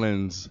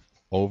Orleans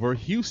over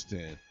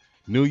Houston,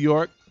 New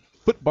York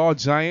Football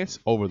Giants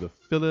over the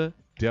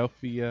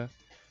Philadelphia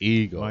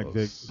Eagles. Mike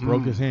Vick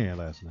broke his hand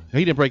last night.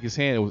 He didn't break his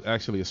hand. It was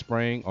actually a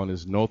sprain on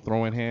his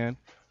no-throwing hand.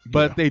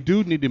 But they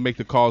do need to make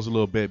the calls a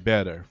little bit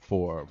better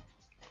for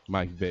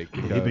Mike Vick.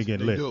 He because been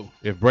getting They lit. do.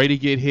 if Brady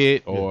get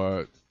hit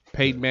or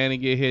Peyton Manning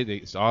get hit,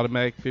 it's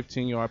automatic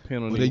 15-yard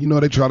penalty.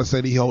 Well, they try to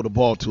say that he hold the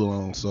ball too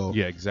long, so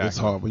Yeah, exactly. it's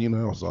hard.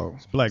 But so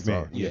Black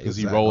man. Yeah, because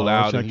he exactly. rolled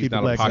out trying and to he's keep the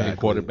not a black pocket guy.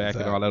 quarterback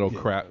and all that old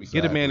crap.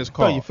 Get a man his Throw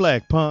call. your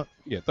flag, punk.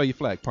 Yeah, throw your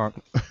flag, punk.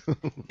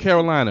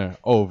 Carolina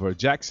over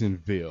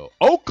Jacksonville.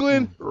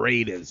 Oakland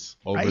Raiders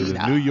over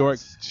the New York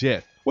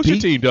Jets. What's your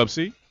team, Dub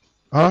C?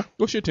 Huh?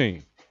 What's your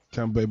team?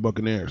 Tampa Bay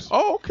Buccaneers.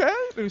 Oh, okay.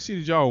 Let me see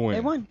the y'all win. They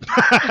won.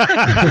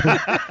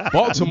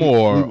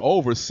 Baltimore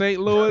over St.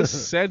 Louis.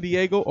 San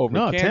Diego over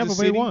No, Kansas Tampa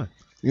City. Bay won.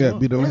 Yeah,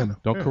 beat Atlanta.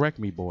 Don't correct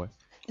me, boy.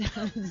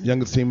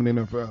 Youngest team in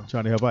the NFL.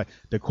 Trying to help out.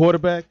 The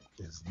quarterback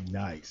is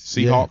nice.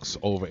 Seahawks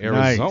over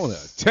Arizona.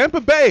 Nice.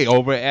 Tampa Bay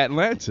over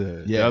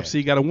Atlanta. Yeah. Dub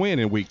C got a win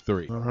in week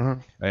 3. Uh-huh.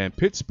 And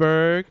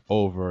Pittsburgh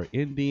over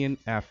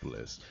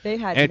Indianapolis. They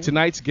had And to.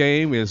 tonight's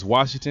game is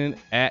Washington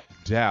at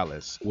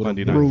Dallas. With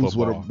Monday a Night bruise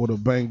Football. with a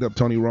banged up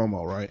Tony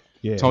Romo, right?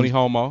 Yeah, Tony he's-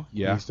 Homo.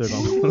 Yeah. he's still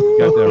gonna-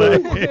 Got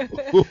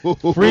that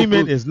right.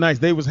 Freeman is nice.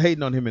 They was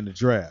hating on him in the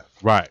draft.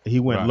 Right. He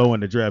went Right. low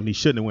in the draft, and he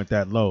shouldn't have went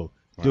that low.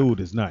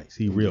 Dude is nice.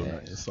 He real Yeah,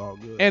 nice. it's all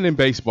good. And in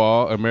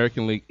baseball,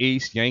 American League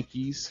East,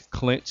 Yankees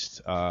clinched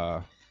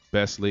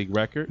best league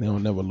record. They'll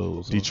never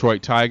lose. huh?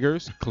 Detroit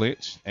Tigers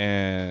clinched,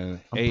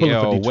 and I'm pulling for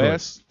AL Detroit.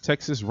 West,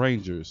 Texas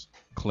Rangers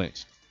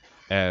clinched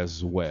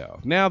as well.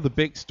 Now the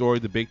big story,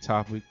 the big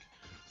topic,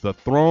 the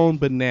thrown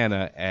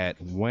banana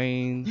at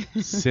Wayne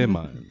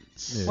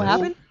Simmons. Yeah. What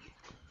happened?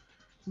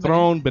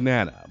 Thrown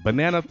banana.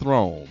 Banana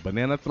thrown.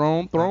 Banana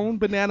thrown. Thrown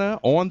banana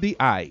on the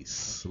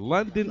ice.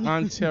 London,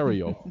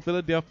 Ontario.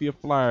 Philadelphia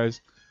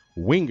Flyers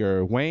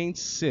winger Wayne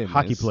Simmons.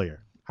 Hockey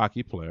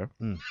player.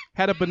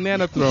 Had a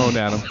banana thrown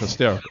at him.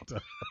 Hysterical.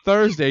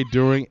 Thursday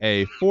during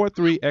a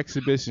 4-3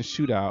 exhibition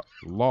shootout,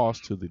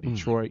 lost to the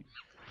Detroit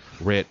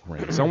Red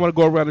Wings. So I want to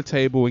go around the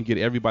table and get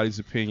everybody's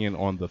opinion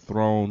on the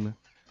thrown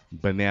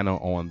banana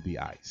on the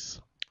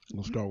ice.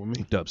 We'll start with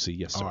me. Dub C,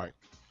 yes, sir. All right.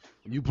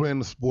 When you play in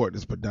the sport,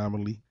 it's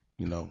predominantly,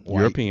 white.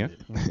 European.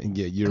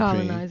 Yeah,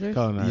 European.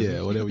 Colonizers.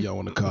 Yeah, whatever y'all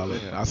want to call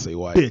it. I say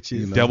white.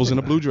 Bitches. Devils in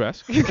a blue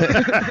dress.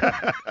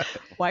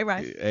 White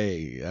rice.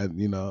 Hey,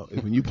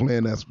 when you play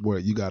in that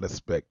sport, you got to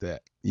expect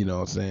that. You know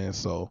what I'm saying?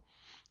 So,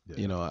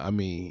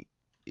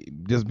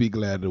 just be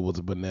glad there was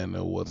a banana.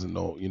 It wasn't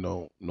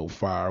no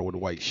fire with a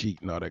white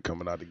sheet and all that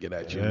coming out to get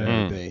at you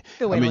and everything.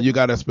 You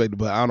got to expect it,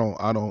 but I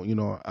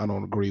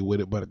don't agree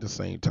with it. But at the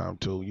same time,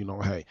 too,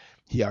 hey,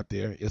 he out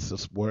there. It's a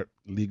sport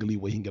legally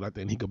where he can get out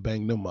there and he can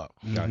bang them up.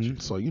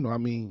 Gotcha. So,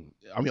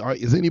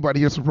 is anybody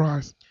here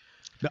surprised?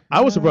 Now,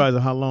 I was surprised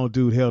at how long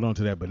dude held on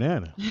to that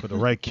banana for the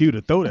right cue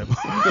to throw that.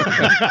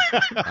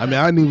 I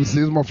didn't even see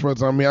it. Was my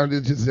first time. I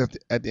just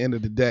at the end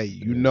of the day,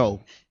 you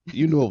know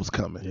it was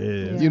coming.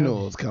 Yeah. You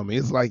know it was coming.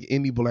 It's like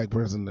any black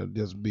person that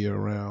just be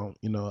around,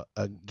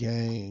 a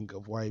gang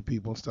of white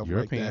people and stuff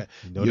European. like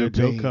that. You know that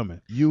joke coming.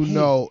 You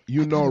know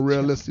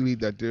realistically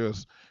that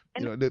there's,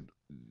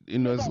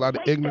 there's a lot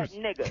of ignorance.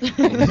 It's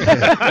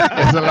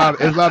a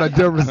lot of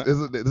difference.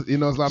 It's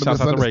a lot of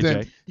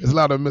misunderstanding. There's a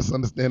lot of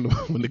misunderstanding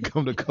when it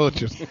comes to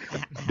cultures.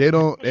 They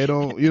don't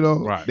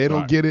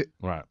get it.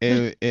 Right.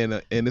 And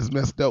it's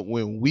messed up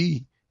when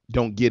we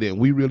don't get it. And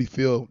we really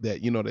feel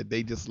that, that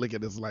they just look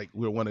at us like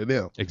we're one of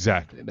them.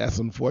 Exactly. And that's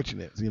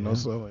unfortunate,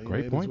 So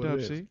Great point,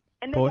 Dub C.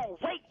 And they gonna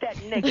rape that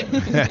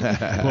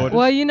nigga.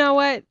 Well, you know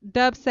what?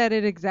 Dub said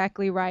it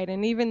exactly right.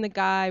 And even the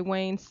guy,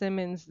 Wayne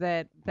Simmons,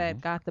 that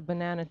got the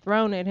banana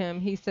thrown at him,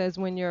 he says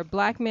when you're a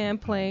black man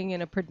playing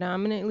in a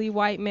predominantly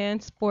white man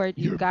sport,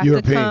 you've got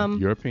to come.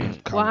 European.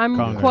 Well,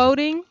 I'm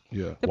quoting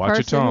the Watch your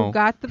person tone. who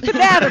got the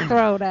banana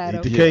thrown at him.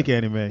 Eat the cake,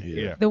 anime.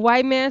 Yeah. The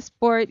white man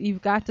sport,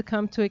 you've got to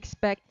come to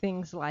expect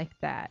things like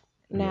that.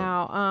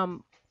 Now,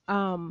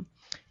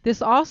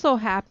 this also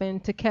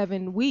happened to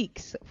Kevin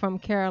Weeks from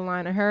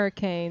Carolina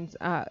Hurricane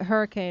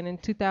in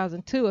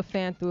 2002. A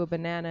fan threw a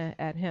banana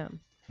at him.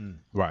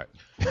 Right.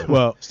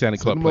 Well, Stanley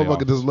Club playoffs.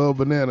 Motherfucker just love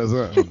bananas,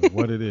 huh?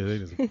 What it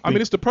is.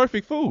 It's the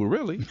perfect food,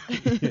 really.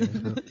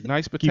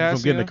 Nice potassium. Keep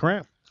from getting a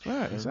cramp.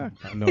 Right,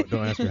 exactly. No,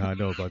 don't ask me how I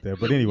know about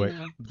that. But anyway,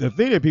 the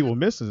thing that people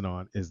missing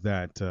on is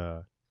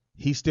that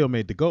he still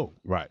made the goal.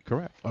 Right,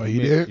 correct. Oh, he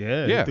did?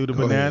 Yeah. Yeah. He threw the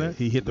Go banana. ahead.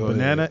 He hit the Go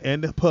banana ahead.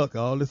 and the puck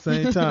all at the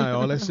same time.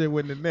 All that shit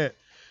went in the net.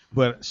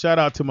 But shout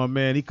out to my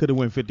man. He could have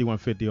went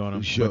 51-50 on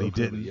him, but he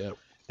didn't. Yep.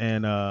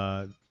 And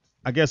I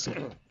guess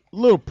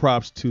little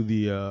props to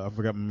the I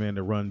forgot my man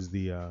that runs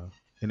the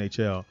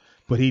NHL,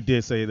 but he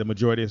did say the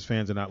majority of his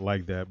fans are not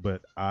like that.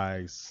 But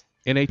beg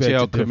to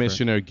NHL differ.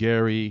 Commissioner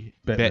Gary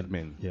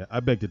Bettman. Yeah,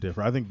 I beg to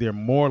differ. I think they're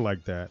more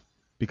like that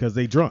because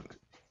they drunk.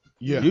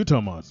 Yeah. You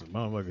talking about some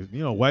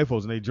motherfuckers? White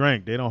folks and they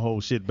drank. They don't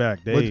hold shit back.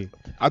 But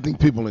I think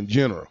people in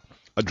general.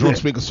 A drunk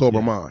speak a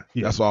sober mind.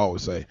 Yeah. That's what I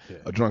always say. Yeah.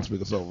 A drunk speak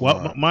a sober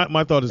mind.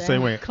 My thought is the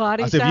same way.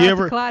 Claudia, I said, shout you out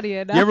ever, to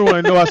Claudia. you ever want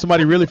to know how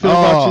somebody really feels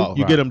about you?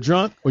 You right. get them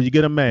drunk or you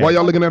get them mad. Why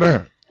y'all looking at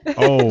her?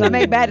 Oh, I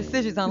make bad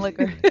decisions on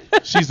liquor.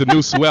 She's the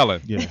new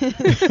swelling. Yeah.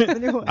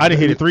 I done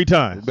hit it 3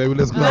 times. Baby,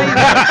 let's go. In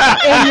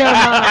your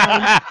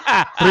mind.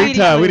 3 times. We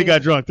done please.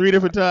 got drunk 3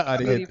 different times. I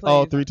done hit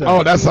all 3 times.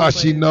 Oh, that's how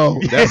she know.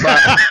 That's how.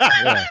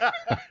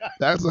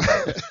 That's.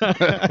 I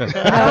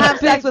don't have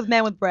sex with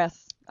men with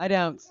breasts. I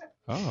don't.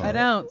 Oh. I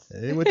don't.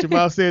 Hey, what your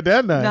mouth said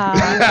that night? Nah,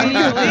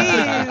 Speedy,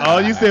 please.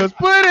 All you said was,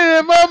 put it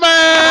in my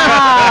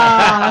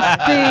Ah,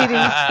 mouth. Speedy,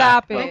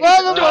 stop it. I'm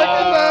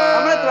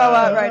gonna throw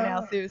up right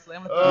now. Seriously,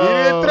 I'm gonna throw You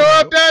up. didn't throw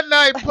up that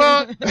night,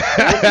 punk. This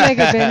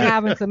nigga been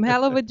having some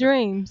hell of a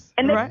dreams.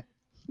 And they, Right?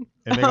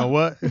 And they gonna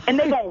what? and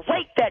they gonna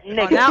rape that Oh,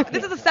 nigga. now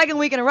this is the second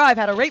week in a row I've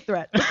had a rape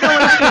threat. What's going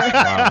on here?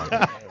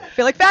 Wow.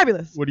 Feel like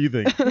fabulous. What do you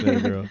think, little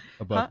girl,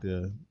 about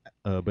the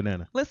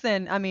banana?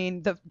 Listen, I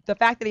mean, the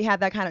fact that he had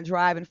that kind of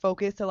drive and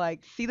focus to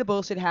see the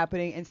bullshit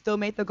happening and still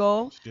make the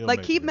goal,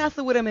 keep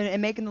messing with him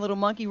and making the little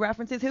monkey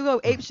references. He'll go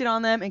ape shit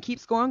on them and keep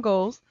scoring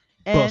goals.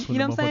 And Bust when you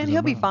know the what I'm saying? motherfuckers He'll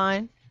in be mouth.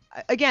 fine.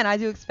 Again, I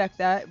do expect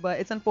that, but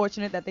it's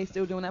unfortunate that they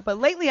still doing that. But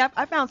lately,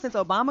 I found since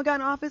Obama got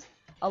in office,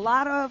 a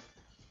lot of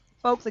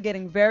folks are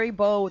getting very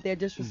bold with their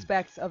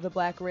disrespects of the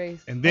black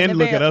race. And then they're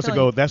look very at us and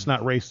uptilling. go, that's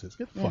not racist.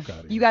 Get the fuck out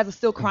of here. You guys are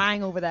still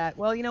crying over that.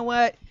 Well, you know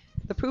what?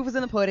 The proof is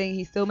in the pudding.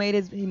 He still made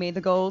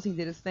the goals. He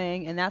did his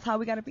thing, and that's how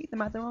we got to beat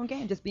them at their own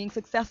game. Just being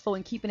successful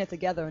and keeping it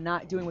together, and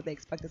not doing what they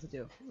expect us to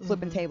do,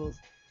 flipping tables.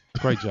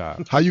 Great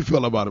job. How you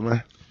feel about it,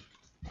 man?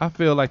 I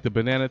feel like the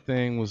banana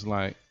thing was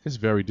it's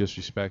very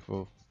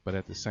disrespectful, but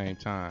at the same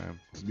time,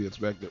 To be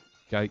expected.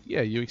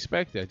 you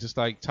expect that. Just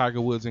like Tiger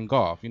Woods in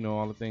golf,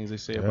 all the things they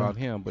say about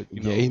him, but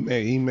Yeah,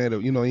 he made a,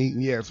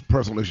 he had some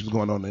personal issues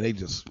going on, and they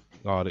just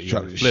all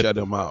tried to shut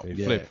him out. They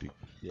Yeah. flipped him.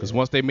 Because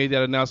once they made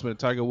that announcement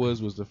that Tiger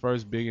Woods was the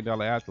first $1 billion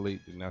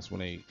athlete, then that's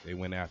when they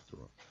went after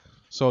him.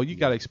 So you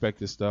got to expect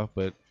this stuff,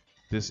 but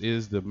this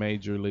is the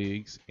major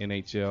leagues,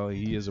 NHL.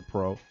 He is a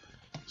pro,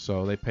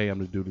 so they pay him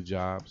to do the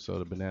job. So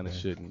the banana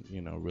shouldn't,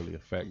 really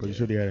affect. But you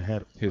should have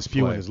had his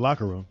few play in his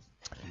locker room.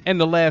 And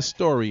the last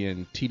story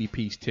in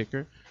TDP's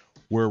ticker,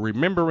 we're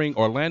remembering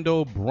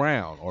Orlando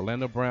Brown.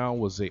 Orlando Brown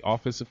was a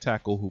offensive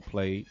tackle who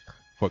played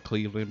for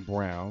Cleveland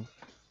Brown.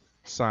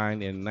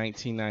 Signed in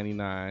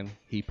 1999.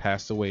 He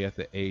passed away at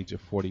the age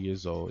of 40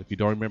 years old. If you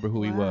don't remember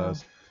who he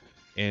was,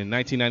 in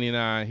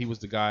 1999, he was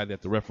the guy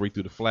that the referee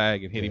threw the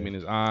flag and hit him in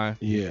his eye.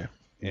 Yeah.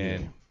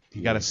 And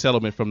he got a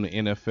settlement from the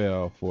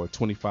NFL for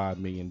 $25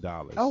 million.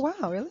 Oh,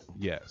 wow, really?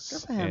 Yes.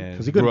 Good for him.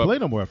 Because he couldn't play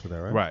no more after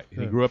that, right? Right. Yeah.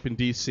 He grew up in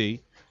D.C.,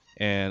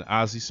 and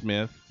Ozzie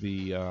Smith,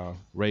 the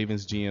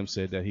Ravens GM,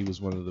 said that he was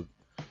one of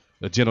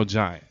the gentle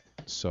giant.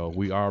 So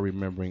we are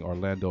remembering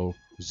Orlando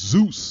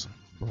Zeus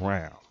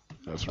Brown.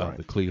 That's right.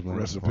 The Cleveland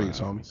Rest in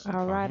peace, homies.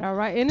 All right, all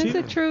right. And is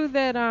it true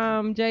that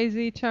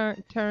Jay-Z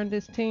turned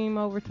his team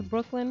over to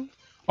Brooklyn?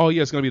 Oh,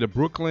 yeah, it's going to be the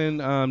Brooklyn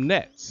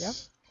Nets. Yep.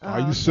 Are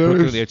you Brooklyn,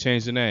 serious? they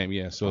changed the name,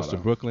 yeah. So it's the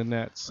Brooklyn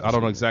Nets. I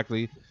don't know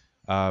exactly.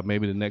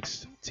 Maybe the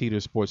next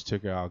Teeter Sports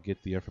Ticker, I'll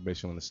get the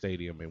information on the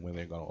stadium and when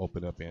they're going to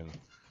open up in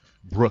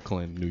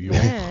Brooklyn, New York.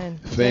 Man,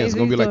 Fans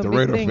going to be like the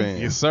Raider fans.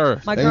 Yes,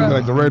 sir. My They going to be girl.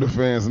 like the Raider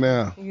fans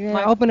now.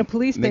 Yeah, open a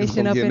police Niggas station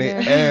gonna up get in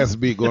their there. ass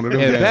beat going to them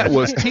And that games.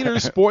 was Teeter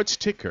Sports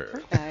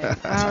Ticker. All right,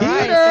 thanks,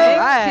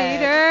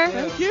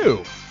 Peter. Thank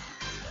you.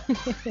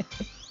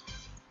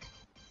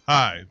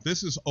 Hi,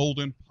 this is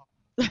Olden.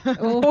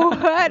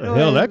 What? The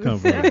hell that come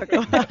from?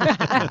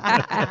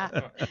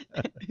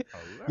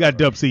 We got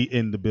Dub C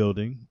in the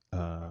building.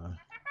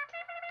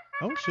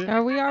 Oh shit!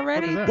 Are we all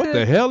ready? What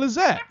the hell is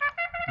that?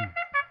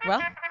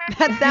 Well,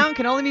 that sound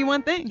can only mean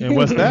one thing. And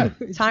what's that?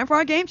 Time for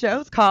our game show.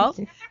 It's called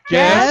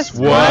Guess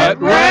What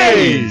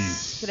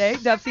Race? Today,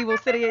 Dub C will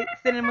sit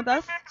in with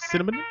us.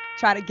 Cinnamon?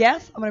 Try to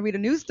guess. I'm going to read a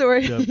news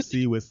story. Dub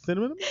C with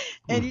cinnamon?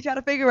 And you try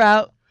to figure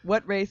out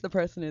what race the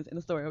person is in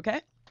the story, okay?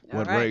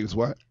 What All right. race?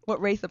 What?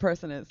 What race the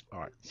person is. All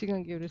right. She's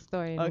gonna give the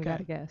story and you Okay.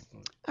 gotta guess.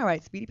 All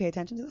right, Speedy, pay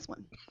attention to this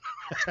one.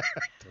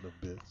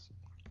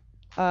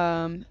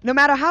 No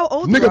matter how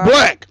old you Nigga are,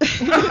 black.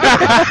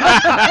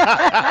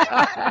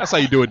 That's how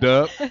you do it,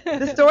 Dub.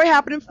 the story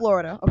happened in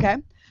Florida, okay?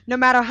 No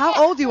matter how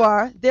old you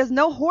are, there's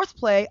no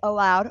horseplay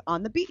allowed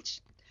on the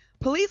beach.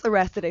 Police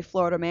arrested a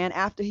Florida man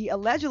after he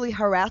allegedly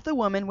harassed a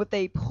woman with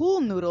a pool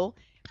noodle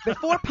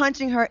before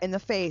punching her in the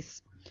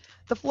face.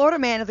 The Florida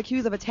man is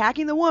accused of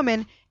attacking the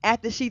woman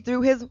after she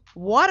threw his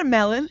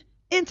watermelon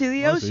into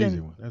the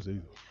ocean. That's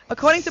easy.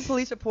 According to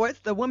police reports,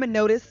 the woman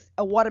noticed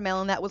a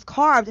watermelon that was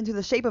carved into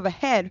the shape of a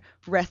head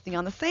resting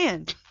on the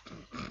sand.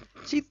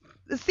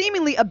 The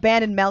seemingly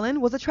abandoned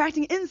melon was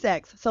attracting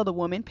insects, so the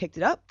woman picked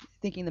it up,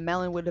 thinking the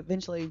melon would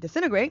eventually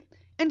disintegrate,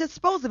 and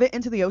disposed of it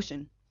into the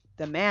ocean.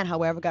 The man,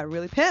 however, got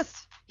really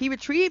pissed. He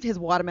retrieved his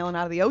watermelon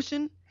out of the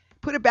ocean,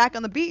 put it back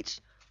on the beach,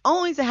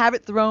 only to have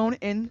it thrown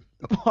in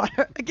the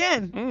water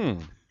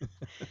again.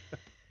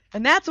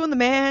 And that's when the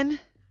man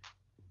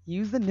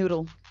used the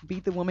noodle,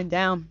 beat the woman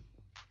down.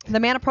 The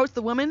man approached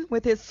the woman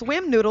with his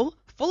swim noodle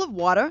full of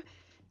water,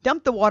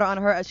 dumped the water on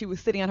her as she was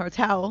sitting on her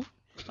towel,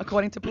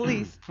 according to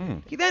police.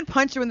 He then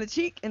punched her in the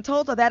cheek and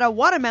told her that a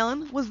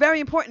watermelon was very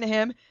important to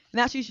him and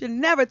that she should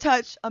never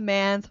touch a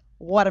man's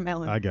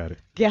watermelon. I got it.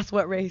 Guess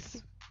what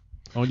race?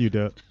 On you,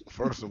 Dub.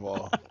 First of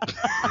all,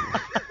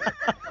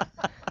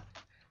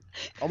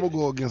 I'm gonna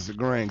go against the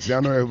grain. See, I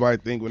know everybody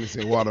think when they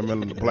say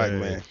watermelon, the black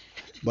man,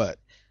 but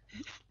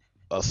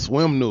a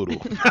swim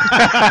noodle.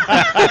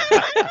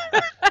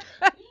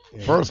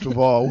 First of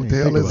all, what the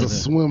hell is a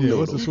swim noodle?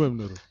 What's a swim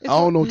noodle? I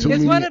don't know too It's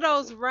many. one of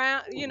those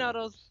round,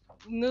 those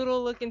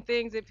noodle-looking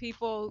things that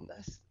people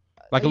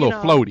Like a little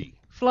floaty.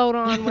 float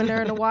on when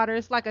they're in the water.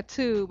 It's like a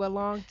tube, a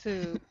long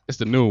tube. It's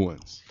the new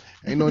ones.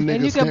 Ain't no niggas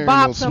And you can carrying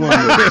bop no swim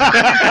somebody. noodle.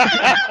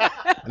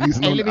 At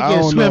least Hey, no- let me I get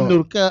a don't swim know.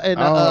 noodle cut and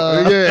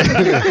I don't- yeah.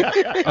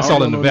 That's I all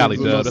don't in the know valley,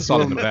 niggas with Dub. no That's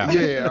all in the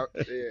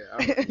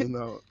swim-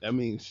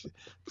 valley.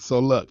 So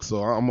look,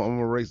 so I'm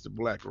gonna race the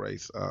black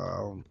race,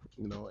 and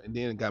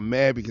then it got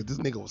mad because this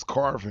nigga was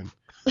carving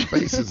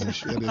faces and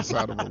shit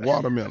inside of a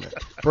watermelon.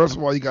 First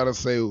of all, you gotta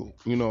say, who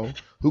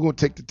gonna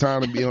take the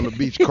time to be on the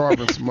beach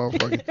carving some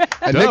motherfucking?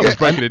 A Dub was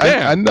breaking it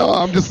down. I know.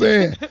 I'm just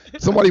saying,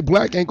 somebody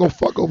black ain't gonna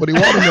fuck over the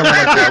watermelon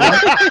like that,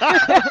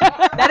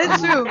 right? That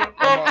is true.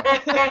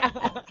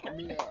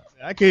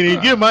 I can't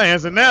even give my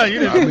answer now. You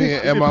didn't,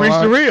 am I preach the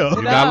lying? real.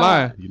 You're not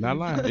lying. You're not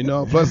lying.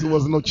 Plus there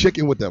wasn't no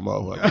chicken with that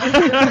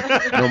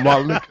motherfucker. No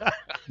Marley.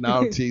 Now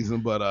I'm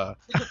teasing, but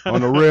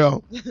on the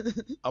real,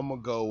 I'm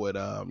gonna go with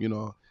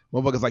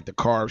motherfuckers like to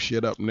carve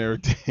shit up and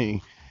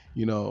everything.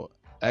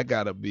 I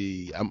gotta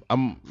be. I'm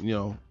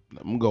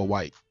gonna go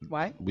white.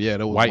 White? Yeah,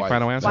 that was White, white.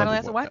 final answer? Final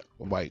answer, white?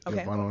 White. Okay,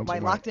 Yeah, final answer,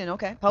 white locked in.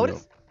 Okay.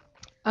 POTUS?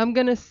 I'm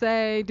gonna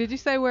say. Did you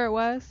say where it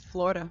was?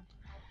 Florida.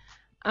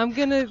 I'm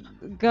gonna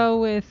go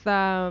with.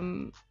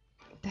 Dang,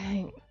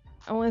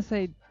 I want to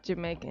say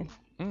Jamaican.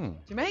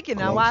 Jamaican.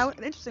 Now, why?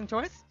 An interesting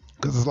choice.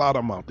 Because there's a lot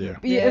of them out there.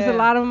 Yeah, there's a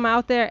lot of them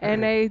out there,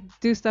 and they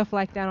do stuff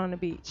like that on the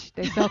beach.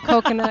 They sell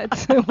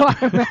coconuts and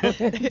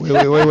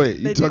watermelon. Wait.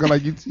 You talking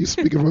like you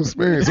speaking from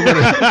experience. Yeah,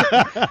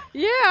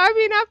 I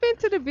mean, I've been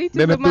to the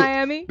beaches of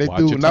Miami. They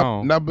do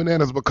not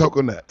bananas, but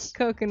coconuts.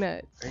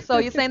 Coconuts. So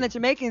you're saying that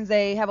Jamaicans,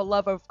 they have a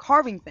love of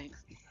carving things.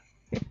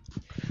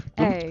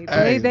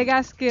 Hey, they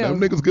got skills.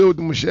 Them niggas good with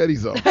the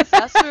machetes, though.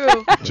 That's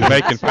true.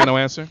 Jamaican final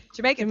answer?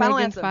 Jamaican final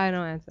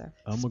answer.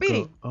 I'm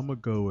gonna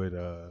go with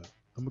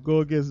I'm gonna go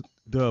against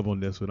Dub on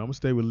this one. I'm gonna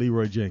stay with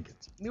Leroy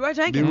Jenkins. Leroy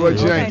Jenkins. Leroy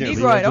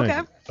Jenkins.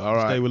 Okay. All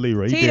right. Stay with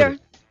Leroy. Teeter.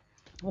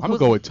 I'm gonna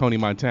go with Tony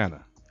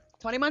Montana.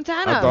 Tony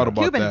Montana. I thought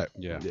about Cuban. that.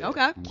 Yeah.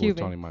 Okay.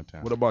 Cuban. Tony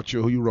Montana. What about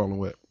you? Who you rolling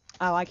with?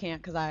 Oh, I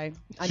can't because I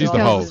She's know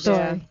the all host.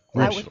 Yeah.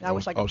 I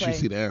wish I could play. She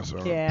see the answer.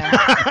 Huh? Yeah.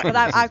 But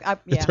I yeah.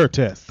 It's her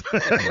test.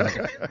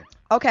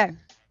 Okay.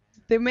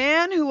 The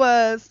man who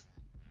was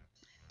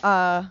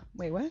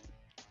wait, what?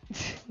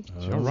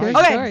 Right.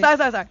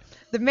 Okay, sorry.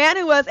 The man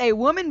who was a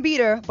woman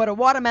beater but a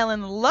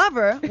watermelon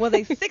lover was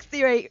a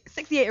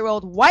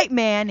 68-year-old white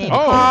man named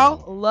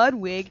Carl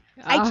Ludwig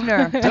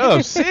Eichner.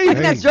 Dub, see? I think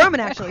that's German,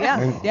 actually.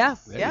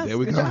 Yes. There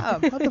we Good go.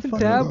 job. What the fuck?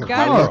 Dub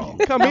got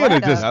it. Come in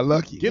and just Got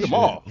lucky. get them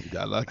all. You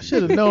got lucky. I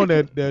should have known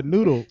that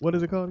noodle. What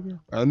is it called again?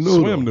 A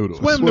noodle. Swim noodle.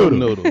 Swim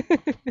noodle.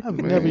 I've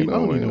never even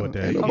know what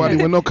that Ain't is. nobody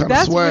with no kind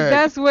That's of swag.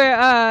 that's where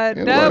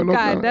Ain't Dub nobody no got.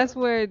 kind- That's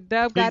where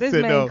Dub got his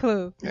said main no.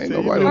 clue. Ain't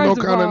nobody with no First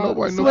of kind of all,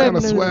 no swim kind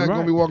of noodle. swag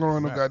gonna be Right. walking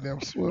around no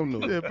goddamn swim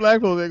noodle. Yeah, black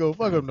folks ain't gonna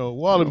fuck up no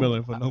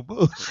watermelon for no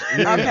bullshit.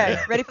 Okay,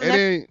 ready for the It next?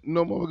 ain't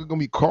no motherfucker gonna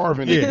be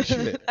carving Yeah. it and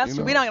shit. That's you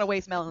true. know? We're not gonna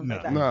waste melons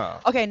like that. Nah.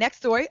 Okay, next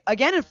story.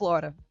 Again in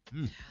Florida.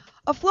 Hmm.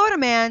 A Florida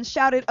man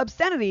shouted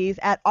obscenities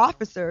at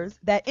officers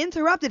that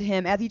interrupted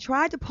him as he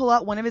tried to pull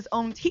out one of his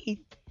own teeth,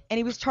 and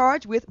he was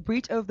charged with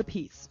breach of the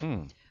peace.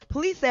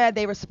 Police said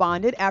they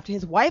responded after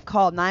his wife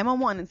called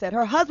 911 and said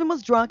her husband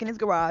was drunk in his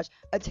garage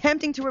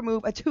attempting to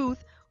remove a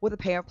tooth with a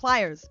pair of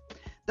pliers.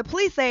 The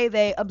police say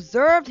they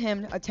observed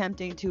him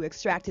attempting to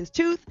extract his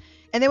tooth,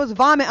 and there was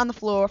vomit on the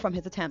floor from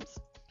his attempts.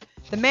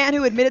 The man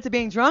who admitted to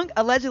being drunk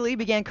allegedly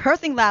began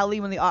cursing loudly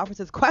when the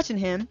officers questioned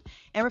him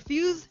and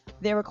refused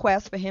their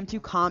request for him to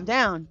calm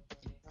down.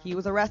 He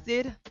was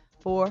arrested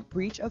for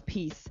breach of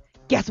peace.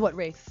 Guess what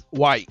race?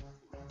 White.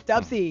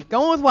 Dub C.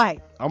 Going with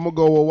white. I'm gonna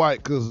go with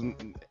white because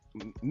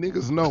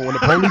niggas know when the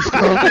police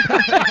come.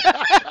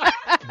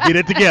 Get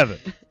it together.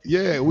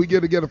 Yeah, we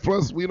get together.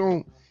 Plus, we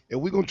don't. If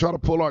we gonna try to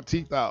pull our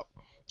teeth out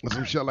or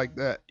some shit like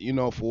that,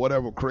 for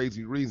whatever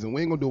crazy reason,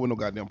 we ain't gonna do it with no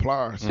goddamn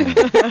pliers.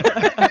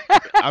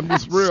 I'm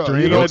just real.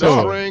 String in the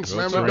door. String,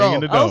 slam the String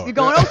in the door. door. Oh, you're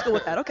going old school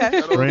with that.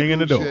 Okay. String in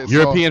the door. Shit,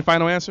 European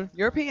final answer?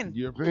 European.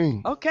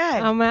 European. Okay.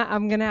 I'm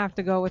gonna have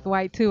to go with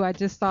white too. I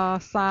just saw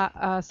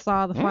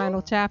the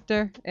final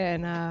chapter,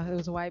 and it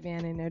was a white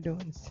man in there doing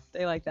this,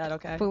 They like that.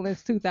 Okay. pulling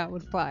his tooth out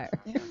with a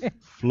plier.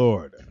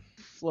 Florida.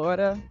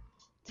 Florida.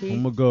 T.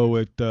 I'm gonna go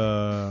with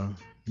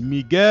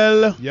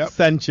Miguel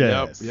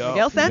Sanchez.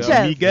 Miguel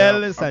Sanchez.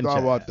 Miguel I Sanchez. thought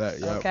about that.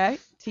 Yeah. Okay.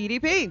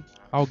 TDP.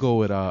 I'll go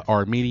with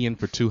Armenian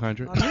for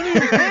 200.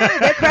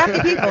 They're crafty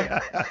people.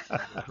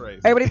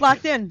 Crazy. Everybody's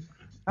locked in.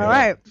 All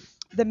right.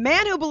 The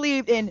man who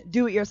believed in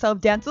do-it-yourself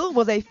dental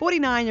was a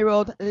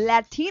 49-year-old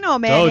Latino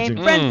man Told named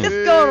you.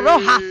 Francisco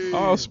Rojas.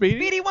 Oh, Speedy.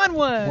 Speedy won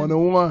one.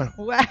 101.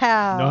 Wow.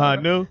 Know how I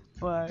knew?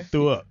 What?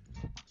 Threw up.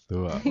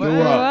 Threw up. Threw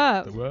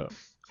up. Threw up.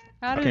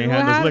 How I do can't well,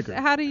 handle how, this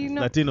liquor. how do you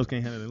know? Latinos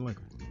can't handle the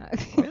liquor.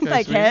 Yes,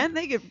 they sweet. can.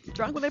 They get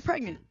drunk when they're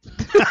pregnant.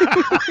 All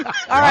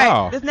right.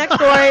 Wow. This next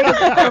story is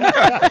from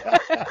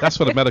That's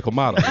for the medical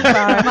model.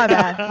 Sorry, my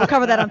bad. We'll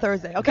cover that on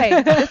Thursday.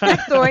 Okay, this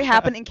next story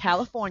happened in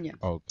California.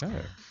 Okay.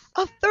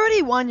 A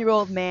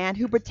 31-year-old man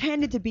who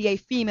pretended to be a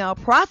female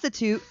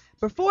prostitute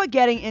before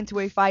getting into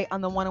a fight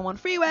on the 101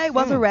 freeway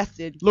was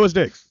arrested. Louis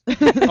Dix. Oh,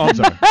 I'm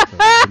sorry.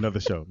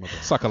 Another show. My bad.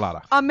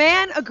 Sakalada. A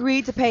man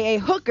agreed to pay a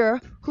hooker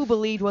who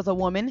believed was a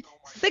woman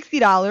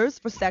 $60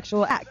 for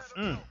sexual acts.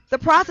 The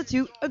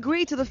prostitute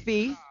agreed to the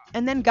fee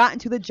and then got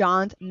into the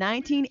John's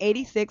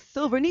 1986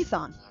 silver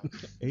Nissan.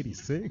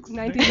 86?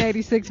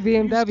 1986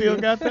 BMW. Still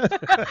got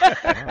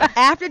that?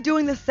 After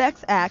doing the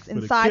sex acts With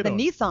a inside kid the on.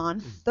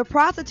 Nissan, the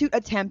prostitute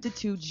attempted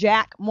to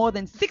jack more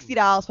than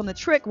 $60 from the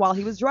trick while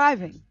he was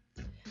driving.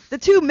 The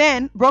two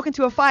men broke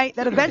into a fight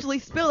that eventually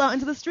spilled out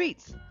into the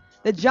streets.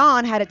 The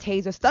John had a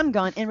taser stun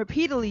gun and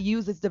repeatedly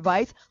used its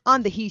device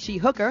on the he-she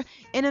hooker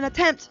in an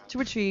attempt to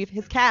retrieve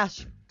his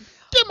cash.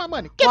 Get my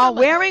money. While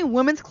wearing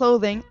women's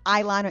clothing,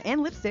 eyeliner,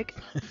 and lipstick,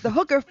 the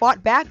hooker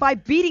fought back by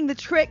beating the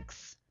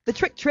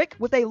trick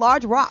with a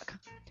large rock.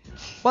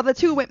 While the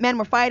two men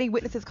were fighting,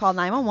 witnesses called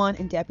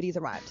 911 and deputies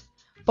arrived.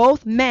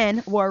 Both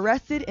men were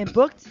arrested and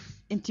booked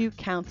into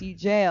county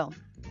jail.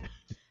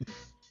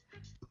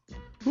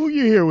 Who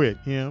you here with?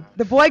 Him?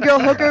 The boy-girl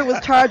hooker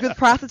was charged with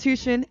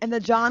prostitution, and the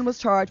John was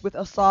charged with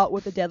assault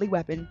with a deadly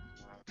weapon.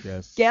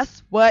 Yes.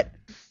 Guess what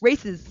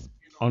races?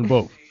 On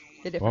both.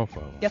 They're different. Both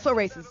of them. Guess what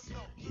races?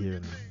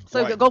 Here.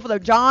 So White. go for the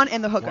John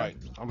and the hooker. White.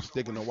 I'm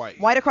sticking to white.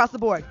 White across the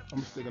board.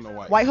 I'm sticking to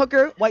white. White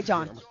hooker, white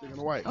John. I'm sticking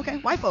to white. Okay,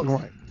 white folks.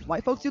 White.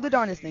 White folks do the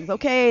darndest things.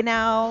 Okay,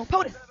 now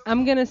POTUS.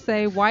 I'm gonna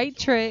say white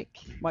trick,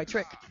 White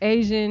trick.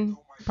 Asian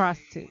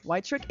prostitute.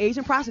 White trick,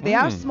 Asian prostitute. They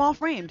are Mm. small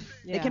framed.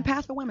 They Yeah. can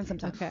pass for women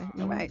sometimes. Okay.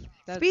 All right.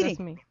 That's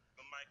Speedy. me.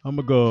 I'm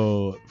gonna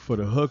go for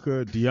the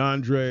hooker,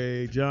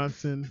 DeAndre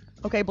Johnson.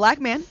 Okay, black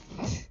man,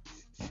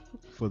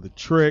 For the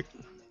trick,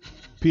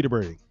 Peter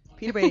Brady.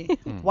 Peter Brady.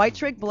 White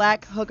trick,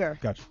 black hooker.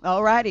 Gotcha.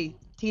 All righty.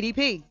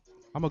 TDP.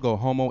 I'm gonna go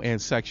homo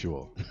and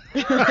sexual.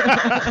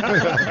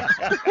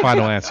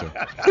 Final answer.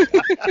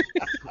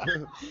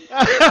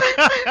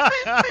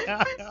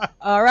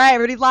 All right,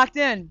 everybody's locked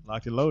in.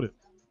 Locked and loaded.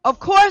 Of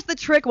course, the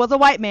trick was a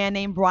white man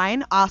named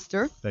Brian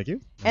Oster, Thank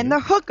you. and the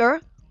hooker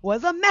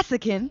was a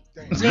Mexican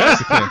named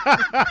Mexican.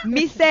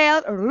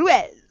 Misael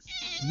Ruiz.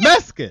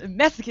 Mexican.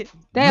 Mexican.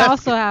 They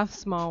also have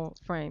small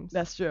frames.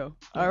 That's true.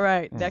 All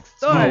right, next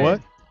Small story.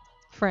 what?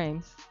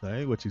 Frames. That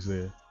ain't what you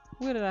said.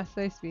 What did I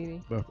say,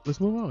 Speedy? But let's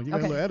move on. You got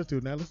Okay. a little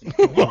attitude now. Let's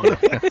move on.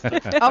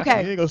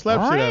 Okay. You ain't gonna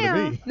slap shit out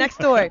of me. Next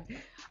story.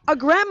 A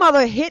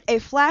grandmother hit a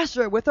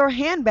flasher with her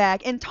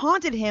handbag and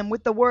taunted him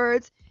with the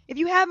words, "If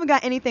you haven't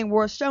got anything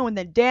worth showing,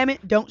 then damn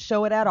it, don't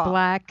show it at all."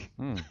 Black.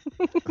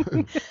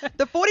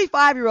 The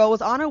 45-year-old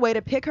was on her way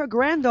to pick her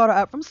granddaughter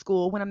up from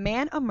school when a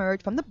man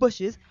emerged from the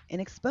bushes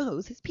and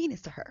exposed his penis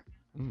to her.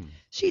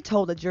 She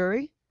told the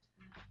jury,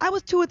 "I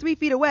was 2 or 3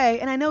 feet away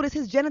and I noticed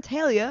his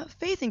genitalia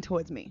facing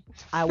towards me.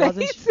 I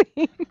wasn't.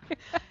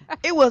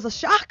 It was a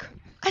shock.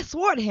 I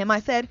swore at him.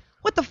 I said,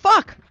 'What the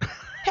fuck?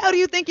 How do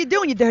you think you're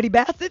doing, you dirty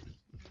bastard?'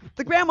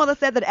 The grandmother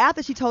said that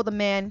after she told the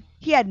man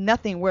he had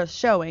nothing worth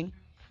showing,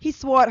 he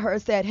swore at her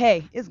and said,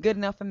 'Hey, it's good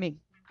enough for me.'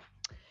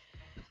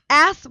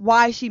 Asked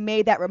why she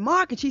made that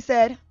remark, and she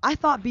said, 'I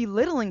thought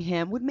belittling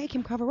him would make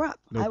him cover up.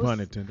 No pun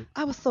intended.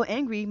 I was so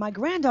angry, my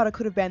granddaughter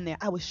could have been there.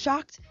 I was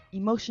shocked,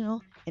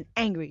 emotional, and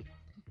angry.'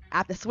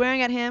 After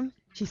swearing at him,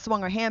 she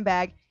swung her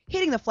handbag,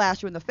 hitting the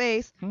flasher in the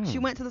face. She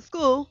went to the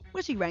school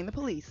where she rang the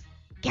police.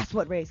 Guess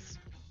what race?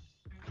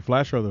 The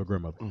flasher or the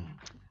grandmother?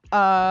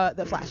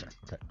 The flasher.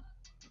 Okay.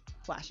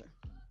 Flasher.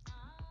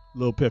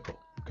 Little pickle.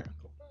 Okay.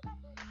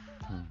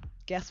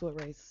 Guess what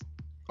race?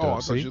 Oh,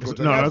 I thought you were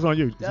No, that's on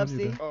you. It's on Dubsy,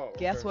 you, Dan.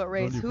 guess what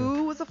race? on you,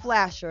 Who was a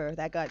flasher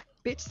that got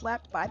bitch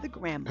slapped by the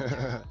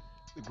grandmother?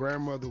 The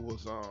grandmother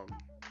was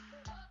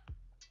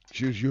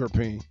she was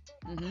European.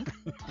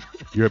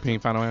 European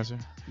final answer?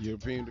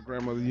 European, the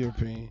grandmother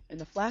European. And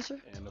the flasher?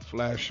 And the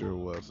flasher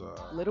was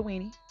Little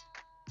weenie.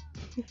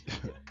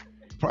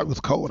 probably was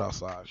cold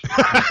outside.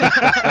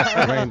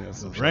 Raining. or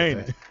something like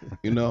Raining. that.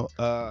 You know,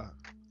 I'm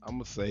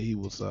gonna say he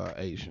was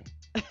Asian.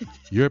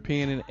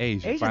 European and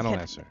Asian. Asians Final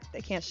can't- answer.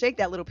 They can't shake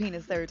that little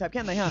penis stereotype,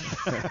 can they, huh?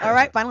 All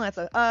right, final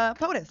answer.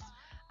 POTUS.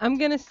 I'm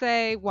gonna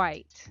say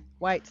white.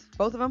 White.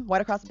 Both of them?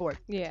 White across the board.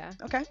 Yeah.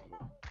 Okay.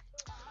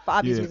 For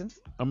obvious Yeah, reasons.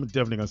 I'm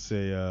definitely gonna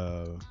say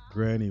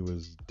Granny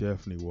was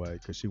definitely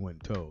white because she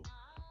went and told,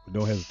 with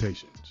no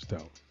hesitation, just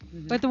told.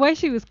 But the way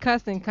she was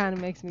cussing kind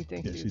of makes me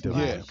think Yeah, she she was does.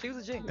 white. Yeah. She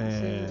was a G.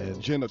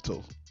 And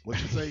Genital.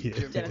 What you say? Yeah.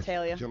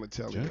 Genitalia.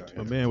 Genitalia.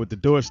 my man with the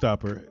door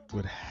stopper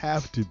would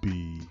have to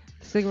be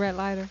Cigarette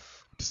lighter.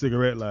 the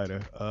cigarette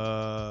lighter.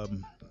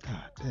 God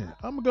damn.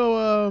 I'm gonna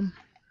go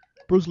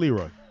Bruce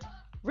Leroy.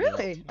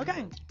 Really?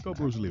 Okay. Go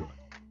Bruce Leroy.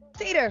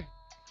 Teeter.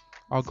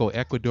 I'll go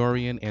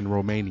Ecuadorian and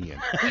Romanian.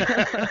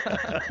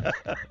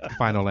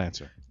 Final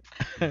answer.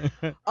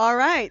 All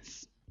right.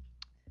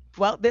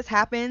 Well, this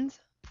happened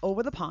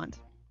over the pond.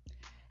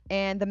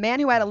 And the man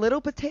who had a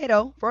little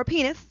potato for a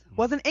penis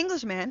was an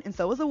Englishman, and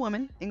so was a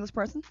woman, English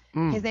person.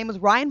 His name was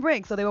Ryan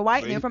Briggs, so they were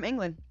white and they were from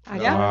England. I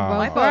Yeah. got them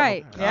My both fault.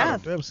 right.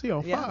 Yes. WC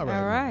on Yeah. fire right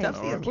All right.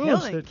 Dubsy is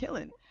Bullshit.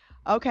 killing.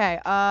 Okay. You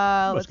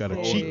Let's must got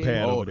a see. cheat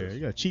pad over there. You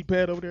got a cheat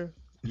pad over there?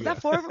 Is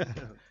that 4 of them?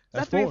 That's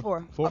That's 3 or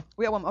 4. Oh,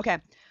 we got one. Okay.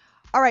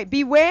 All right.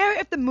 Beware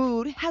if the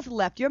mood has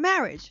left your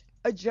marriage.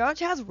 A judge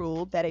has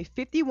ruled that a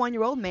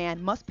 51-year-old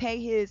man must pay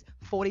his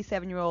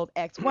 47-year-old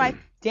ex-wife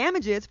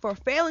damages for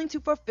failing to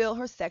fulfill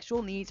her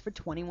sexual needs for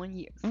 21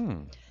 years.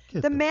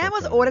 The man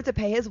was ordered to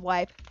pay his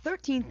wife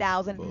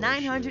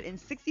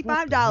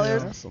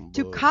 $13,965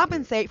 to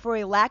compensate for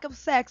a lack of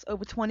sex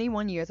over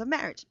 21 years of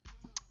marriage.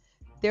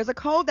 There's a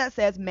code that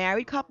says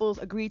married couples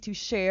agree to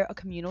share a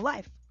communal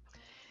life.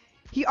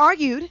 He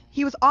argued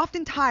he was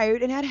often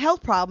tired and had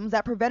health problems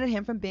that prevented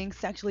him from being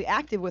sexually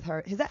active with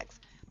his ex.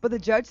 But the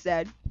judge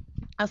said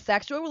a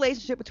sexual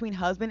relationship between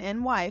husband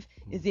and wife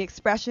is the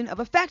expression of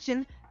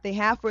affection they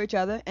have for each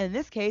other, and in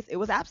this case, it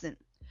was absent.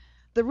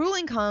 The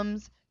ruling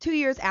comes 2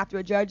 years after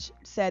a judge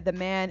said the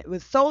man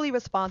was solely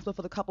responsible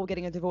for the couple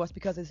getting a divorce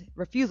because of his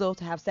refusal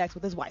to have sex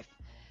with his wife.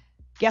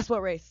 Guess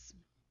what race?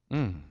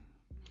 Doesn't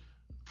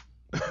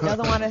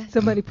want to.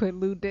 Somebody put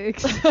Lou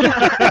Dix.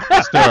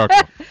 Hysterical.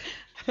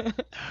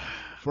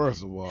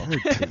 First of all,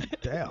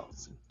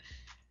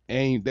 they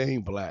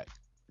ain't black.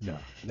 No.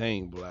 They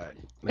ain't black.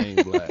 They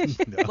ain't black.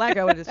 Black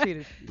girl would have just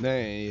cheated.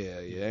 They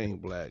ain't, they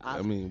ain't black.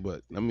 I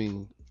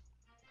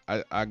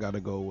gotta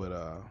go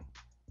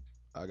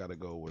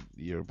with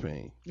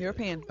European.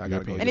 European. I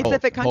gotta go Any both,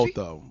 specific country?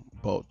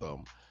 Both of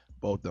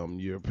them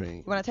European.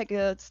 You want to take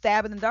a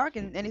stab in the dark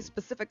in any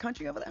specific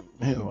country over there?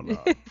 Hell no.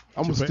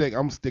 I'm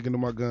sticking to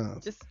my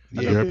guns. Just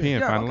European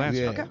Europe, final okay.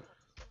 answer. Yeah. Okay.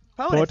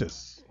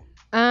 POTUS.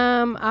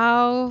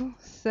 I'll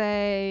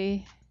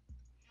say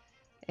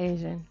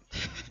Asian.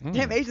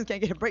 Damn, Asians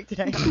can't get a break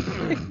today.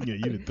 Yeah,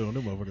 you done thrown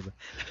them over.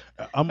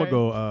 I'm gonna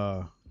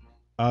go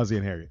Ozzy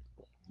and Harriet.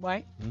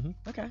 White? Mhm.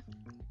 Okay.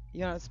 You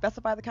gonna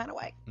specify the kind of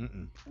white?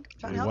 Mm-mm.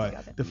 Trying to help you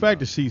out there. The fact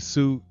that she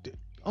sued,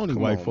 only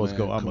Come white on, folks man,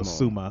 go, I'm come gonna on.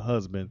 sue my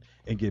husband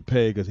and get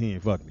paid because he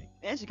ain't fuck me.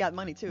 And she got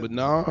money too. But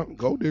nah,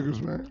 gold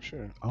diggers, man.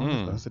 Sure.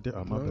 Oh, that's a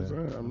my No, bad. it's all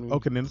right. I mean,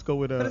 Okay, then let's go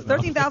with But it's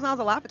 $13,000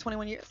 a lot for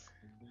 21 years.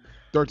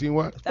 13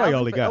 what? That's probably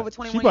all he for got. over She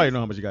 21 probably years. know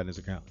how much he got in his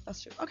account.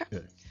 That's true. Okay. Yeah.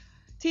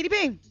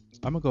 TDP.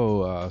 I'm gonna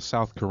go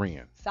South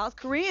Korean. South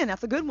Korean.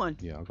 That's a good one.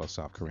 Yeah, I'll go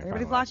South Korean.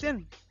 Everybody's Finalize locked it.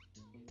 in.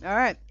 All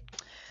right.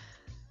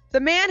 The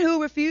man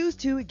who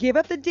refused to give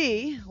up the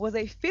D was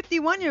a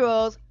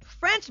 51-year-old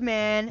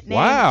Frenchman named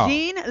Wow.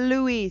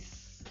 Jean-Louis.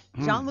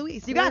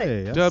 Jean-Louis. You got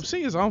it. Dub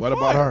C is on What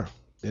fire. about her?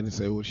 They didn't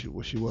say what she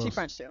was. She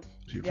French too.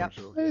 She Yep. French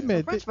too. Wait a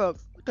minute. French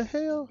folks. What the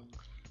hell?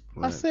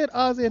 I Right. said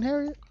Ozzy and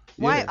Harriet.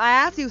 Why? Yeah. I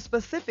asked you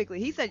specifically.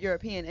 He said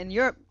European, and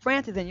Europe,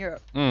 France is in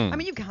Europe. Mm. I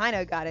mean, you kind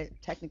of got it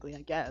technically,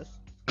 I guess.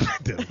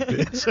 Damn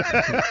bitch.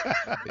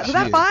 Was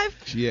that 5?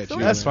 Yeah, So she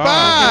we That's went.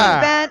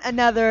 fine. spent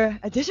another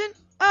edition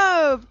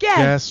of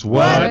Guess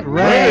What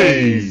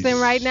Raised. And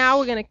right now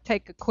we're gonna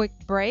take a quick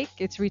break.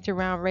 It's Reach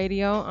Around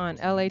Radio on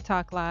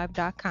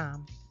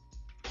LATalkLive.com.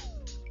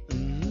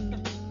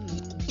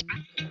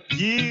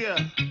 Yeah.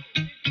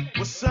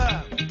 What's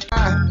up?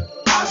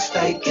 I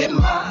stay getting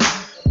mine.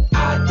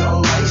 I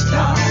don't waste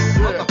time.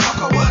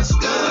 Motherfucker, what's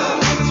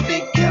good? Niggas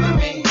be killing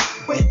me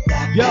with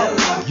that.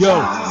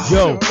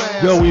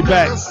 Yo, we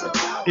back.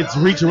 It's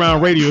Reach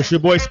Around Radio. It's your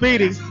boy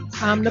Speedy.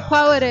 I'm the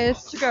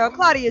poetess It's your girl,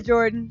 Claudia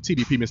Jordan.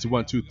 TDP Mr.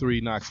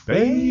 123 Knox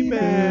baby.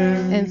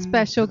 and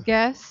special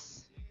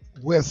guest.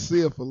 West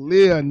Seal for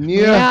Leon.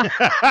 Yeah.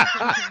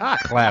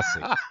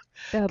 Classic.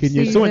 Can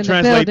you someone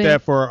translate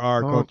that for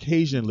our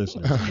Caucasian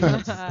listeners?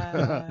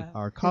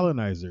 Our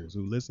colonizers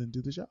who listen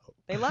to the show.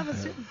 They love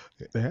us too.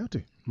 They have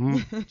to.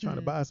 Trying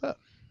to buy us up.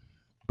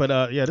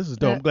 But yeah, this is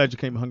dope. I'm glad you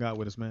came and hung out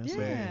with us, man.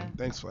 Yeah.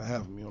 Thanks for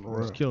having me on the I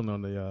was road. killing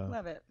on the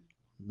Love it.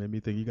 made me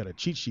think you got a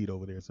cheat sheet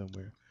over there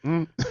somewhere.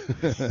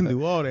 Mm.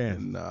 New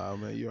Orleans. Nah,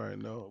 man, you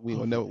already know. We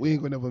ain't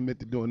gonna never admit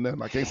to doing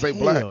nothing. I can't say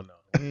black. Hell no.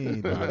 We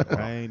ain't do it.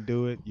 I ain't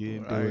do it. You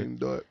ain't do I it. ain't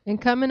do it.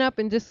 And coming up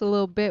in just a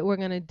little bit, we're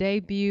going to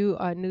debut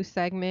a new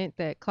segment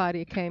that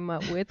Claudia came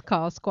up with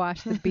called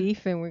Squash the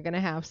Beef. And we're going to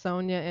have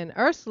Sonia and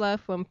Ursula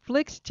from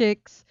Flicks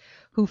Chicks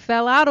who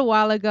fell out a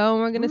while ago.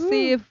 And we're going to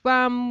see if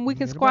we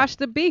can squash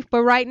the beef.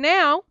 But right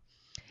now,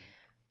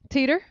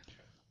 Teeter.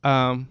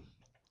 A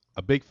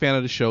big fan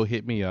of the show.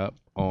 Hit me up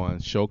on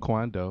Show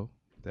Kwando.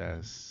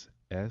 That's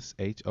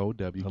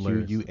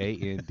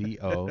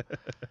SHOWQUANDO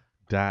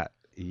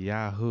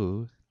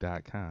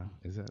 .yahoo.com.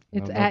 Is that?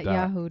 It's no at dot.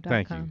 yahoo.com.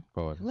 Thank you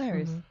for it.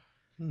 Hilarious.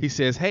 He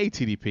says, "Hey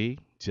TDP,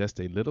 just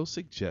a little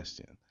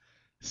suggestion.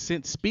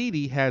 Since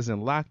Speedy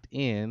hasn't locked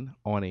in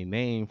on a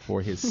name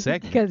for his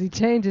segment, Because he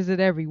changes it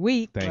every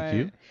week. thank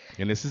you.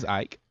 And this is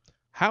Ike.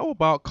 How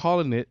about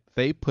calling it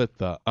They Put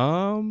the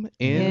in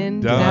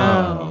And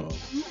Dumb?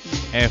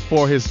 And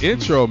for his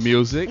intro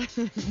music,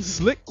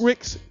 Slick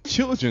Rick's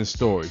Children's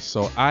Stories.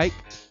 So Ike,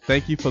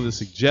 thank you for the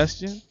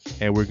suggestion,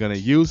 and we're gonna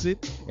use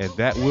it, and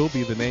that will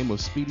be the name of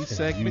Speedy's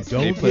segment.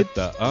 don't They put get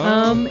the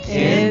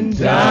and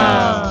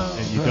dumb.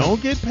 And you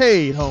don't get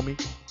paid, homie.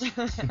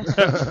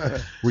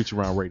 Reach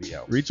Around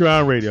Radio. Reach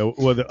Around Radio.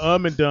 Well, the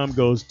and dumb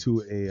goes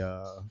to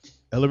a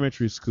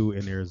elementary school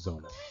in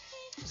Arizona.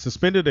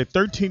 Suspended a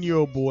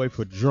 13-year-old boy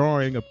for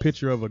drawing a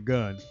picture of a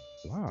gun.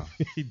 Wow.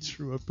 He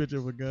drew a picture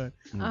of a gun.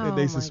 Oh, And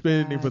they my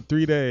suspended him for God.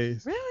 3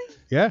 days. Really?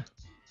 Yeah.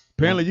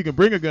 Apparently you can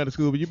bring a gun to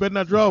school, but you better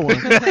not draw one.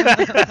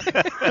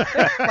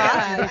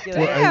 Wow,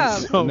 Damn.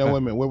 So, No, wait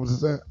a minute. Where was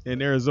this at?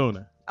 in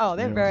Arizona. Oh,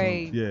 they're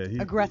very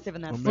Yeah. aggressive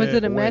in that. Was Was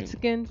it a Wait.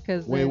 Mexican?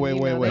 Because Wait. they No, really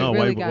white-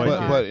 got white caught.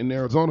 kid. But in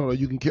Arizona, though,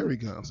 you can carry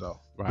guns, though.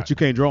 Right. But you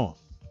can't draw them.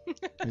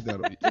 You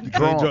gotta, You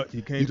can't draw.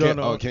 You can't draw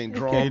no. can't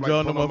draw. Can't like,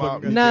 draw pull no them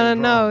out. motherfucking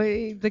gun. No.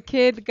 The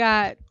kid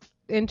got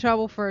in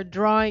trouble for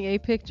drawing a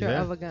picture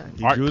Yeah. of a gun.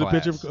 He Art drew the class.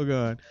 picture of a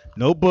gun.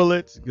 No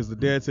bullets, because the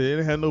dad said it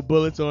didn't have no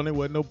bullets on it.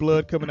 Wasn't no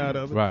blood coming out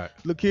of it. Right.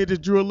 Little kid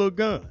just drew a little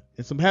gun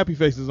and some happy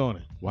faces on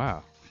it.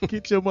 Wow.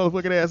 Get your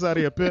motherfucking ass out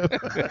of here, pimp. No,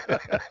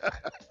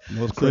 it's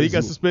So he crazy.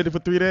 got suspended for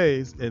 3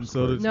 days, and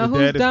so the Now, dad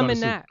who's is dumb gonna in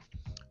sue. that?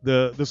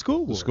 The school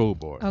board. The school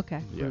board.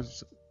 Okay. Yeah.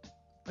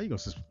 How you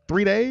gonna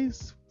 3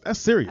 days? That's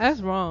serious.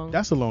 That's wrong.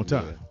 That's a long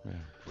time. Yeah.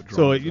 For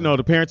So drawing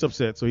the parents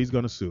upset, so he's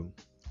gonna sue.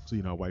 So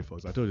white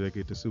folks. I told you they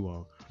get to sue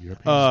on.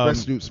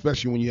 guns.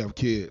 Especially when you have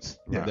kids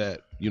Yeah.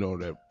 that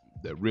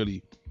that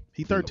really.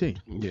 He 13.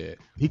 Yeah.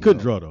 He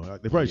couldn't draw though.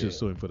 They probably should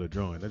sue him for the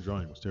drawing. That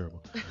drawing was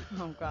terrible.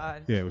 Oh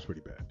God. Yeah, it was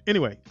pretty bad.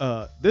 Anyway,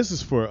 this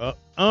is for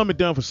and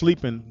done for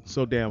sleeping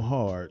so damn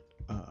hard.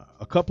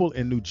 A couple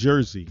in New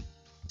Jersey,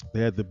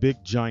 they had the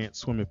big giant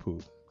swimming pool.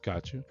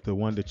 Gotcha. The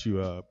one that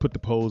you put the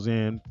poles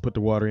in, put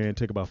the water in,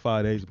 take about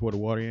 5 days to pour the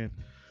water in.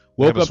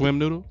 Woke up swim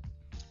noodle.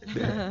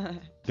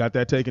 Got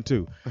that taken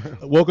too.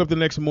 Woke up the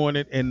next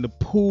morning and the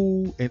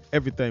pool and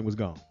everything was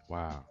gone.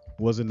 Wow.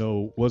 Wasn't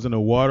no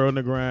water on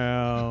the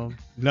ground,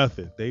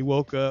 nothing. They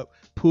woke up,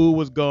 pool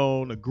was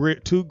gone,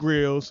 2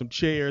 grills, some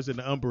chairs, and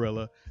the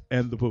umbrella,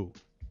 and the pool.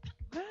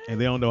 and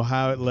they don't know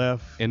how it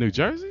left. In New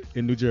Jersey?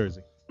 In New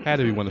Jersey. Had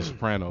to be when the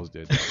Sopranos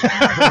did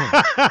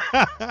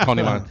that.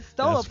 Tony Lon.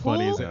 Stole That's a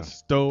funny pool? as that.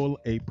 Stole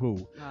a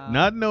pool.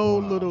 Not no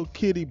little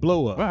kitty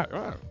blow up. Right.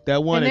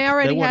 That one. And they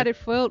already that had it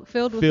filled with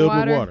filled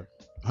water. with water.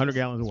 100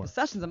 gallons of water.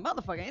 Session's a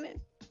motherfucker, ain't it?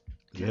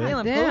 Yeah.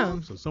 Island Damn.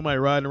 pool. So somebody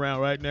riding around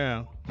right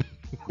now.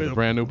 With a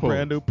brand new pool.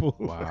 Brand new pool.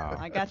 Wow.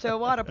 I got your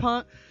water,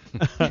 punk.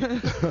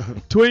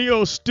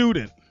 20-year-old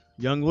student,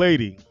 young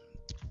lady,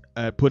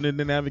 putting in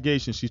the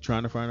navigation. She's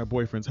trying to find her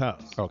boyfriend's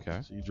house. Okay.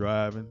 She's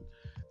driving.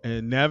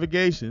 And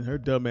navigation, her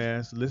dumb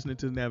ass, listening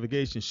to the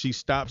navigation, she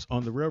stops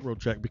on the railroad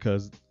track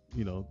because,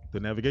 the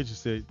navigation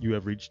said you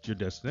have reached your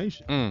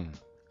destination.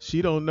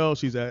 She don't know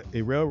she's at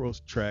a railroad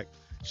track.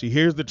 She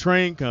hears the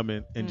train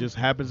coming and just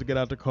happens to get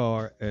out the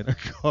car, and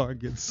her car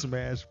gets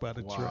smashed by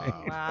the train.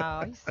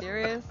 Wow, you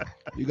serious?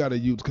 You got to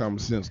use common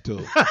sense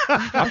too.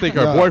 I think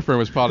her boyfriend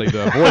was probably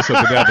the voice of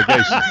the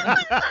navigation.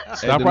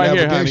 Stop right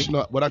here, honey.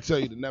 But I tell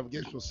you, the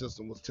navigational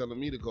system was telling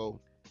me to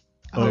go.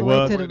 All the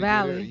way to the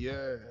valley.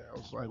 Yeah, I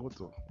was like, what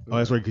the? Oh,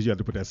 that's right, because you have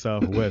to put that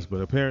south or west.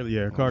 But apparently,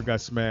 her car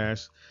got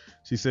smashed.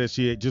 She said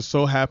she just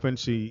so happened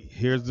she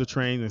hears the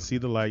train and see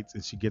the lights,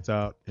 and she gets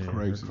out, and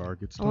her car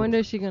gets I stolen. wonder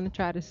if she's gonna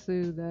try to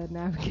sue the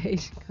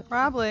navigation company.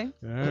 Probably.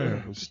 Yeah,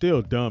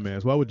 still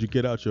dumbass. Why would you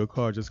get out your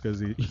car just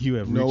because you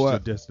have reached your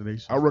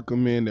destination? I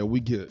recommend that we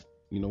get,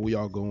 we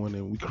all go in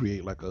and we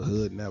create like a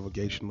hood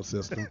navigational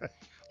system.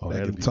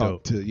 That can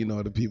talk to,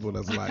 the people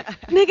that's like,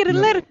 nigga,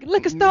 the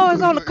liquor store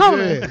is on the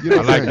corner. Yeah,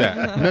 I like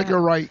that.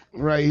 Nigga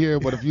right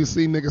here, but if you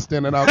see nigga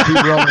standing out, keep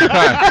rolling.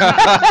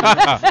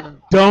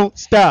 Don't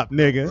stop,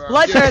 nigga.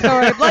 Blood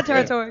territory, blood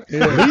territory.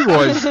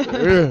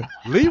 Yeah.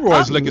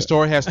 Leroy's liquor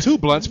store has 2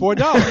 blunts for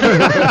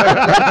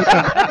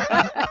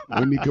 $1.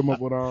 We need to come up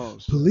with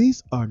ours.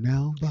 Police are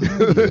now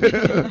behind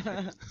you.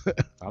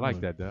 I like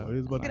that, though.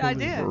 Good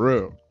idea. For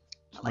real.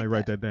 Somebody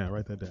write that down.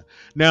 Write that down.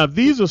 Now,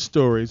 these are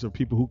stories of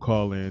people who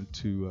call in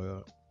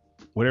to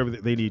whatever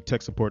they need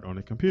tech support on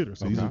the computer.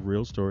 So these are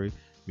real stories.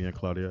 Me and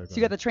Claudia. So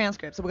you got the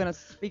transcript. So we're gonna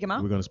speak them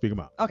out. We're gonna speak them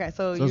out. Okay,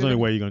 so that's the only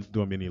way you're gonna do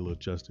them any little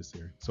justice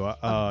here. So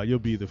you'll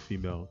be the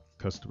female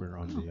customer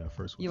on the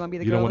first one. You want to be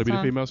the You girl? don't want to be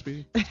the this female,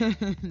 Speedy?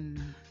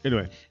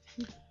 Anyway,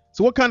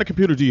 so what kind of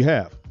computer do you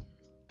have?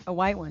 A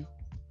white one.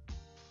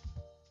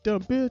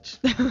 Dumb bitch.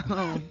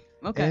 Oh,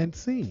 okay. And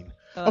scene.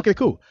 Okay,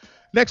 cool.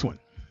 Next one.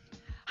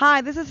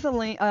 Hi, this is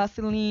Celine.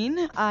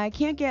 I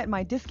can't get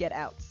my diskette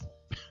out.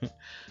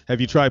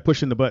 Have you tried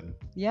pushing the button?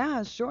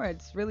 Yeah, sure.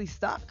 It's really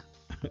stuck.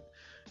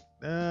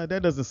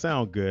 That doesn't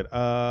sound good.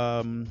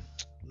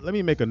 Let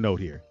me make a note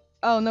here.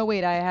 Oh, no,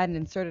 wait. I hadn't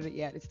inserted it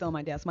yet. It's still on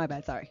my desk. My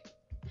bad. Sorry.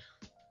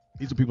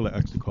 These are people that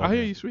actually call. I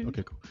hear you, sweetie.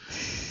 Okay, cool.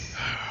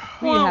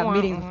 We didn't have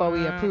meetings before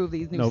we approve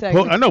these new No,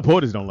 segments. I know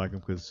POTUS don't like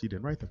them because she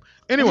didn't write them.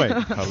 Anyway,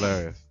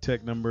 hilarious.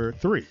 Tech number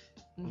 3.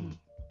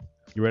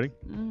 You ready?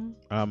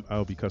 Mm-hmm.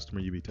 I'll be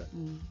customer, you be tech.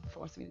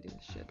 Force me to do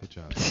this shit. Good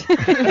job.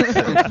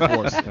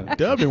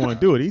 Dub didn't want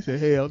to do it. He said,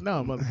 hell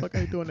no, motherfucker, I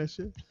ain't doing that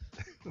shit.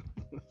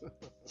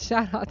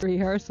 Shout out to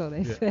rehearsal,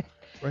 they said.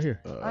 Right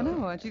here. I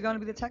know. Aren't you going to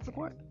be the tech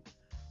support?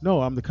 No,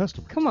 I'm the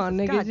customer. Come on,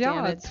 niggas. God damn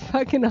Y'all it. it's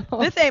fucking on.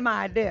 This ain't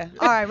my idea.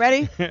 All right,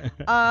 ready?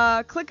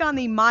 Click on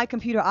the My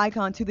Computer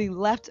icon to the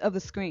left of the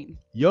screen.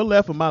 Your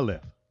left or my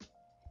left?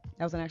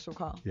 That was an actual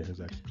call. Yeah,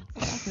 exactly.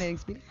 Fascinating,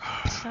 Speedy.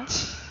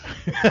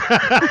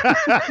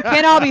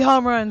 Can't all be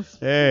home runs.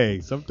 Hey,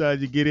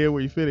 sometimes you get in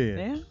where you fit in.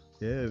 Yeah.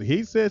 Yeah,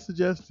 he said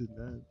suggested.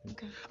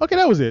 Okay,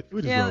 that was it.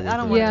 We just roll with I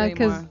don't it. want Yeah, it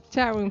because anymore.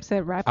 chat room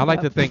said wrap it I'd like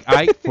up. to thank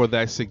Ike for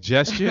that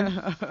suggestion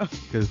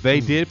because they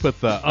did put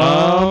the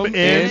and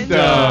And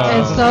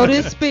dumb. so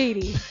did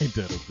Speedy. Ain't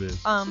that a bitch?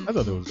 I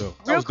thought that was dope.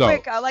 Real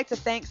quick, I'd like to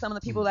thank some of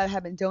the people that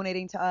have been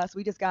donating to us.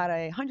 We just got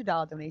a $100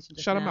 donation.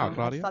 Just Shout 'em now. out,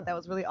 Claudia. I thought that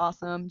was really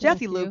awesome.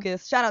 Jesse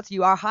Lucas, shout out to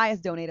you, our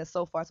highest donator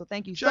so far. So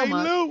thank you so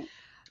much. Lou.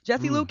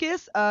 Jesse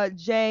Lucas,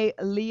 Jay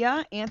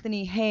Leah,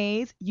 Anthony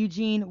Hayes,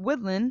 Eugene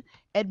Woodland,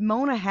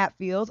 Edmona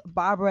Hatfield,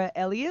 Barbara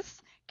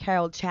Elias,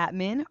 Carol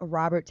Chapman,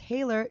 Robert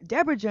Taylor,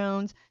 Deborah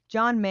Jones,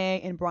 John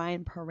May, and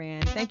Brian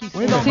Perrin. Thank you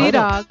so much.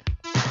 T-Dog.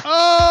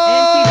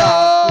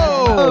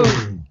 Oh!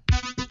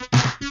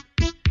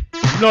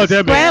 You know what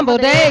that means?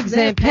 Scrambled eggs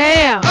and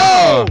Pam.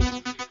 Oh!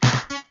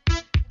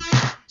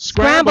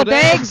 Scrambled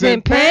eggs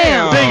and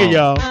Pam. Sing it,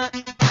 y'all.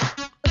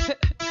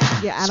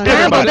 Yeah, I don't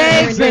Scrambled know.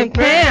 eggs and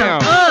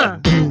Pam.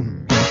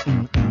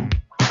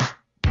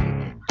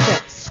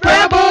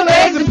 Scrambled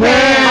eggs and My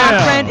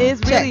Pam. friend is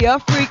really a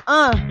freak.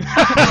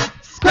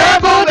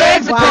 Scrambled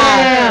eggs and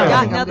Pam.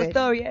 Got another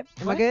story yet?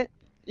 Am I good?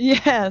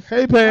 Yes.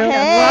 Hey, Pam. Hey,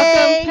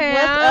 Welcome, Pam.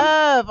 what's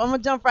up? I'm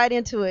gonna jump right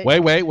into it. Wait.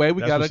 We That's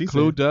got what to she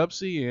clue said. Dub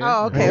C in.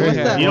 Oh, okay. What's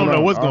up? You don't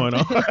know what's going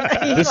on.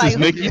 This Like, is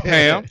Nikki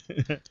Pam.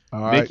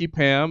 All right. Nikki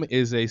Pam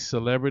is a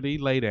celebrity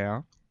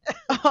laydown.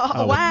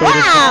 Oh, wow.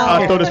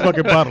 I'll throw this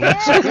fucking bottle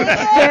at you.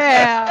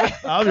 Yeah.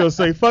 I was going to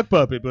say fuck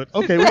puppet, but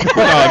okay. We can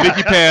No,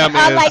 Nikki Pam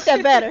I is like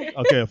that better.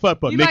 okay,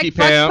 fuck puppet. You Nikki like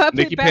fuck Pam. puppet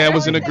Nikki better? Pam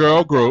was in a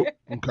girl group,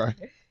 Okay.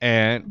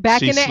 and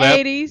Back she in the slept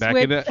 80s back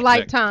with in the-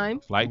 Flight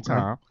Time. Flight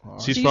Time.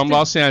 She's She from used to-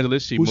 Los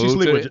Angeles. She Who she moved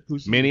sleep to with? Who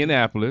she-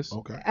 Minneapolis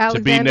Okay. to be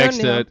Alexander next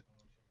O'Neal. to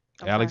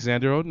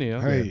Alexander O'Neal,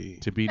 Hey.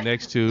 to be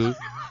next to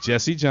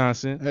Jesse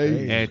Johnson,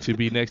 Hey. and to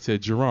be next to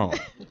Jerome.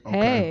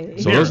 Hey.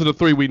 So those are the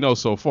three we know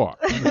so far.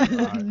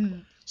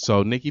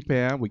 So Nikki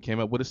Pam, we came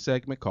up with a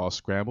segment called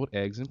Scrambled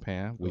Eggs and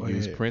Pam. We Go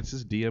used ahead.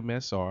 Prince's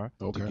DMSR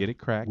to Okay. get it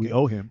cracking. We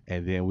owe him.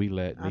 And then we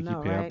let I Nikki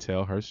know, Pam right?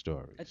 tell her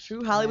story. A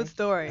true Hollywood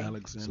story.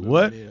 Alexander So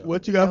what? O'Neal.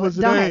 What you got for us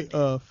today?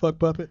 Fuck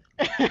puppet.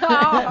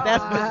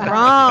 That's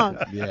wrong.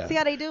 Yeah. See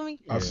how they do me?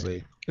 I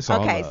see. It's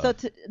all Okay, love.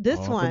 so this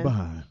All from one,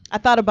 behind. I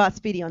thought about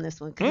Speedy on this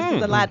one because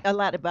this is a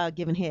lot about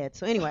giving head.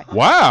 So anyway,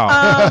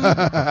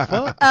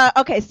 Wow.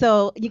 okay,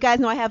 so you guys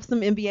know I have some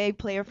NBA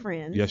player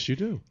friends. Yes, you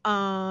do.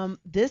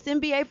 This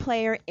NBA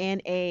player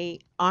and a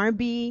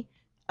R&B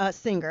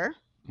singer.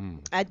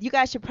 You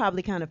guys should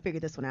probably kind of figure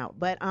this one out.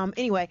 But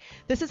anyway,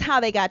 this is how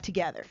they got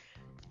together.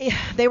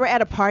 They were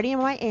at a party in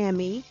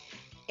Miami,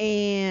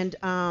 and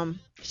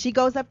she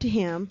goes up to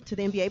him, to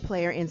the NBA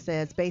player, and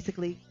says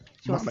basically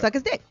she wants to suck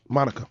his dick.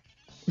 Monica.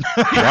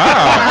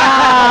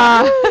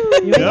 Wow.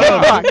 You ain't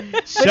get far.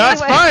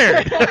 Shots anyway.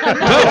 fired.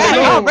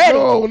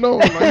 No.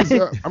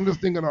 I'm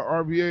just thinking of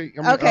RBA.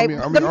 Okay,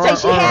 let me say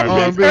she had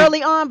hints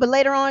early on, but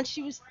later on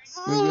she was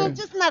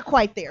just not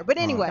quite there. But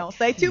anyway, Don't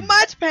say too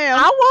much, Pam.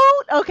 I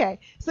won't. Okay,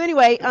 so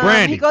anyway,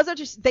 Brandy. he goes up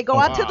to. They go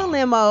out to the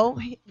limo,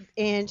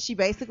 and she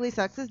basically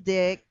sucks his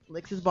dick,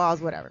 licks his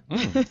balls, whatever.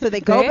 So they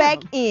go Damn. back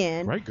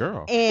in, Great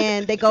girl.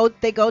 and they go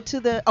to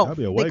the That'd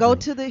be a they white go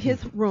girl. to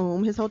his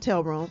room, his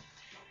hotel room,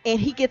 and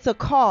he gets a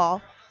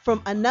call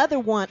from another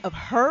one of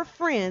her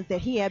friends that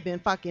he had been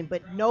fucking,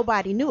 but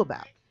nobody knew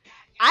about.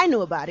 I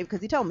knew about it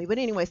because he told me. But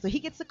anyway, so he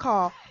gets a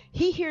call.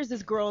 He hears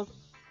this girl's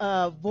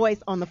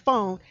voice on the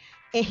phone,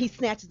 and he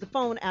snatches the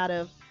phone out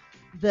of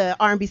the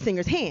R&B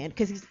singer's hand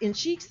and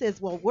she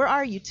says, "Well, where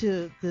are you?"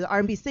 to the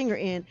R&B singer,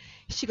 and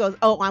she goes,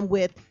 "Oh, I'm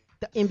with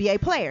the NBA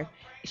player."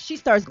 She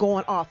starts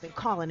going off and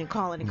calling,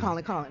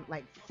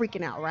 like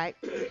freaking out, right?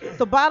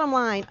 So bottom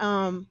line,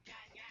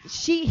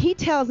 he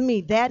tells me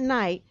that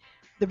night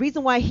the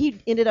reason why he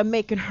ended up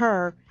making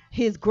her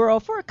his girl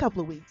for a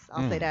couple of weeks,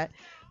 I'll say that,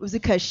 was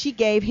because she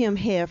gave him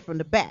hair from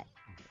the back.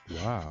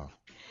 Wow.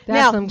 That's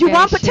Now, some you gay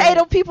want shit.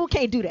 potato? People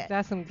can't do that.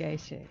 That's some gay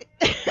shit.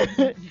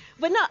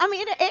 But no, I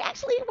mean, it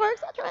actually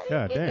works. I tried it.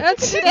 God damn.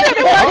 That's You can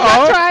do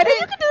that. I tried it.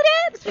 You can do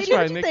that. Speedy, right,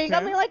 what you Nick think?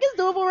 Pam. I mean, like, it's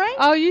doable, right?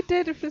 Oh, you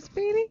did it for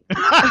Speedy?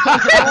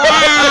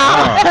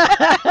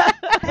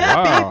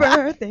 Happy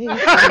birthday. Blow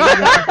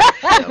that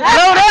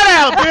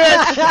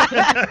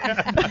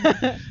out,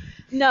 bitch.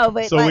 No,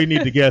 but So like, we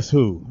need to guess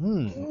who.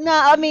 no,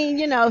 I mean,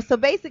 so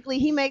basically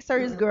he makes her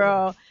his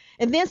girl.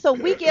 And then so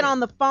we get on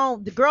the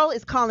phone. The girl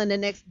is calling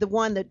the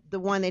one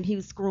that he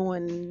was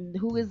screwing,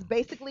 who is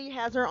basically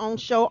has her own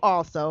show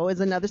also,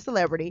 is another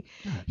celebrity.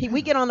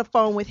 We get on the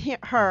phone with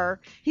her.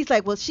 He's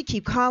like, "Well, she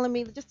keep calling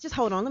me. Just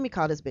hold on. Let me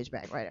call this bitch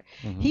back right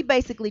here." He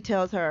basically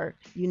tells her,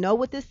 "You know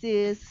what this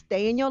is.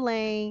 Stay in your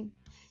lane.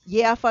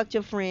 Yeah, I fucked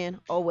your friend.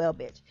 Oh well,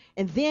 bitch."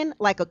 And then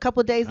like a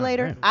couple days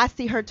later, damn. I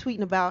see her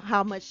tweeting about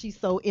how much she's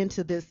so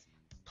into this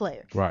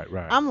player. Right.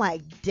 I'm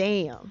like,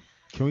 damn.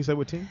 Can we say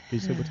what team? Can you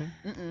say what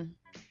team?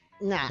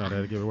 Nah. Not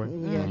that to give away.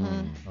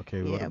 Yeah.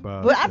 Okay. What Yeah.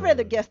 about? But I'd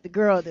rather guess the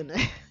girl than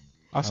the.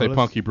 I say let's-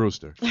 Punky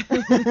Brewster.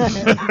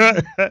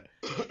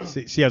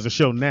 She has a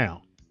show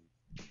now.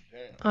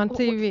 On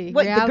TV.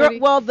 What, the Reality?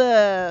 girl, well,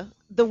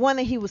 the one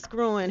that he was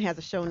screwing has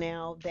a show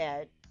now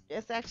that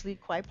it's actually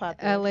quite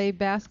popular. LA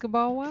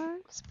Basketball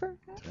Wives, perhaps?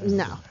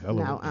 No, Hell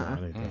no,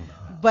 of a- it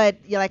ain't But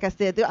yeah, like I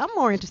said, I'm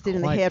more interested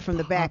in the Quite head from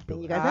the back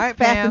than you guys. All That's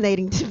right, Pam.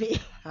 fascinating to me.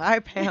 All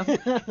right, Pam.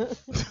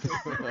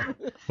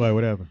 Wait,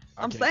 whatever.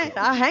 I'm saying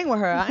I hang with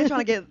her. I ain't trying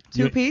to get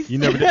two piece. You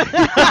never did.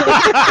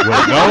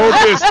 With no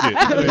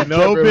biscuit.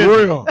 No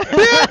Real.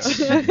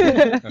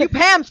 Bitch, you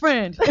Pam's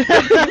friend. Well,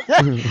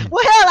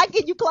 hell, I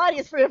get you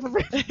Claudia's friend for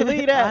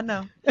believe that. I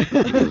know.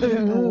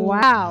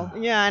 Wow.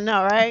 Yeah, I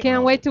know, right?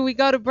 Can't wait till we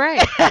go to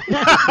break.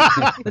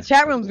 The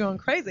chat room's going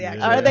crazy.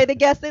 Actually, Are they the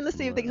guests in? Let's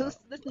see if they who's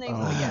this name.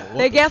 we got.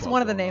 they guessed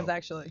one of the names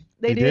actually.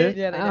 They They did. did?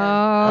 Yeah, they did.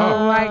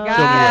 Oh my Show me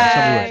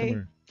God.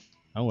 what.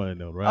 I want to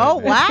know, right? Oh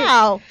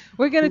wow.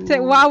 We're gonna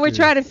take while we're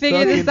trying to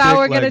figure this Sucking out. dick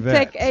We're gonna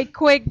like take that. a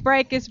quick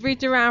break. It's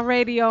Reach Around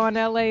Radio on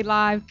LA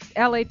Live,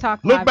 LA Talk.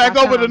 Look back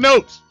over the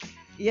notes.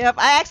 Yep,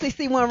 I actually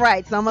see one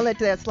right, so I'm gonna let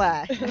that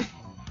slide.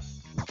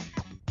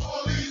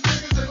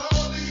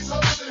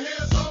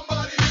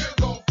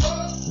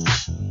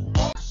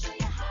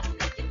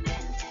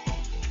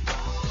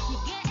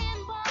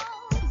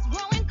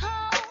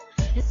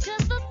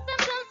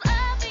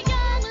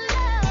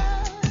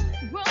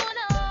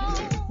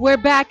 We're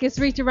back. It's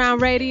Reach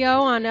Around Radio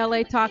on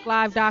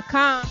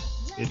LATalkLive.com.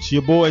 It's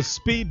your boy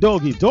Speed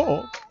Doggy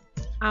Dog.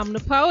 I'm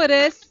the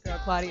poetess. Girl,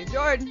 Claudia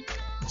Jordan.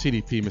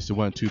 TDP, Mr.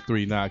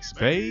 123 Knox,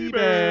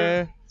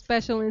 baby.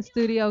 Special in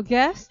studio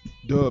guest.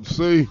 Dub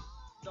C.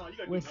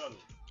 With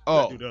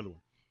Oh. Do the other one.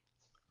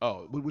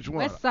 Oh, which one?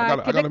 West I Side got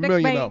a Connect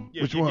million Bang. of them.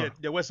 Yeah, Which yeah, one? Yeah,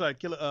 the West Side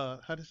Killer.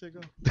 How does it go?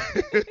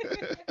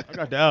 I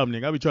got the album,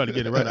 nigga. I be trying to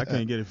get it right. I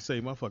can't get it to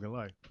save my fucking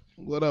life.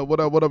 What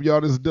up,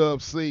 y'all? This is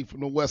Dub C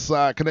from the West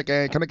Side. Connect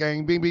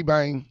gang, bing, bing,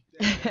 bang.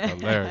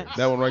 Hilarious.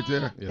 That one right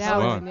there. It's That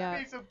fun. one, yeah.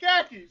 Need some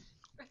khakis.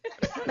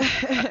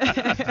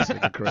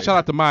 Shout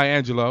out to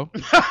Maya Angelou.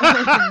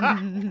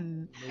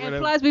 And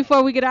plus,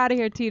 before we get out of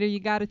here, Teeter, you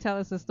got to tell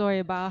us a story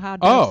about how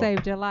Dub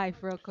saved your life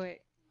real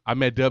quick. I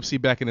met Dub C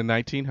back in the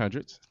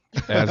 1900s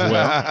as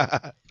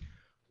well.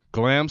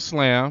 Glam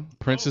Slam,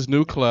 Prince's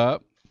New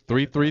Club,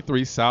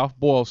 333 South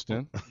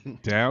Boylston,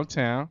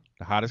 downtown,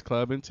 the hottest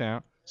club in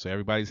town. So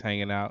everybody's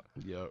hanging out.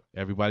 Yep.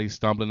 Everybody's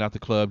stumbling out the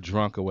club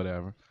drunk or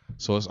whatever.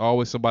 So it's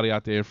always somebody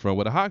out there in front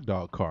with a hot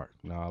dog cart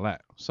and all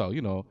that. So,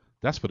 you know,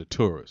 that's for the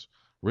tourists.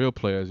 Real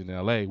players in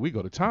L.A., we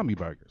go to Tommy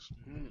Burgers.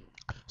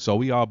 So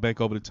we all bank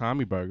over to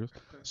Tommy Burgers.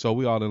 So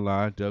we all in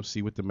line, Dub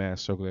C with the man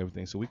circle and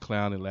everything. So we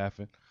clowning,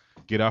 laughing,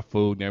 get our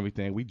food and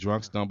everything. We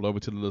drunk, stumble over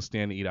to the little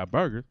stand to eat our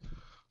burger.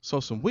 So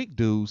some weak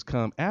dudes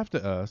come after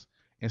us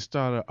and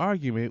start an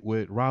argument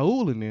with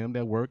Raul and them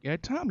that work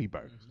at Tommy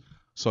Burgers.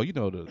 So, you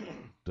know,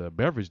 the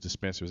beverage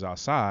dispensers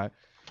outside,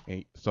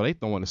 and so they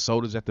throwing the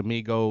sodas at the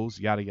Migos,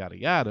 yada, yada,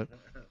 yada.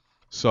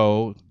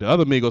 So the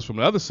other Migos from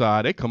the other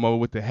side, they come over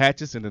with the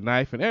hatchets and the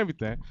knife and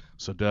everything.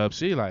 So Dub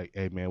C like,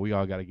 hey, man, we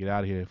all got to get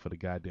out of here for the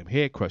goddamn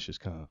head crushers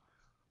come.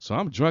 So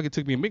I'm drunk. It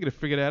took me a minute to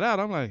figure that out.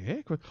 I'm like,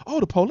 head crushers? Oh,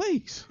 the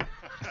police.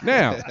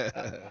 Now,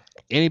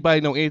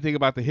 anybody know anything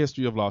about the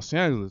history of Los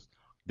Angeles?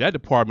 That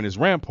department is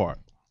Rampart.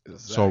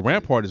 Exactly. So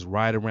Rampart is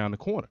right around the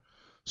corner.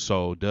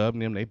 So Dub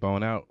and them, they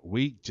bone out.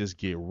 We just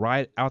get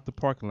right out the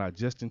parking lot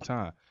just in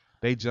time.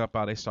 They jump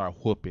out. They start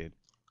whooping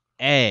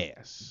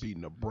ass.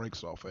 Beating the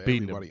brakes off of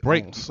Beating everybody the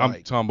brakes. on I'm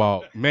site. talking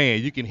about,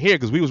 man, you can hear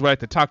because we was right at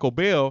the Taco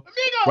Bell.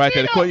 Right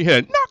at the corner. You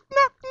hear knock,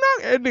 knock, knock.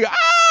 And nigga,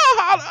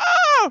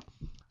 ah.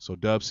 So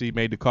Dub C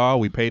made the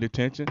call. We paid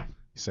attention.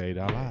 He saved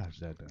our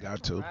lives that day.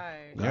 Got to.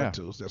 Right. Got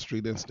to. It's that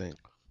street instinct.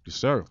 Yes,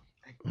 sir.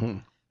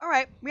 All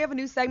right, we have a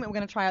new segment we're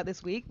going to try out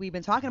this week. We've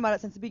been talking about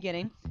it since the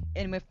beginning,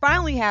 and we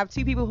finally have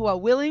two people who are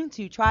willing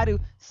to try to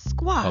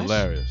squash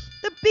Hilarious.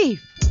 the beef.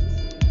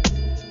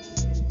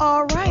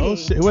 All right. Oh,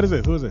 shit. What is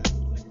it? Who is it?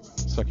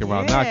 Second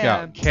round Yeah.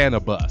 knockout.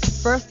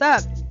 Cannabis. First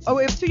up,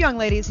 we have two young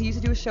ladies who used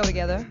to do a show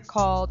together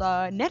called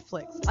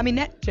Netflix. I mean,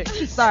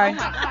 Netchicks. Sorry.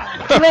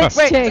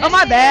 Wait. Oh,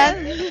 my bad.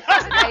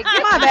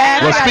 My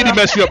bad. Well, Speedy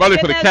messed you up earlier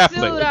for the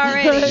Catholic.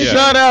 Yeah.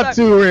 Shout out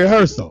to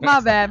rehearsal. My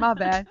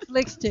bad.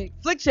 Flick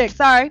Chick,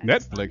 sorry.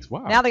 Netflix,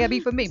 wow. Now they got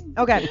beef with me.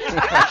 Okay.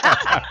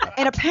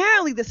 And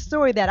apparently the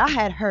story that I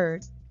had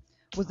heard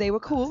was they were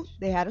cool.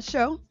 They had a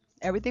show.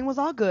 Everything was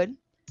all good.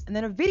 And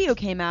then a video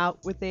came out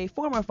with a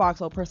former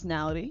Foxhole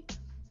personality.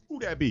 Who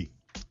that be?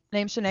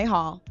 Named Shanae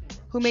Hall,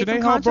 who made Shanae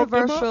some Hall broke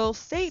them up? controversial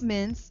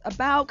statements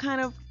about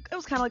it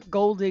was kind of like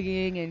gold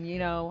digging and, you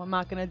know, I'm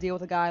not going to deal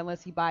with a guy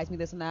unless he buys me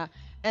this and that.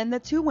 And the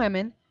two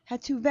women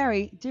had two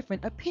very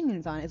different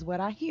opinions on it, is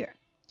what I hear.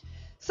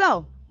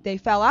 So they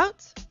fell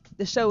out.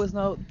 The show is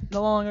no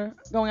longer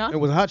going on. It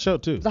was a hot show,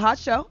 too. It was a hot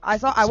show. I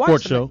watched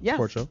Sports it. show. Yes.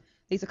 Sports show.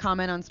 They used to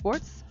comment on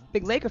sports.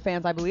 Big Laker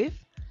fans, I believe.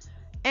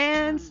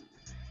 And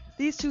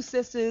these two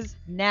sisters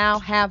now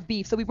have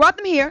beef. So we brought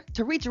them here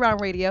to Reach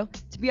Around Radio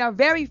to be our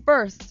very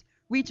first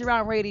Reach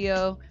Around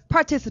Radio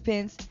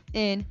participants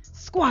in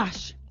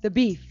Squash the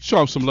Beef. Show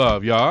them some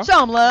love, y'all.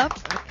 Show them love.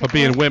 For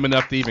being women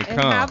enough to even And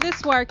how come.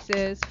 this works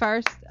is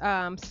first,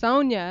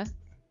 Sonia.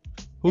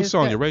 Who's is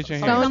Sonia? the- Raise your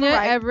hand. Sonia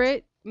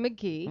Everett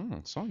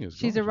McGee. Sonia's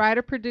She's a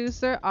writer,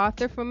 producer,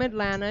 author from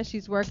Atlanta.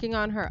 She's working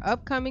on her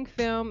upcoming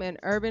film and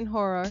urban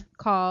horror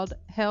called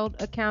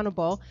Held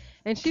Accountable.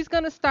 And she's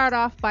going to start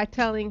off by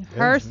telling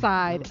her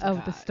side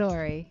of the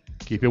story.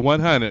 Keep it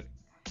 100.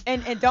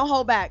 And don't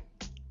hold back.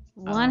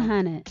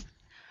 100.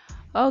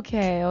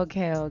 Okay. Oh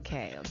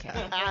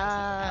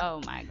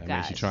my That means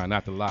gosh. she's trying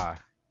not to lie.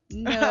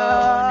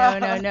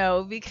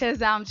 No,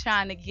 because I'm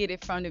trying to get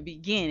it from the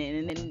beginning,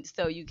 and then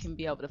so you can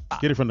be able to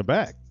follow. Get it from the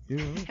back.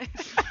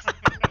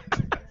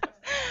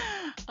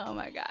 Oh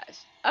my gosh.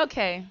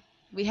 Okay,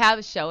 we have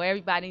a show.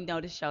 Everybody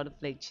know the show, The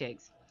Flick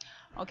Chicks.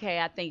 Okay,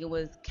 I think it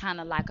was kind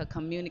of like a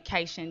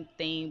communication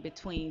thing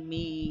between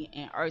me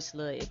and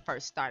Ursula. It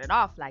first started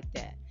off like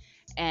that.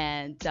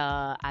 And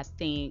I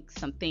think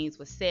some things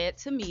were said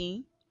to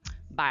me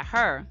by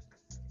her,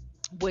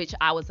 which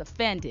I was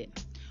offended,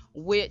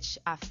 which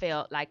I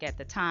felt like at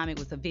the time it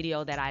was a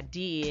video that I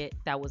did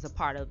that was a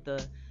part of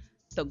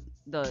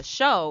the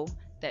show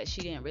that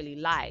she didn't really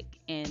like,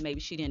 and maybe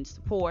she didn't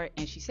support,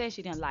 and she said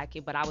she didn't like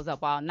it, but I was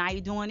up all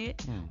night doing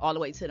it, all the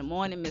way to the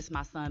morning, missed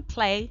my son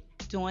play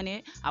doing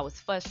it. I was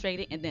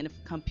frustrated, and then the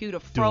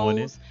computer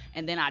froze,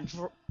 and then I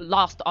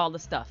lost all the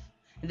stuff.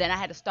 And then I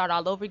had to start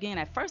all over again.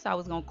 At first I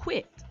was gonna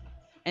quit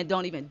and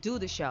don't even do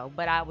the show,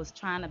 but I was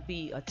trying to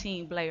be a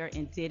team player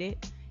and did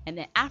it. And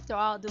then after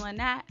all doing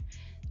that,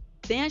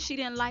 then she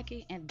didn't like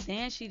it, and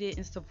then she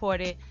didn't support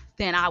it.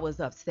 Then I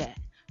was upset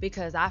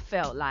because I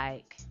felt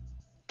like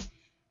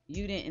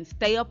you didn't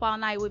stay up all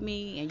night with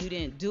me, and you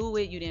didn't do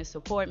it, you didn't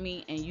support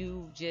me, and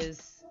you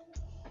just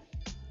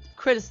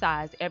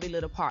criticized every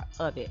little part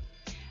of it.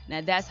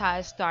 Now that's how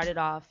it started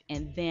off,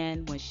 and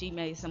then when she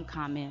made some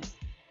comments,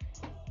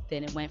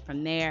 then it went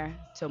from there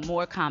to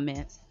more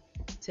comments,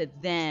 to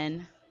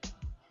then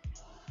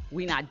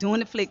we not doing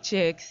the Flick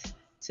Chicks,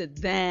 to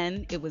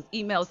then it was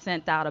emails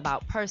sent out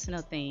about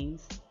personal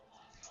things.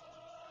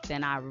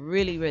 then I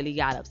really, really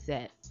got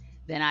upset.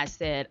 Then I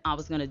said I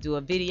was going to do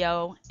a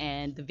video,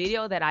 and the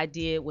video that I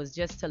did was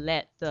just to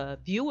let the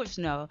viewers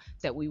know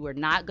that we were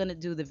not going to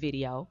do the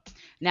video.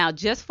 Now,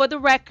 just for the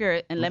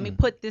record, and let me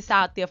put this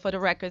out there for the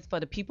records, for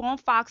the people on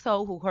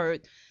Foxhole who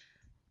heard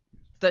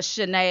the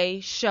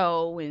Shanae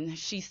show and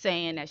she's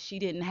saying that she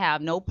didn't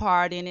have no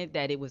part in it,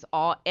 that it was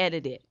all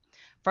edited.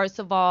 First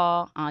of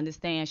all, I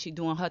understand she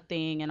doing her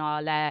thing and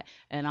all that,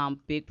 and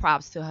big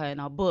props to her in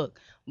her book.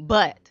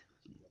 But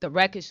the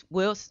records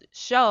will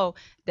show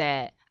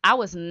that I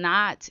was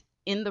not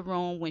in the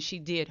room when she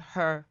did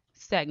her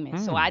segment.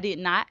 So I did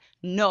not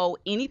know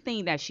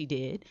anything that she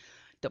did.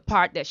 The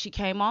part that she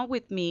came on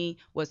with me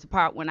was the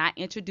part when I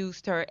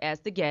introduced her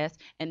as the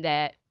guest and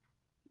that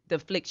the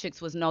Flick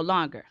Chicks was no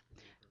longer.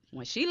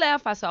 When she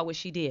left, I saw what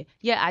she did.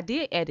 Yeah, I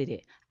did edit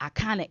it. I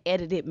kind of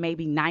edited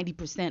maybe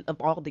 90%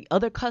 of all the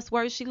other cuss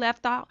words she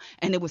left out,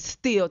 and it was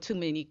still too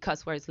many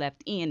cuss words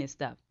left in and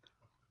stuff.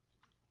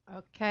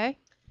 Okay.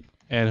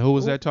 And who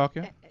was that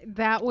talking?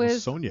 That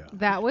was Sonia.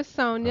 That was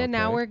Sonia.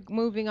 Now Okay. we're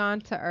moving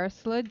on to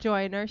Ursula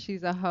Joyner.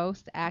 She's a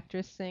host,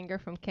 actress, singer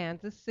from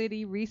Kansas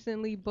City.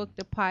 Recently booked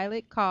a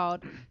pilot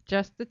called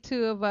Just the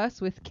Two of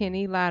Us with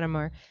Kenny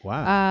Latimer.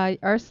 Wow.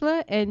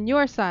 Ursula, and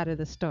your side of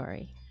the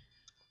story.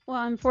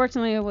 Well,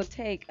 unfortunately, it will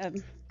take a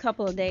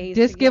couple of days.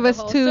 Just to give the us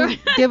whole two. story.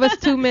 Give us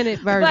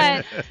 2-minute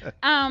version.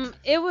 But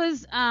it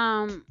was,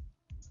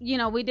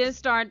 we did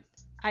start.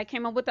 I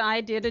came up with the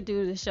idea to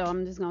do the show.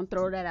 I'm just gonna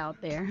throw that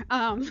out there.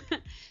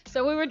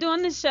 So we were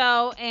doing the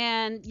show,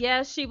 and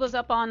yes, she was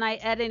up all night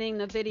editing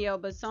the video.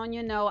 But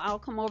Sonia, I'll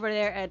come over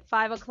there at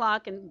 5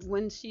 o'clock, and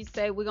when she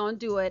say we're gonna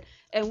do it,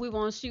 and we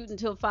won't shoot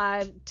until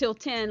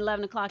 10,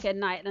 11 o'clock at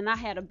night. And I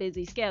had a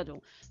busy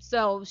schedule,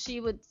 so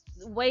she would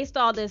waste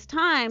all this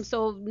time.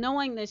 So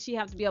knowing that she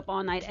has to be up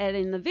all night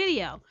editing the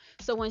video,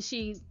 so when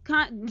she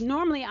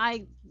normally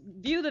I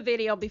view the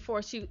video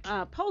before she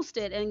post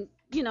it and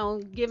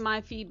give my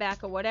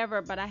feedback or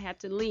whatever, but I had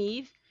to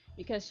leave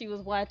because she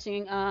was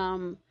watching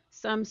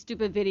some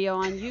stupid video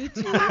on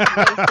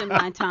YouTube wasting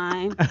my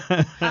time.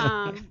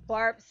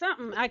 Barb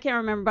something, I can't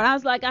remember, but I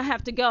was like, I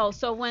have to go.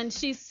 So when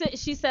she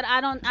said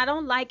I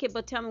don't like it,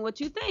 but tell me what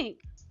you think.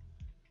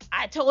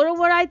 I told her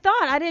what I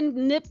thought. I didn't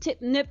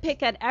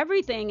nitpick at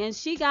everything, and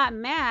she got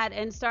mad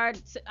and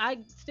started. I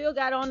still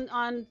got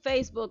on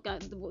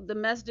Facebook the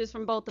messages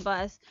from both of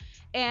us,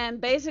 and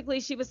basically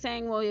she was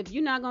saying, well, if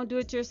you're not gonna do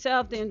it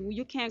yourself, then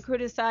you can't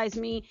criticize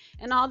me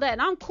and all that.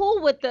 And I'm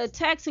cool with the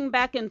texting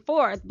back and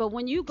forth, but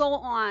when you go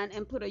on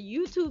and put a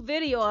YouTube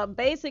video of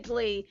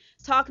basically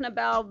talking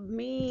about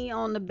me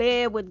on the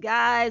bed with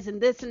guys and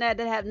this and that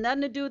have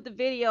nothing to do with the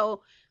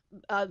video,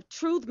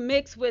 truth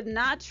mixed with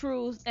not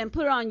truth, and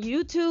put it on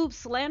YouTube,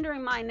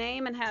 slandering my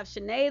name, and have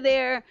Shanae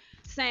there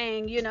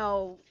saying, you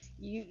don't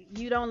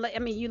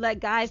let, you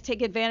let guys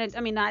take advantage,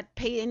 not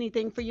pay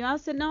anything for you. I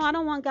said, no, I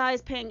don't want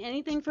guys paying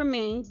anything for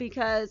me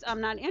because I'm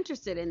not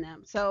interested in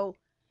them. So,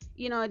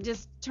 it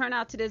just turned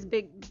out to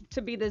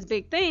be this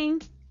big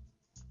thing.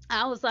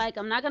 I was like,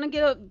 I'm not gonna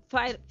get a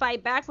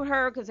fight back with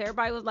her, because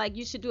everybody was like,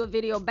 you should do a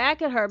video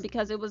back at her,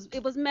 because it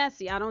was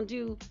messy. I don't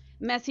do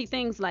messy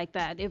things like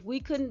that. If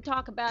we couldn't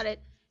talk about it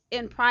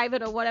in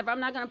private or whatever, I'm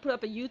not going to put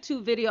up a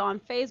YouTube video on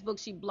Facebook.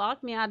 She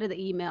blocked me out of the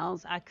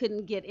emails. I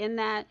couldn't get in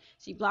that.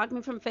 She blocked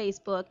me from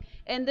Facebook,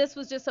 and this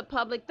was just a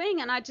public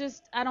thing, and I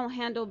don't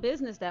handle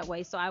business that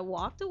way. So I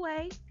walked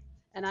away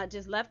and I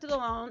just left it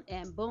alone,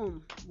 and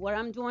boom, what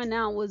I'm doing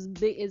now is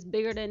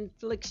bigger than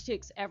Flick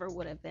Chicks ever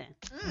would have been.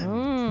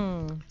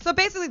 So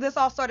basically this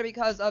all started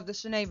because of the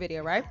Shanae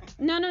video, right?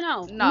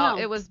 No,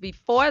 it was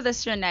before the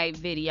Shanae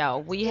video.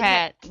 We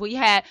had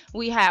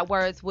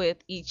words with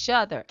each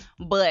other,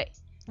 but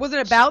was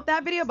it about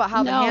that video, about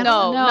how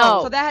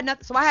no. So that had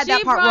nothing. So I had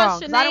that part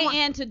wrong. She brought Shanae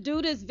in to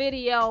do this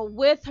video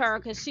with her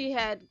because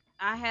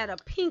I had a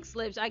pink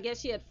slip. I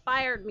guess she had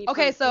fired me.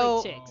 Okay,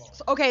 from Flick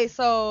Chicks.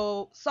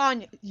 So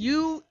Sonia,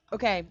 you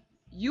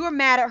were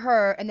mad at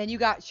her, and then you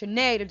got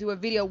Shanae to do a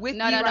video with you.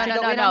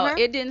 No.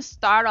 It didn't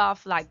start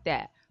off like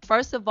that.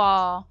 First of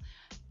all,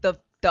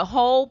 the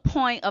whole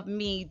point of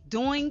me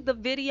doing the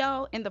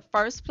video in the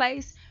first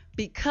place,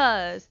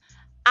 because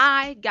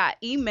I got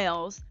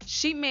emails.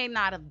 She may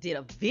not have did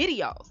a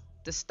video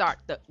to start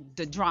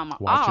the drama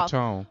Watch off. your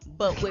tone.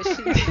 But what she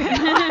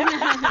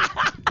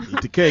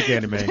Eat the cake,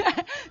 Annie.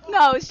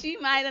 No, she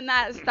might have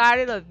not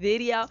started a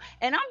video,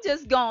 and I'm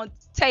just gonna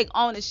take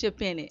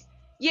ownership in it.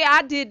 Yeah,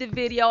 I did the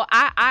video.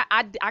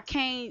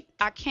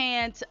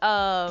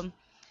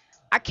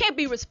 I can't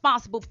be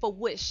responsible for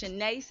what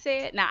Shanae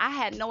said. Now, I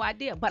had no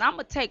idea, but I'm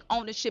gonna take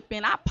ownership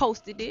in. I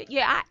posted it.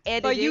 Yeah, I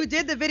edited it. So you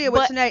did the video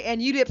with Shanae,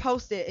 and you did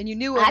post it, and you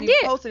knew it when I did,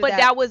 you posted but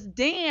that was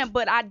then.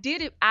 But I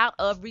did it out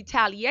of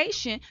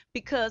retaliation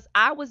because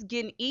I was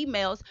getting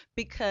emails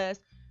because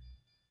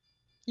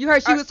You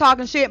heard she was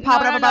talking shit,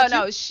 popping up about you?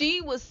 No.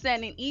 She was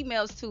sending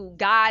emails to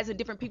guys and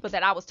different people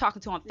that I was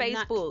talking to on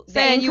Facebook.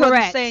 Saying you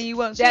wasn't saying you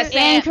wasn't shit.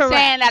 Saying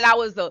that I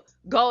was a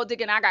gold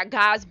digger and I got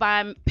guys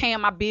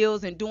paying my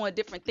bills and doing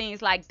different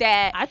things like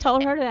that. I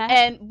told her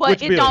that.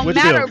 But it don't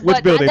matter.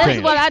 But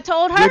that's what I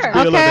told her.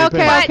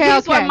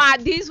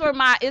 Okay. These were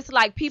my. It's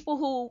like people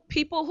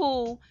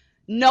who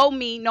know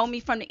me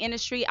from the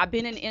industry. I've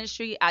been in the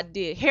industry. I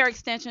did hair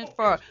extensions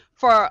for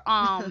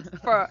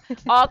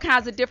all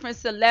kinds of different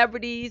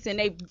celebrities, and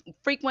they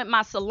frequent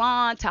my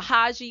salon.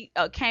 Tahaji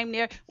came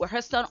there with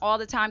her son all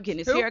the time getting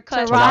his hair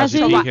cut.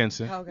 Taraji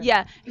Henson. Okay.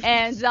 Yeah,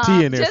 and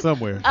T in there just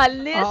somewhere. a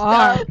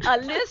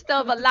list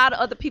of a lot of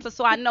other people.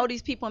 So I know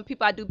these people and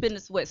people I do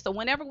business with. So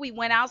whenever we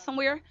went out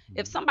somewhere,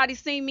 if somebody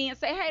seen me and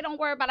say, "Hey, don't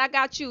worry about it, I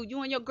got you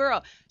and your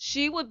girl,"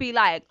 she would be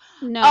like,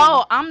 "No,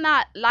 oh, I'm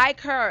not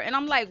like her," and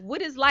I'm like,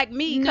 "What is like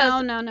me?" No.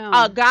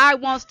 A guy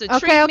wants to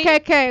treat me.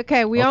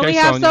 Okay. We only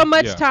have so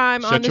much time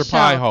Shut on the your show.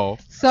 pie hole.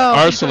 So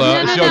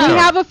Ursula, it's your turn. We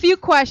have a few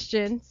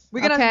questions. We're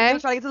gonna try to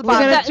get to the We're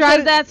bottom. gonna try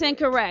to. That's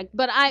incorrect.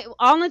 But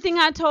only thing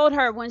I told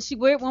her when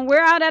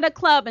we're out at a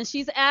club and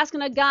she's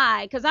asking a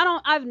guy, because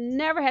I've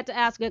never had to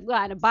ask a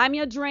guy to buy me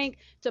a drink,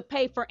 to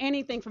pay for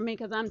anything for me,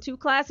 because I'm too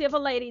classy of a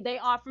lady. They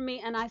offer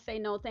me and I say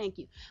no, thank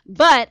you.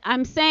 But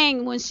I'm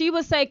saying when she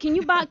would say, "Can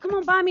you buy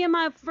me and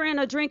my friend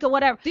a drink or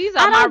whatever?" These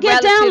are my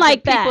get down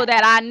like that. People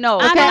that I know.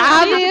 Okay,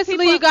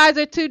 obviously you guys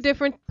are two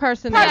different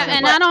personalities.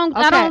 And I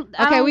don't.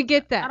 Okay, we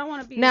get that. I don't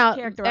want to be now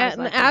characterized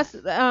like ask,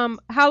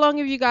 how long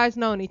have you guys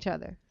known each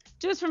other?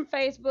 Just from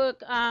Facebook.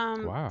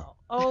 Wow.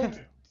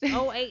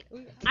 08.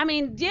 I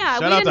mean, yeah, Shout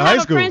we out didn't to have high a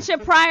school.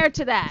 friendship prior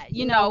to that.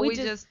 We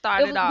just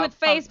started off with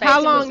Facebook.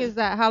 How long is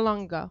that? How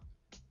long ago?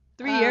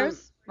 3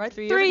 years. Right,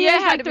 3 years. 3 years. Yeah,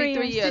 it had to be 3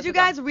 3 years. years. Did you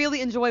guys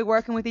really enjoy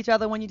working with each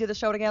other when you did the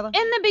show together?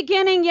 In the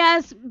beginning,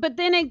 yes, but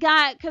then it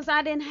got, because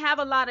I didn't have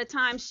a lot of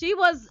time. She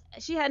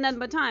had nothing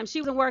but time. She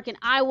wasn't working.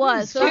 I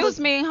was. So Excuse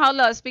me, hold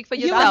up. Speak for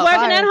you yourself. was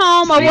working at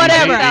home or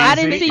whatever. I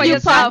didn't see you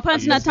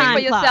punching a time for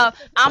yourself.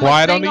 clock. I'm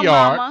Quiet a on the single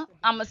yard. mama.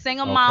 I'm a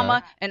single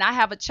mama, and I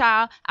have a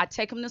child. I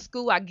take him to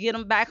school. I get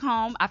him back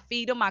home. I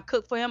feed him. I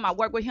cook for him. I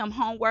work with him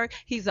homework.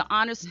 He's an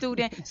honor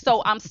student.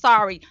 So I'm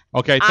sorry.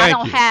 Okay, I thank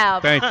don't you.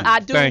 have. Thank you. I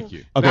do. Thank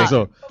you. Okay,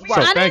 so I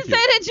thank didn't you.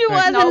 say that you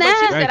wasn't No, but you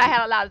that. said I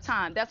had a lot of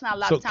time. That's not a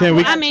lot So of time. can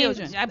we- I have I mean,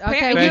 children.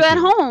 apparently you at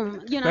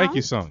home, Thank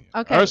you, Sonia.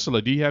 Okay.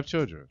 Ursula, do you have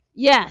children?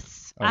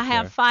 Yes, I Okay.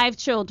 have 5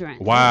 children.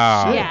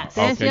 Wow. Yes.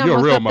 Okay, you're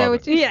a real mother.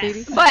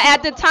 Yes. But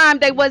at the time,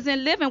 they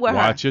wasn't living with her.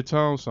 Watch your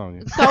tone,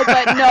 Sonia. So,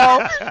 but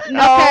no,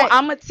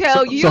 I'm gonna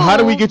tell you. So how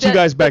do we get you that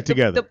guys back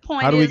together? The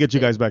point How do we is get you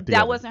guys back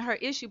together? That wasn't her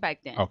issue back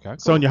then. Okay.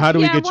 Sonia, how do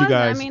we Yeah, get it you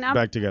wasn't. I guys mean,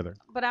 back together?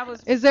 But I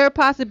was. Is there a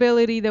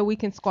possibility that we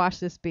can squash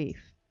this beef?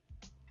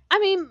 I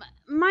mean,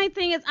 my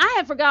thing is, I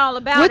had forgot all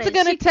about What's it. it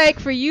gonna take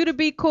for you to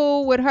be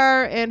cool with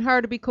her and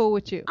her to be cool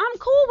with you? I'm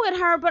cool with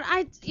her, but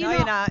you know.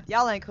 You're not.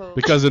 Y'all ain't cool.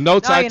 Because the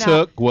notes No, I you're not.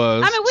 took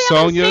was I mean, we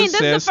Sonia haven't seen. This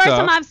said is the first stuff.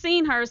 time I've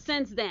seen her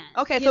since then.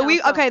 Okay, you so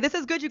know, this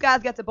is good. You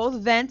guys get to both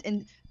vent,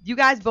 and you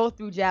guys both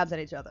threw jabs at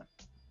each other.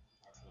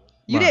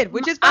 You Right. did,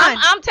 which is fine.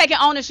 I'm taking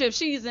ownership.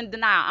 She's in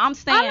denial. I'm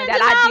saying I'm in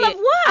that I denial did.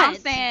 of what? I'm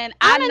saying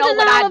I'm I in know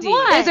what denial I of did.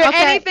 what? Is there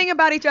Okay. anything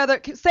about each other?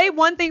 Say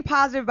one thing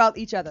positive about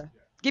each other.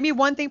 Give me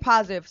one thing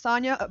positive.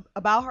 Sonia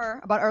about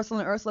her, about Ursula,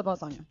 and Ursula about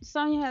Sonia.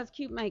 Sonia has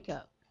cute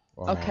makeup.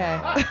 Okay.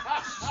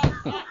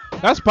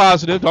 That's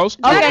positive. Don't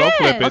flip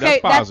it. Okay,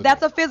 That's positive.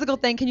 that's a physical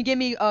thing. Can you give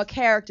me a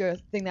character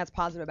thing that's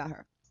positive about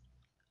her?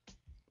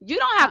 You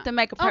don't have to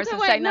make a person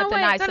say nothing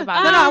nice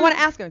about No, her. I want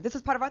to ask her. This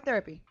is part of our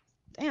therapy.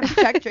 Damn,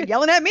 you're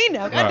yelling at me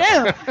now.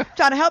 Goddamn.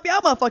 Trying to help y'all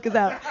motherfuckers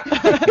out.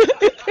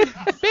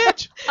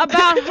 Bitch.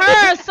 About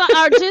her,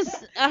 or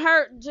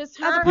just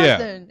her. As a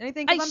person.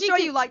 Anything? 'Cause I'm she sure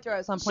can- you liked her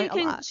at some point a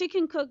lot. She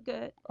can cook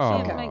good. Oh,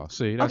 She can make-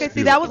 see, that's Okay,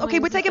 see that was beautiful. okay.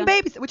 We're taking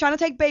baby. We're trying to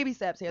take baby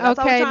steps here. That's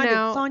all Okay, we're trying to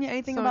now- do. Sonia,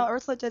 anything about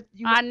Ursula that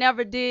you? I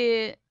never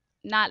did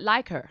not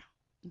like her.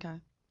 Okay.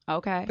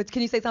 Okay. But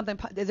can you say something?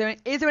 Is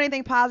there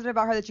anything positive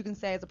about her that you can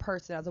say as a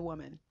person, as a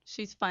woman?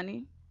 She's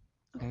funny.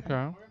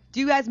 Okay. Do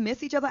you guys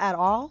miss each other at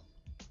all?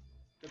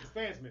 The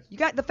fans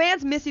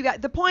miss you guys.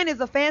 The point is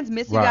the fans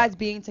miss you Right. guys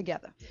being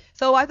together.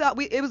 So I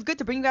thought it was good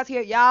to bring you guys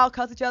here. Y'all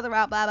cuss each other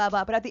out, blah blah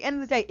blah. But at the end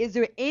of the day, is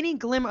there any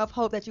glimmer of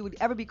hope that you would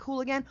ever be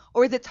cool again,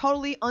 or is it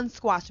totally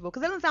unsquashable?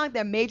 Because it doesn't sound like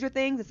they're major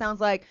things. It sounds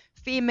like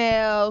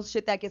female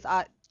shit that gets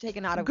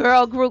taken out of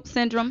Girl group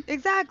syndrome.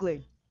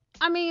 Exactly.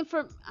 I mean,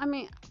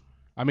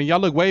 y'all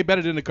look way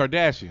better than the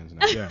Kardashians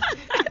now. Yeah.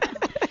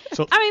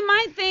 I mean,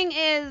 my thing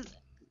is.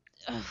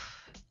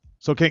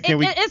 So can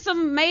we? It's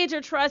some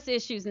major trust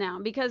issues now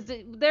because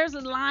there's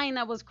a line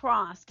that was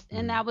crossed,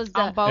 and that was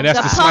the. And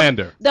that's the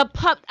slander.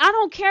 I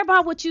don't care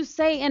about what you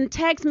say in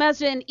text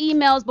message and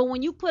emails, but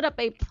when you put up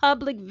a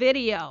public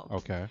video,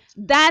 Okay.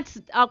 that's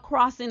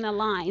crossing the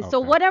line.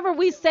 So Okay. whatever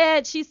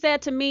she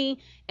said to me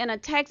in a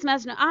text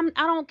message, I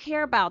don't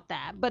care about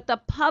that. But the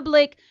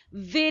public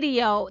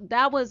video,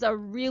 that was a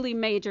really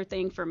major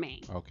thing for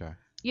me. Okay.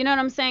 You know what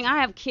I'm saying? I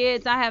have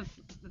kids, I have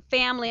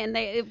family, and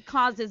it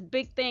caused this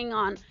big thing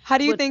on How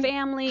do you with think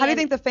family. How do you and-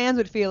 think the fans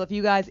would feel if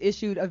you guys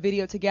issued a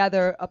video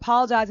together,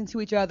 apologizing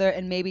to each other,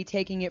 and maybe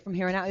taking it from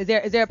here on out? Is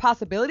there a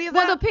possibility of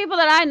Well, that? the people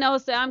that I know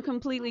say I'm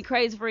completely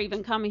crazy for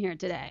even coming here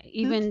today,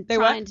 even They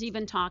trying what? to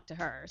even talk to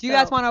her. Do you So-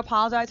 guys want to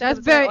apologize? That's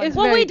to them? very- it's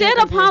Well, we very did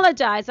good of you.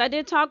 apologize. I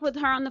did talk with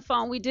her on the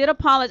phone. We did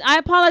apologize. I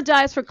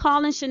apologize for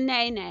calling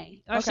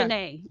Shanae or Okay.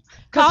 Shanae.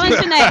 Calling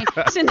Shanae.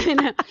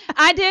 Shanae.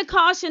 I did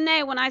call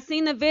Shanae when I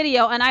seen the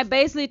video, and I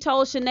basically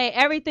told Shanae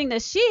everything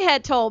that she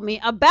had told me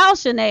about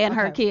Shanae and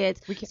her Okay.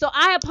 kids. So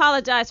I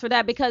apologize for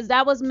that because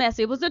that was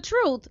messy. It was the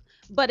truth,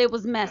 but it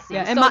was messy.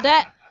 Yeah, and so my-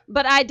 that.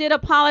 But I did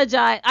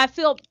apologize. I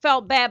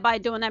felt bad by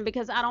doing that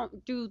because I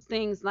don't do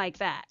things like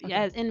that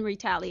as in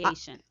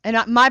retaliation. And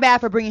my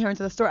bad for bringing her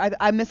into the story.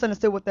 I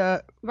misunderstood what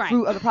the Right.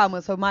 root of the problem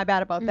was, so my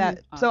bad about that.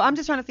 Mhm. So I'm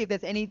just trying to see if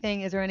there's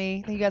anything. Is there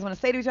anything you guys want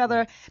to say to each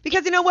other?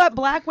 Because you know what,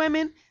 black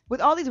women with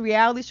all these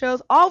reality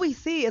shows, all we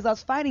see is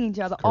us fighting each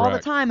other all the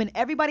Correct. time, and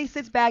everybody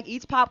sits back,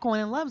 eats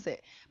popcorn, and loves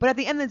it. But at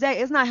the end of the day,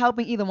 it's not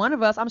helping either one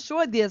of us. I'm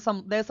sure there's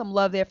some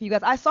love there for you guys.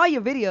 I saw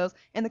your videos,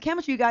 and the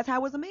chemistry you guys had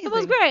was amazing. It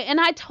was great. And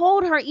I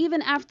told her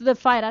even after the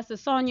fight, I said,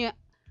 Sonya,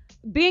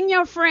 being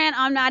your friend,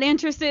 I'm not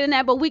interested in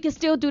that, but we can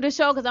still do the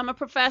show because I'm a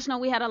professional.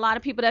 We had a lot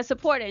of people that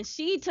support it. And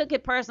she took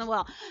it personal.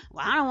 Well,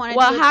 I don't want to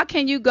Well, do it. how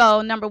can you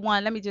go? Number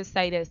one, let me just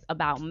say this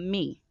about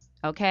me,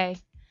 okay?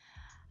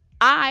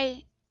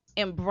 I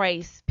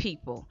embrace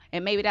people,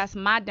 and maybe that's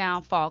my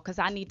downfall because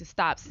I need to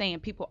stop saying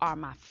people are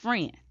my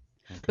friend.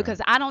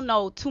 Because I don't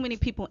know too many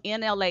people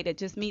in LA that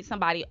just meet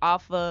somebody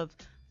off of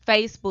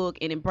Facebook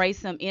and embrace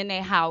them in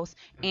their house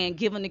and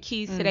give them the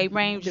keys to their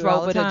Range Do it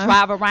all Rover the to time.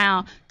 drive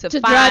around to To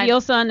find, drive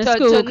your son to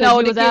school 'cause know,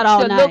 you to was get, out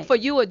all to night. look for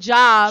you a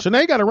job.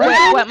 Shanae got a With-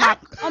 Range with my,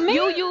 me?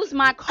 you use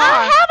my car.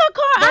 I have a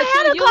car. But I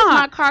had you a use car.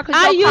 my car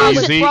because I your car use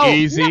was it. Easy, broke.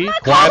 easy. My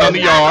Quiet car on the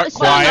was yard. not-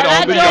 Quiet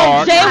I on the drove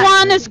yard.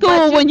 Jaywan to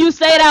school when you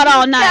stayed out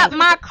all night. Kept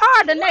my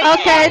car the next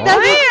Okay, day. that's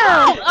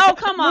Real. Oh,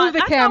 come on. Move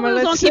the I camera. thought we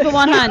was going Let's- to keep it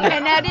 100.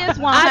 And that is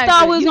 100. I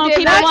thought we was You going to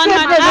did keep it not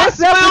 100. for I this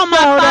swear on my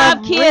episode 5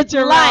 of kids' Reach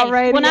Around life.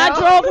 Radio. When I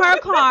drove her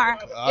car,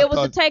 it was to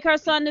thought- take her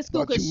son to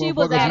school thought you because she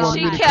was motherfuckers out all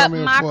wanted me She to night. kept come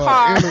in my for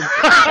car.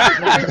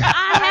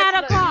 I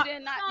had a car.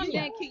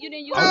 You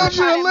didn't use Oh, my that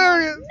shit car.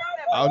 hilarious.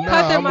 Oh, no,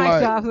 Cut their I'm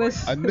mics like, off.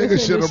 Let's a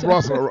nigga should have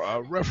brought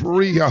a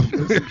referee out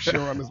there some shit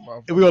on this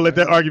motherfucker. We're gonna let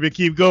that argument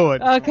keep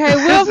going. Okay,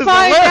 we'll This is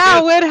find hilarious.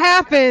 out what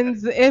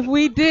happens if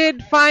we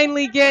did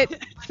finally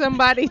get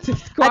somebody to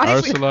squash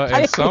it. Ursula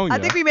and Sonya. I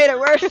think we made it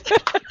worse.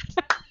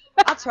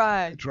 I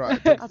tried. Try.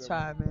 I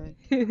tried, man.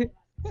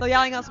 So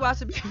y'all ain't gonna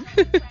squash it?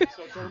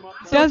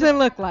 Doesn't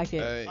look like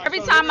it. Hey. Every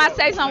time I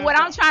say something, what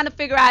I'm trying to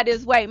figure out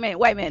is, wait a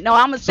minute. No,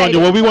 I'm gonna say Sonya,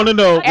 this. what we want to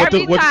know.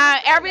 Every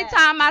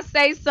time I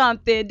say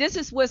something, this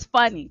is what's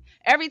funny.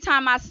 Every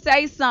time I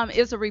say something,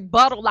 it's a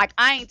rebuttal. Like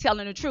I ain't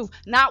telling the truth.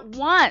 Not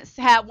once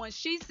have when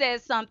she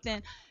said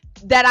something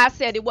that I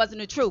said it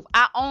wasn't the truth.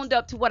 I owned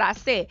up to what I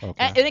said,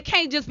 and it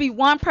can't just be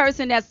one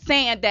person that's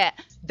saying that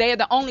they're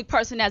the only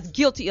person that's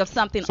guilty of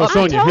something. So or-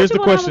 Sonya, here's the you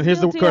what I question. was Here's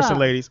the guilty question, of.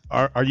 ladies.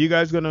 Are you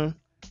guys gonna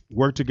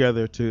work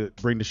together to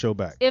bring the show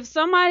back? If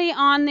somebody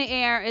on the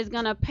air is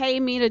going to pay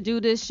me to do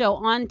this show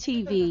on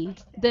TV,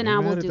 then I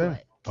Ain't will mad at do that.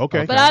 it.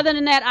 Okay. But other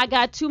than that, I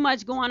got too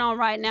much going on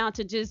right now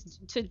to do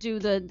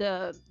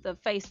the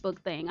Facebook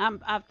thing.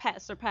 I've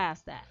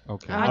surpassed that.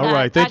 Okay. All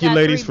right. Thank you,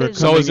 ladies, for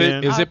So coming is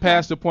in. it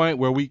past the point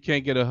where we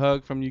can't get a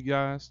hug from you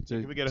guys?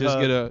 To we get a just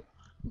hug? get a.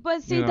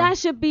 But see, You know. that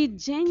should be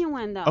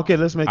genuine though. Okay,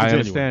 let's make it I genuine.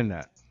 understand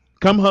that.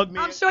 Come hug me.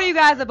 I'm sure you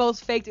guys have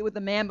both faked it with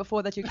the man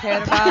before that you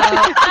cared about,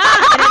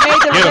 and it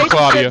made the Get him, Claudia.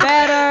 relationship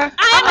better.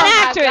 I am an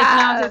actress. No,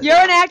 I'm just- You're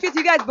an actress.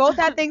 You guys both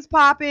had things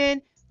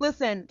popping.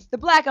 Listen, the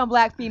black on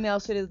black female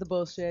shit is the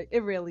bullshit.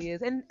 It really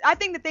is. And I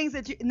think the things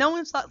that no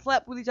one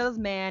slept with each other's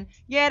man.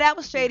 Yeah, that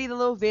was shady, the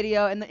little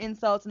video and the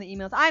insults and the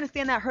emails. I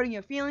understand that hurting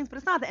your feelings, but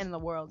it's not the end of the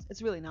world.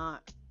 It's really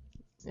not.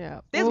 Yeah.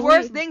 There's Well,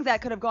 worse things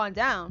that could have gone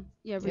down.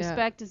 Yeah,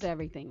 respect is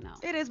everything though.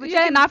 It is, but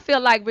yeah, and I feel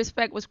like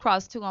respect was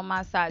crossed too on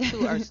my side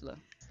too, Ursula.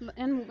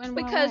 And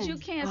Because you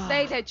can't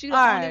say that you're the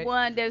All only right.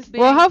 one that's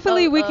been. Well,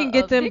 hopefully a- we a- can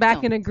get a them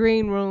back in victim. a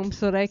green room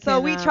so they can. So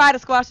we try to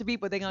squash the beef,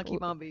 but they're gonna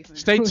keep on beefing.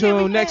 Stay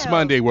tuned next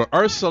Monday where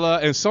Ursula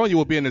and Sonya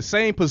will be in the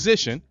same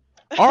position,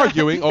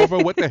 arguing over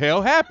what the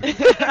hell happened.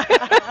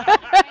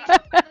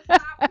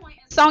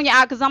 Sonya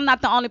out because I'm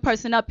not the only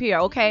person up here,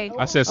 okay?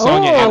 I said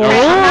Sonya and Okay,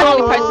 Ursula. I'm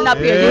the only person up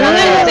here. You Yeah.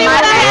 wanna see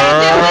what I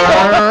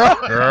had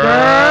to do with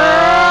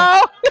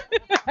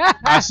it?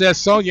 I said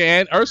Sonya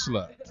and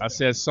Ursula. I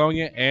said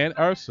Sonya and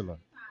Ursula.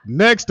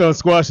 Next on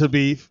Squash the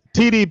Beef,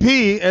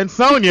 TDP and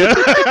Sonya.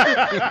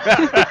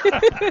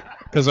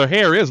 Because her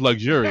hair is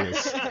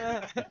luxurious.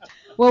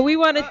 Well, we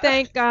want to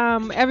thank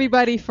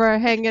everybody for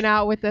hanging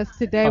out with us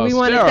today. Oh, we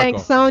want to thank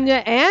hysterical.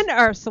 Sonya and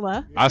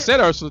Ursula, I said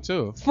Ursula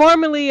too.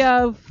 formerly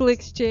of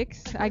Flicks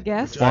Chicks, I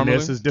guess. Formerly?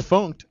 This is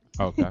defunct.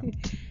 Okay.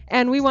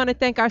 And we want to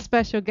thank our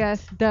special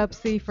guest, Dub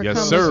C, for Yes,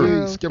 coming sir.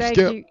 through. Skip, thank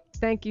skip. you.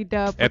 Thank you,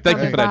 Dub. And thank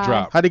you coming for that by.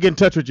 drop. How'd they get in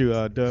touch with you,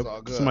 Dub?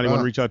 all good. Somebody want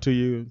to reach out to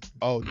you?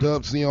 Oh,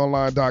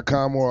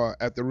 dubconline.com or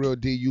at the real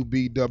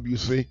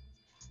DUBWC.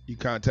 you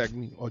contact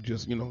me or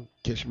just,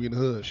 catch me in the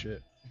hood,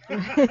 shit.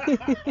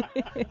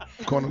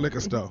 Corner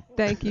liquor store.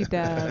 Thank you,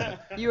 Doug.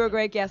 You were a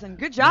great guest, and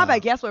good job, I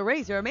guess, with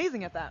race. You're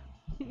amazing at that.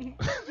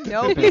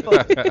 No people.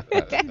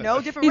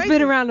 No different He's races.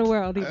 been around the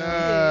world. He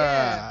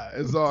knows.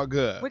 It's all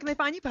good. Where can they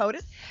find you,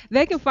 POTUS?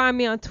 They can find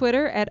me on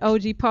Twitter at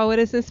OG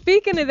POTUS. And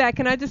speaking of that,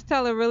 can I just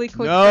tell a really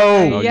quick No.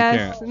 story? No, you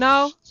Yes. can't.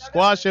 No?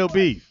 Squash your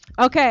beef.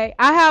 Okay,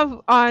 I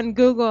have on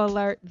Google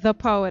Alert the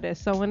POTUS.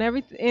 So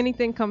whenever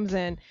anything comes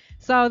in.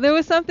 So there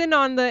was something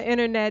on the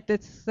internet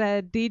that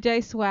said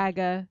DJ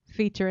Swagger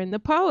featuring the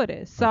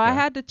POTUS. So I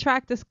had to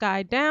track this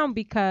guy down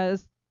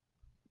because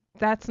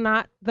that's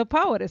not the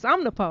POTUS.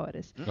 I'm the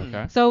POTUS.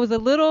 Okay. So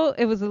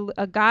it was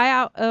a guy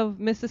out of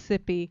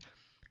Mississippi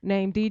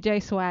named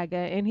DJ Swagger,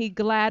 and he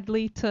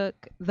gladly took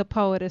the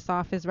POTUS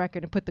off his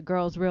record and put the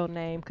girl's real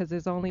name because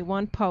there's only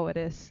one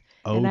POTUS.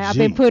 And I've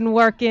been putting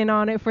work in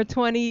on it for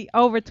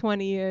over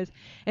 20 years.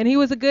 And he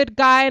was a good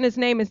guy, and his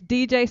name is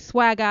DJ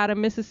Swagger out of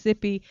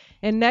Mississippi.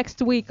 And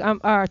next week,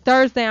 or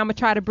Thursday, I'm going to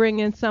try to bring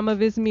in some of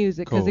his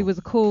music because he was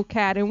a cool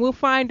cat. And we'll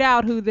find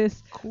out who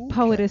this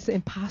POTUS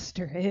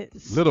imposter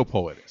is. Little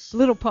POTUS.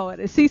 Little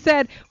POTUS. He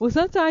said, well,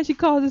 sometimes she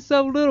calls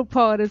herself Little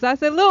POTUS. I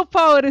said, Little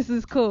POTUS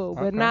is cool,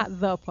 but not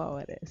the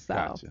POTUS. So,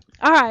 Gotcha.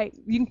 all right,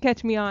 you can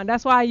catch me on.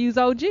 That's why I use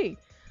OG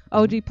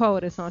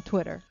POTUS on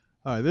Twitter.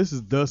 All right, this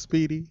is the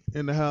Speedy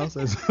in the house.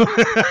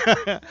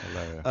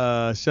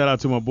 Shout out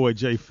to my boy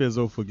Jay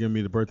Fizzle for giving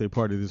me the birthday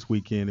party this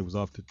weekend. It was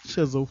off the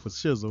chisel for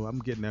shizzle. I'm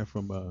getting that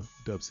from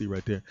Dub C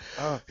right there.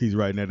 He's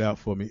writing that out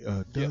for me.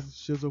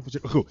 Shizzle for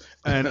shizzle. Cool.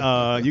 And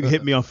you can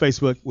hit me on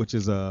Facebook, which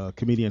is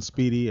Comedian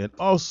Speedy. And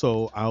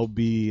also, I'll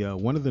be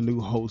one of the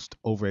new hosts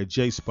over at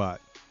J Spot.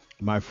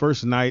 My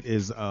first night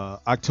is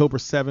October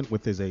 7th,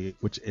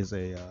 which is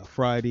a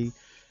Friday,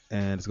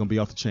 and it's gonna be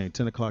off the chain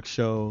 10 o'clock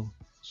show.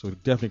 So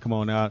definitely come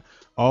on out.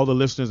 All the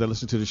listeners that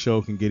listen to the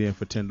show can get in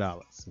for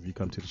 $10 if you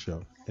come to the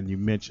show. And you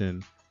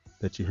mention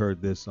that you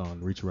heard this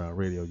on Reach Around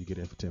Radio, you get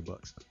in for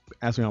 $10.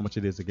 Ask me how much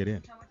it is to get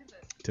in.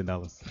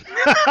 $10.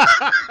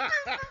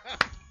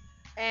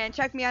 And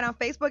check me out on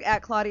Facebook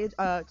at Claudia,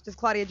 just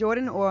Claudia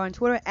Jordan, or on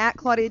Twitter at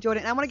Claudia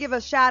Jordan. And I want to give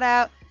a shout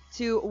out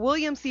to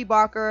William C.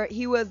 Barker.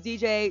 He was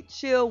DJ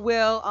Chill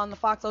Will on the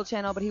Fox Soul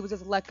channel, but he was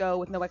just let go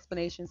with no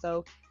explanation.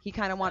 So he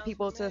kind of want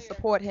people to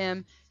support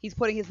him. He's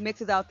putting his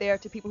mixes out there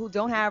to people who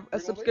don't have a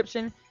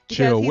subscription because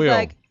Chill he's Will.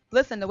 like,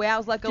 listen, the way I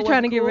was let go. You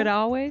trying to wasn't get cool. rid of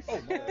Always?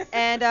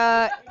 And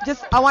I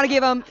want to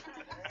give him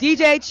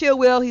DJ Chill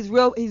Will. He's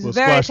real. He's We'll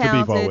very squash the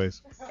beef talented.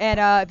 always. And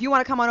if you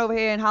want to come on over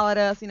here and holler at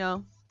us,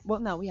 well,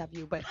 no, we have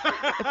you. But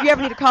if you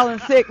ever need to call in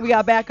sick, we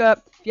got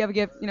backup. If you ever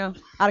get, out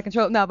of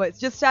control. No, but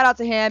just shout out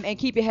to him and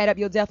keep your head up.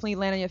 You'll definitely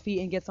land on your feet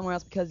and get somewhere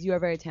else because you are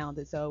very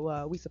talented.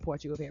 So we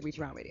support you over here at Reach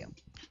Around Radio.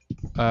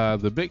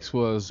 The mix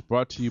was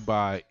brought to you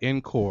by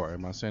Encore.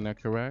 Am I saying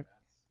that correct?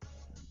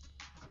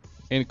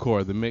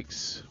 Encore. The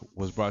mix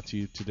was brought to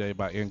you today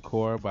by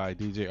Encore by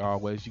DJ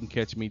Always. You can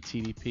catch me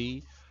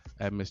TDP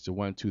at Mr.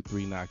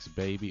 123 Knox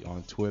Baby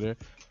on Twitter.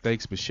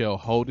 Thanks Michelle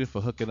Holden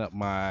for hooking up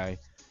my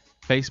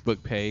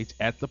Facebook page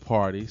at the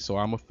party, so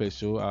I'm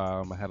official.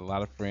 I had a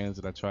lot of friends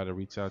that I try to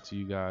reach out to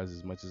you guys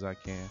as much as I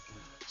can.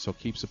 So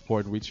keep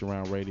supporting Reach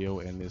Around Radio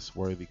and this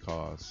worthy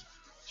cause.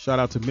 Shout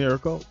out to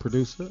Miracle,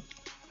 producer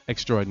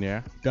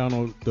extraordinaire.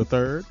 Donald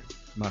III,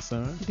 my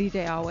son.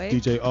 DJ Always.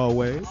 DJ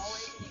Always.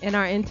 And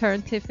our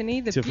intern Tiffany,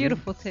 the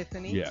beautiful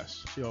Tiffany.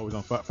 Yes, she always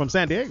on fire from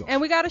San Diego.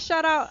 And we got to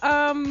shout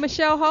out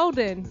Michelle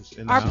Holden,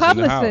 In the our house.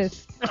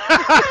 publicist.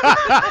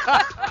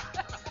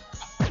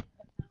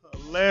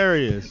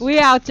 Hilarious. We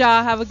out,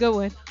 y'all. Have a good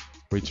one.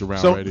 Reach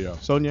Around Radio.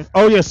 Sonia.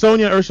 Oh yeah,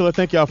 Sonia and Ursula.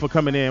 Thank y'all for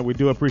coming in. We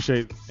do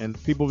appreciate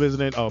and people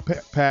visiting. Oh,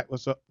 Pat,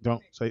 what's up?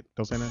 Don't say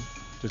nothing.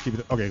 Just keep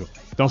it. Okay, go.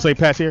 Don't say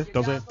Pat's here.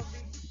 Don't say it.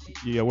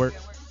 You at work?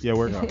 Yeah,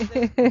 work.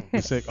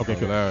 You sick? Okay,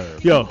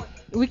 good. Yo.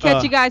 We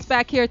catch you guys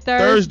back here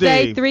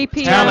Thursday 3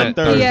 p.m. Talent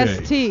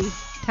Thursday.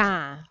 PST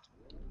time.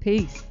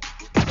 Peace.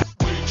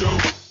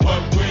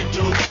 What we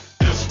do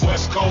is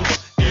West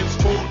Coast. It's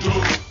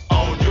voodoo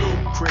on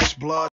you. Chris Blood.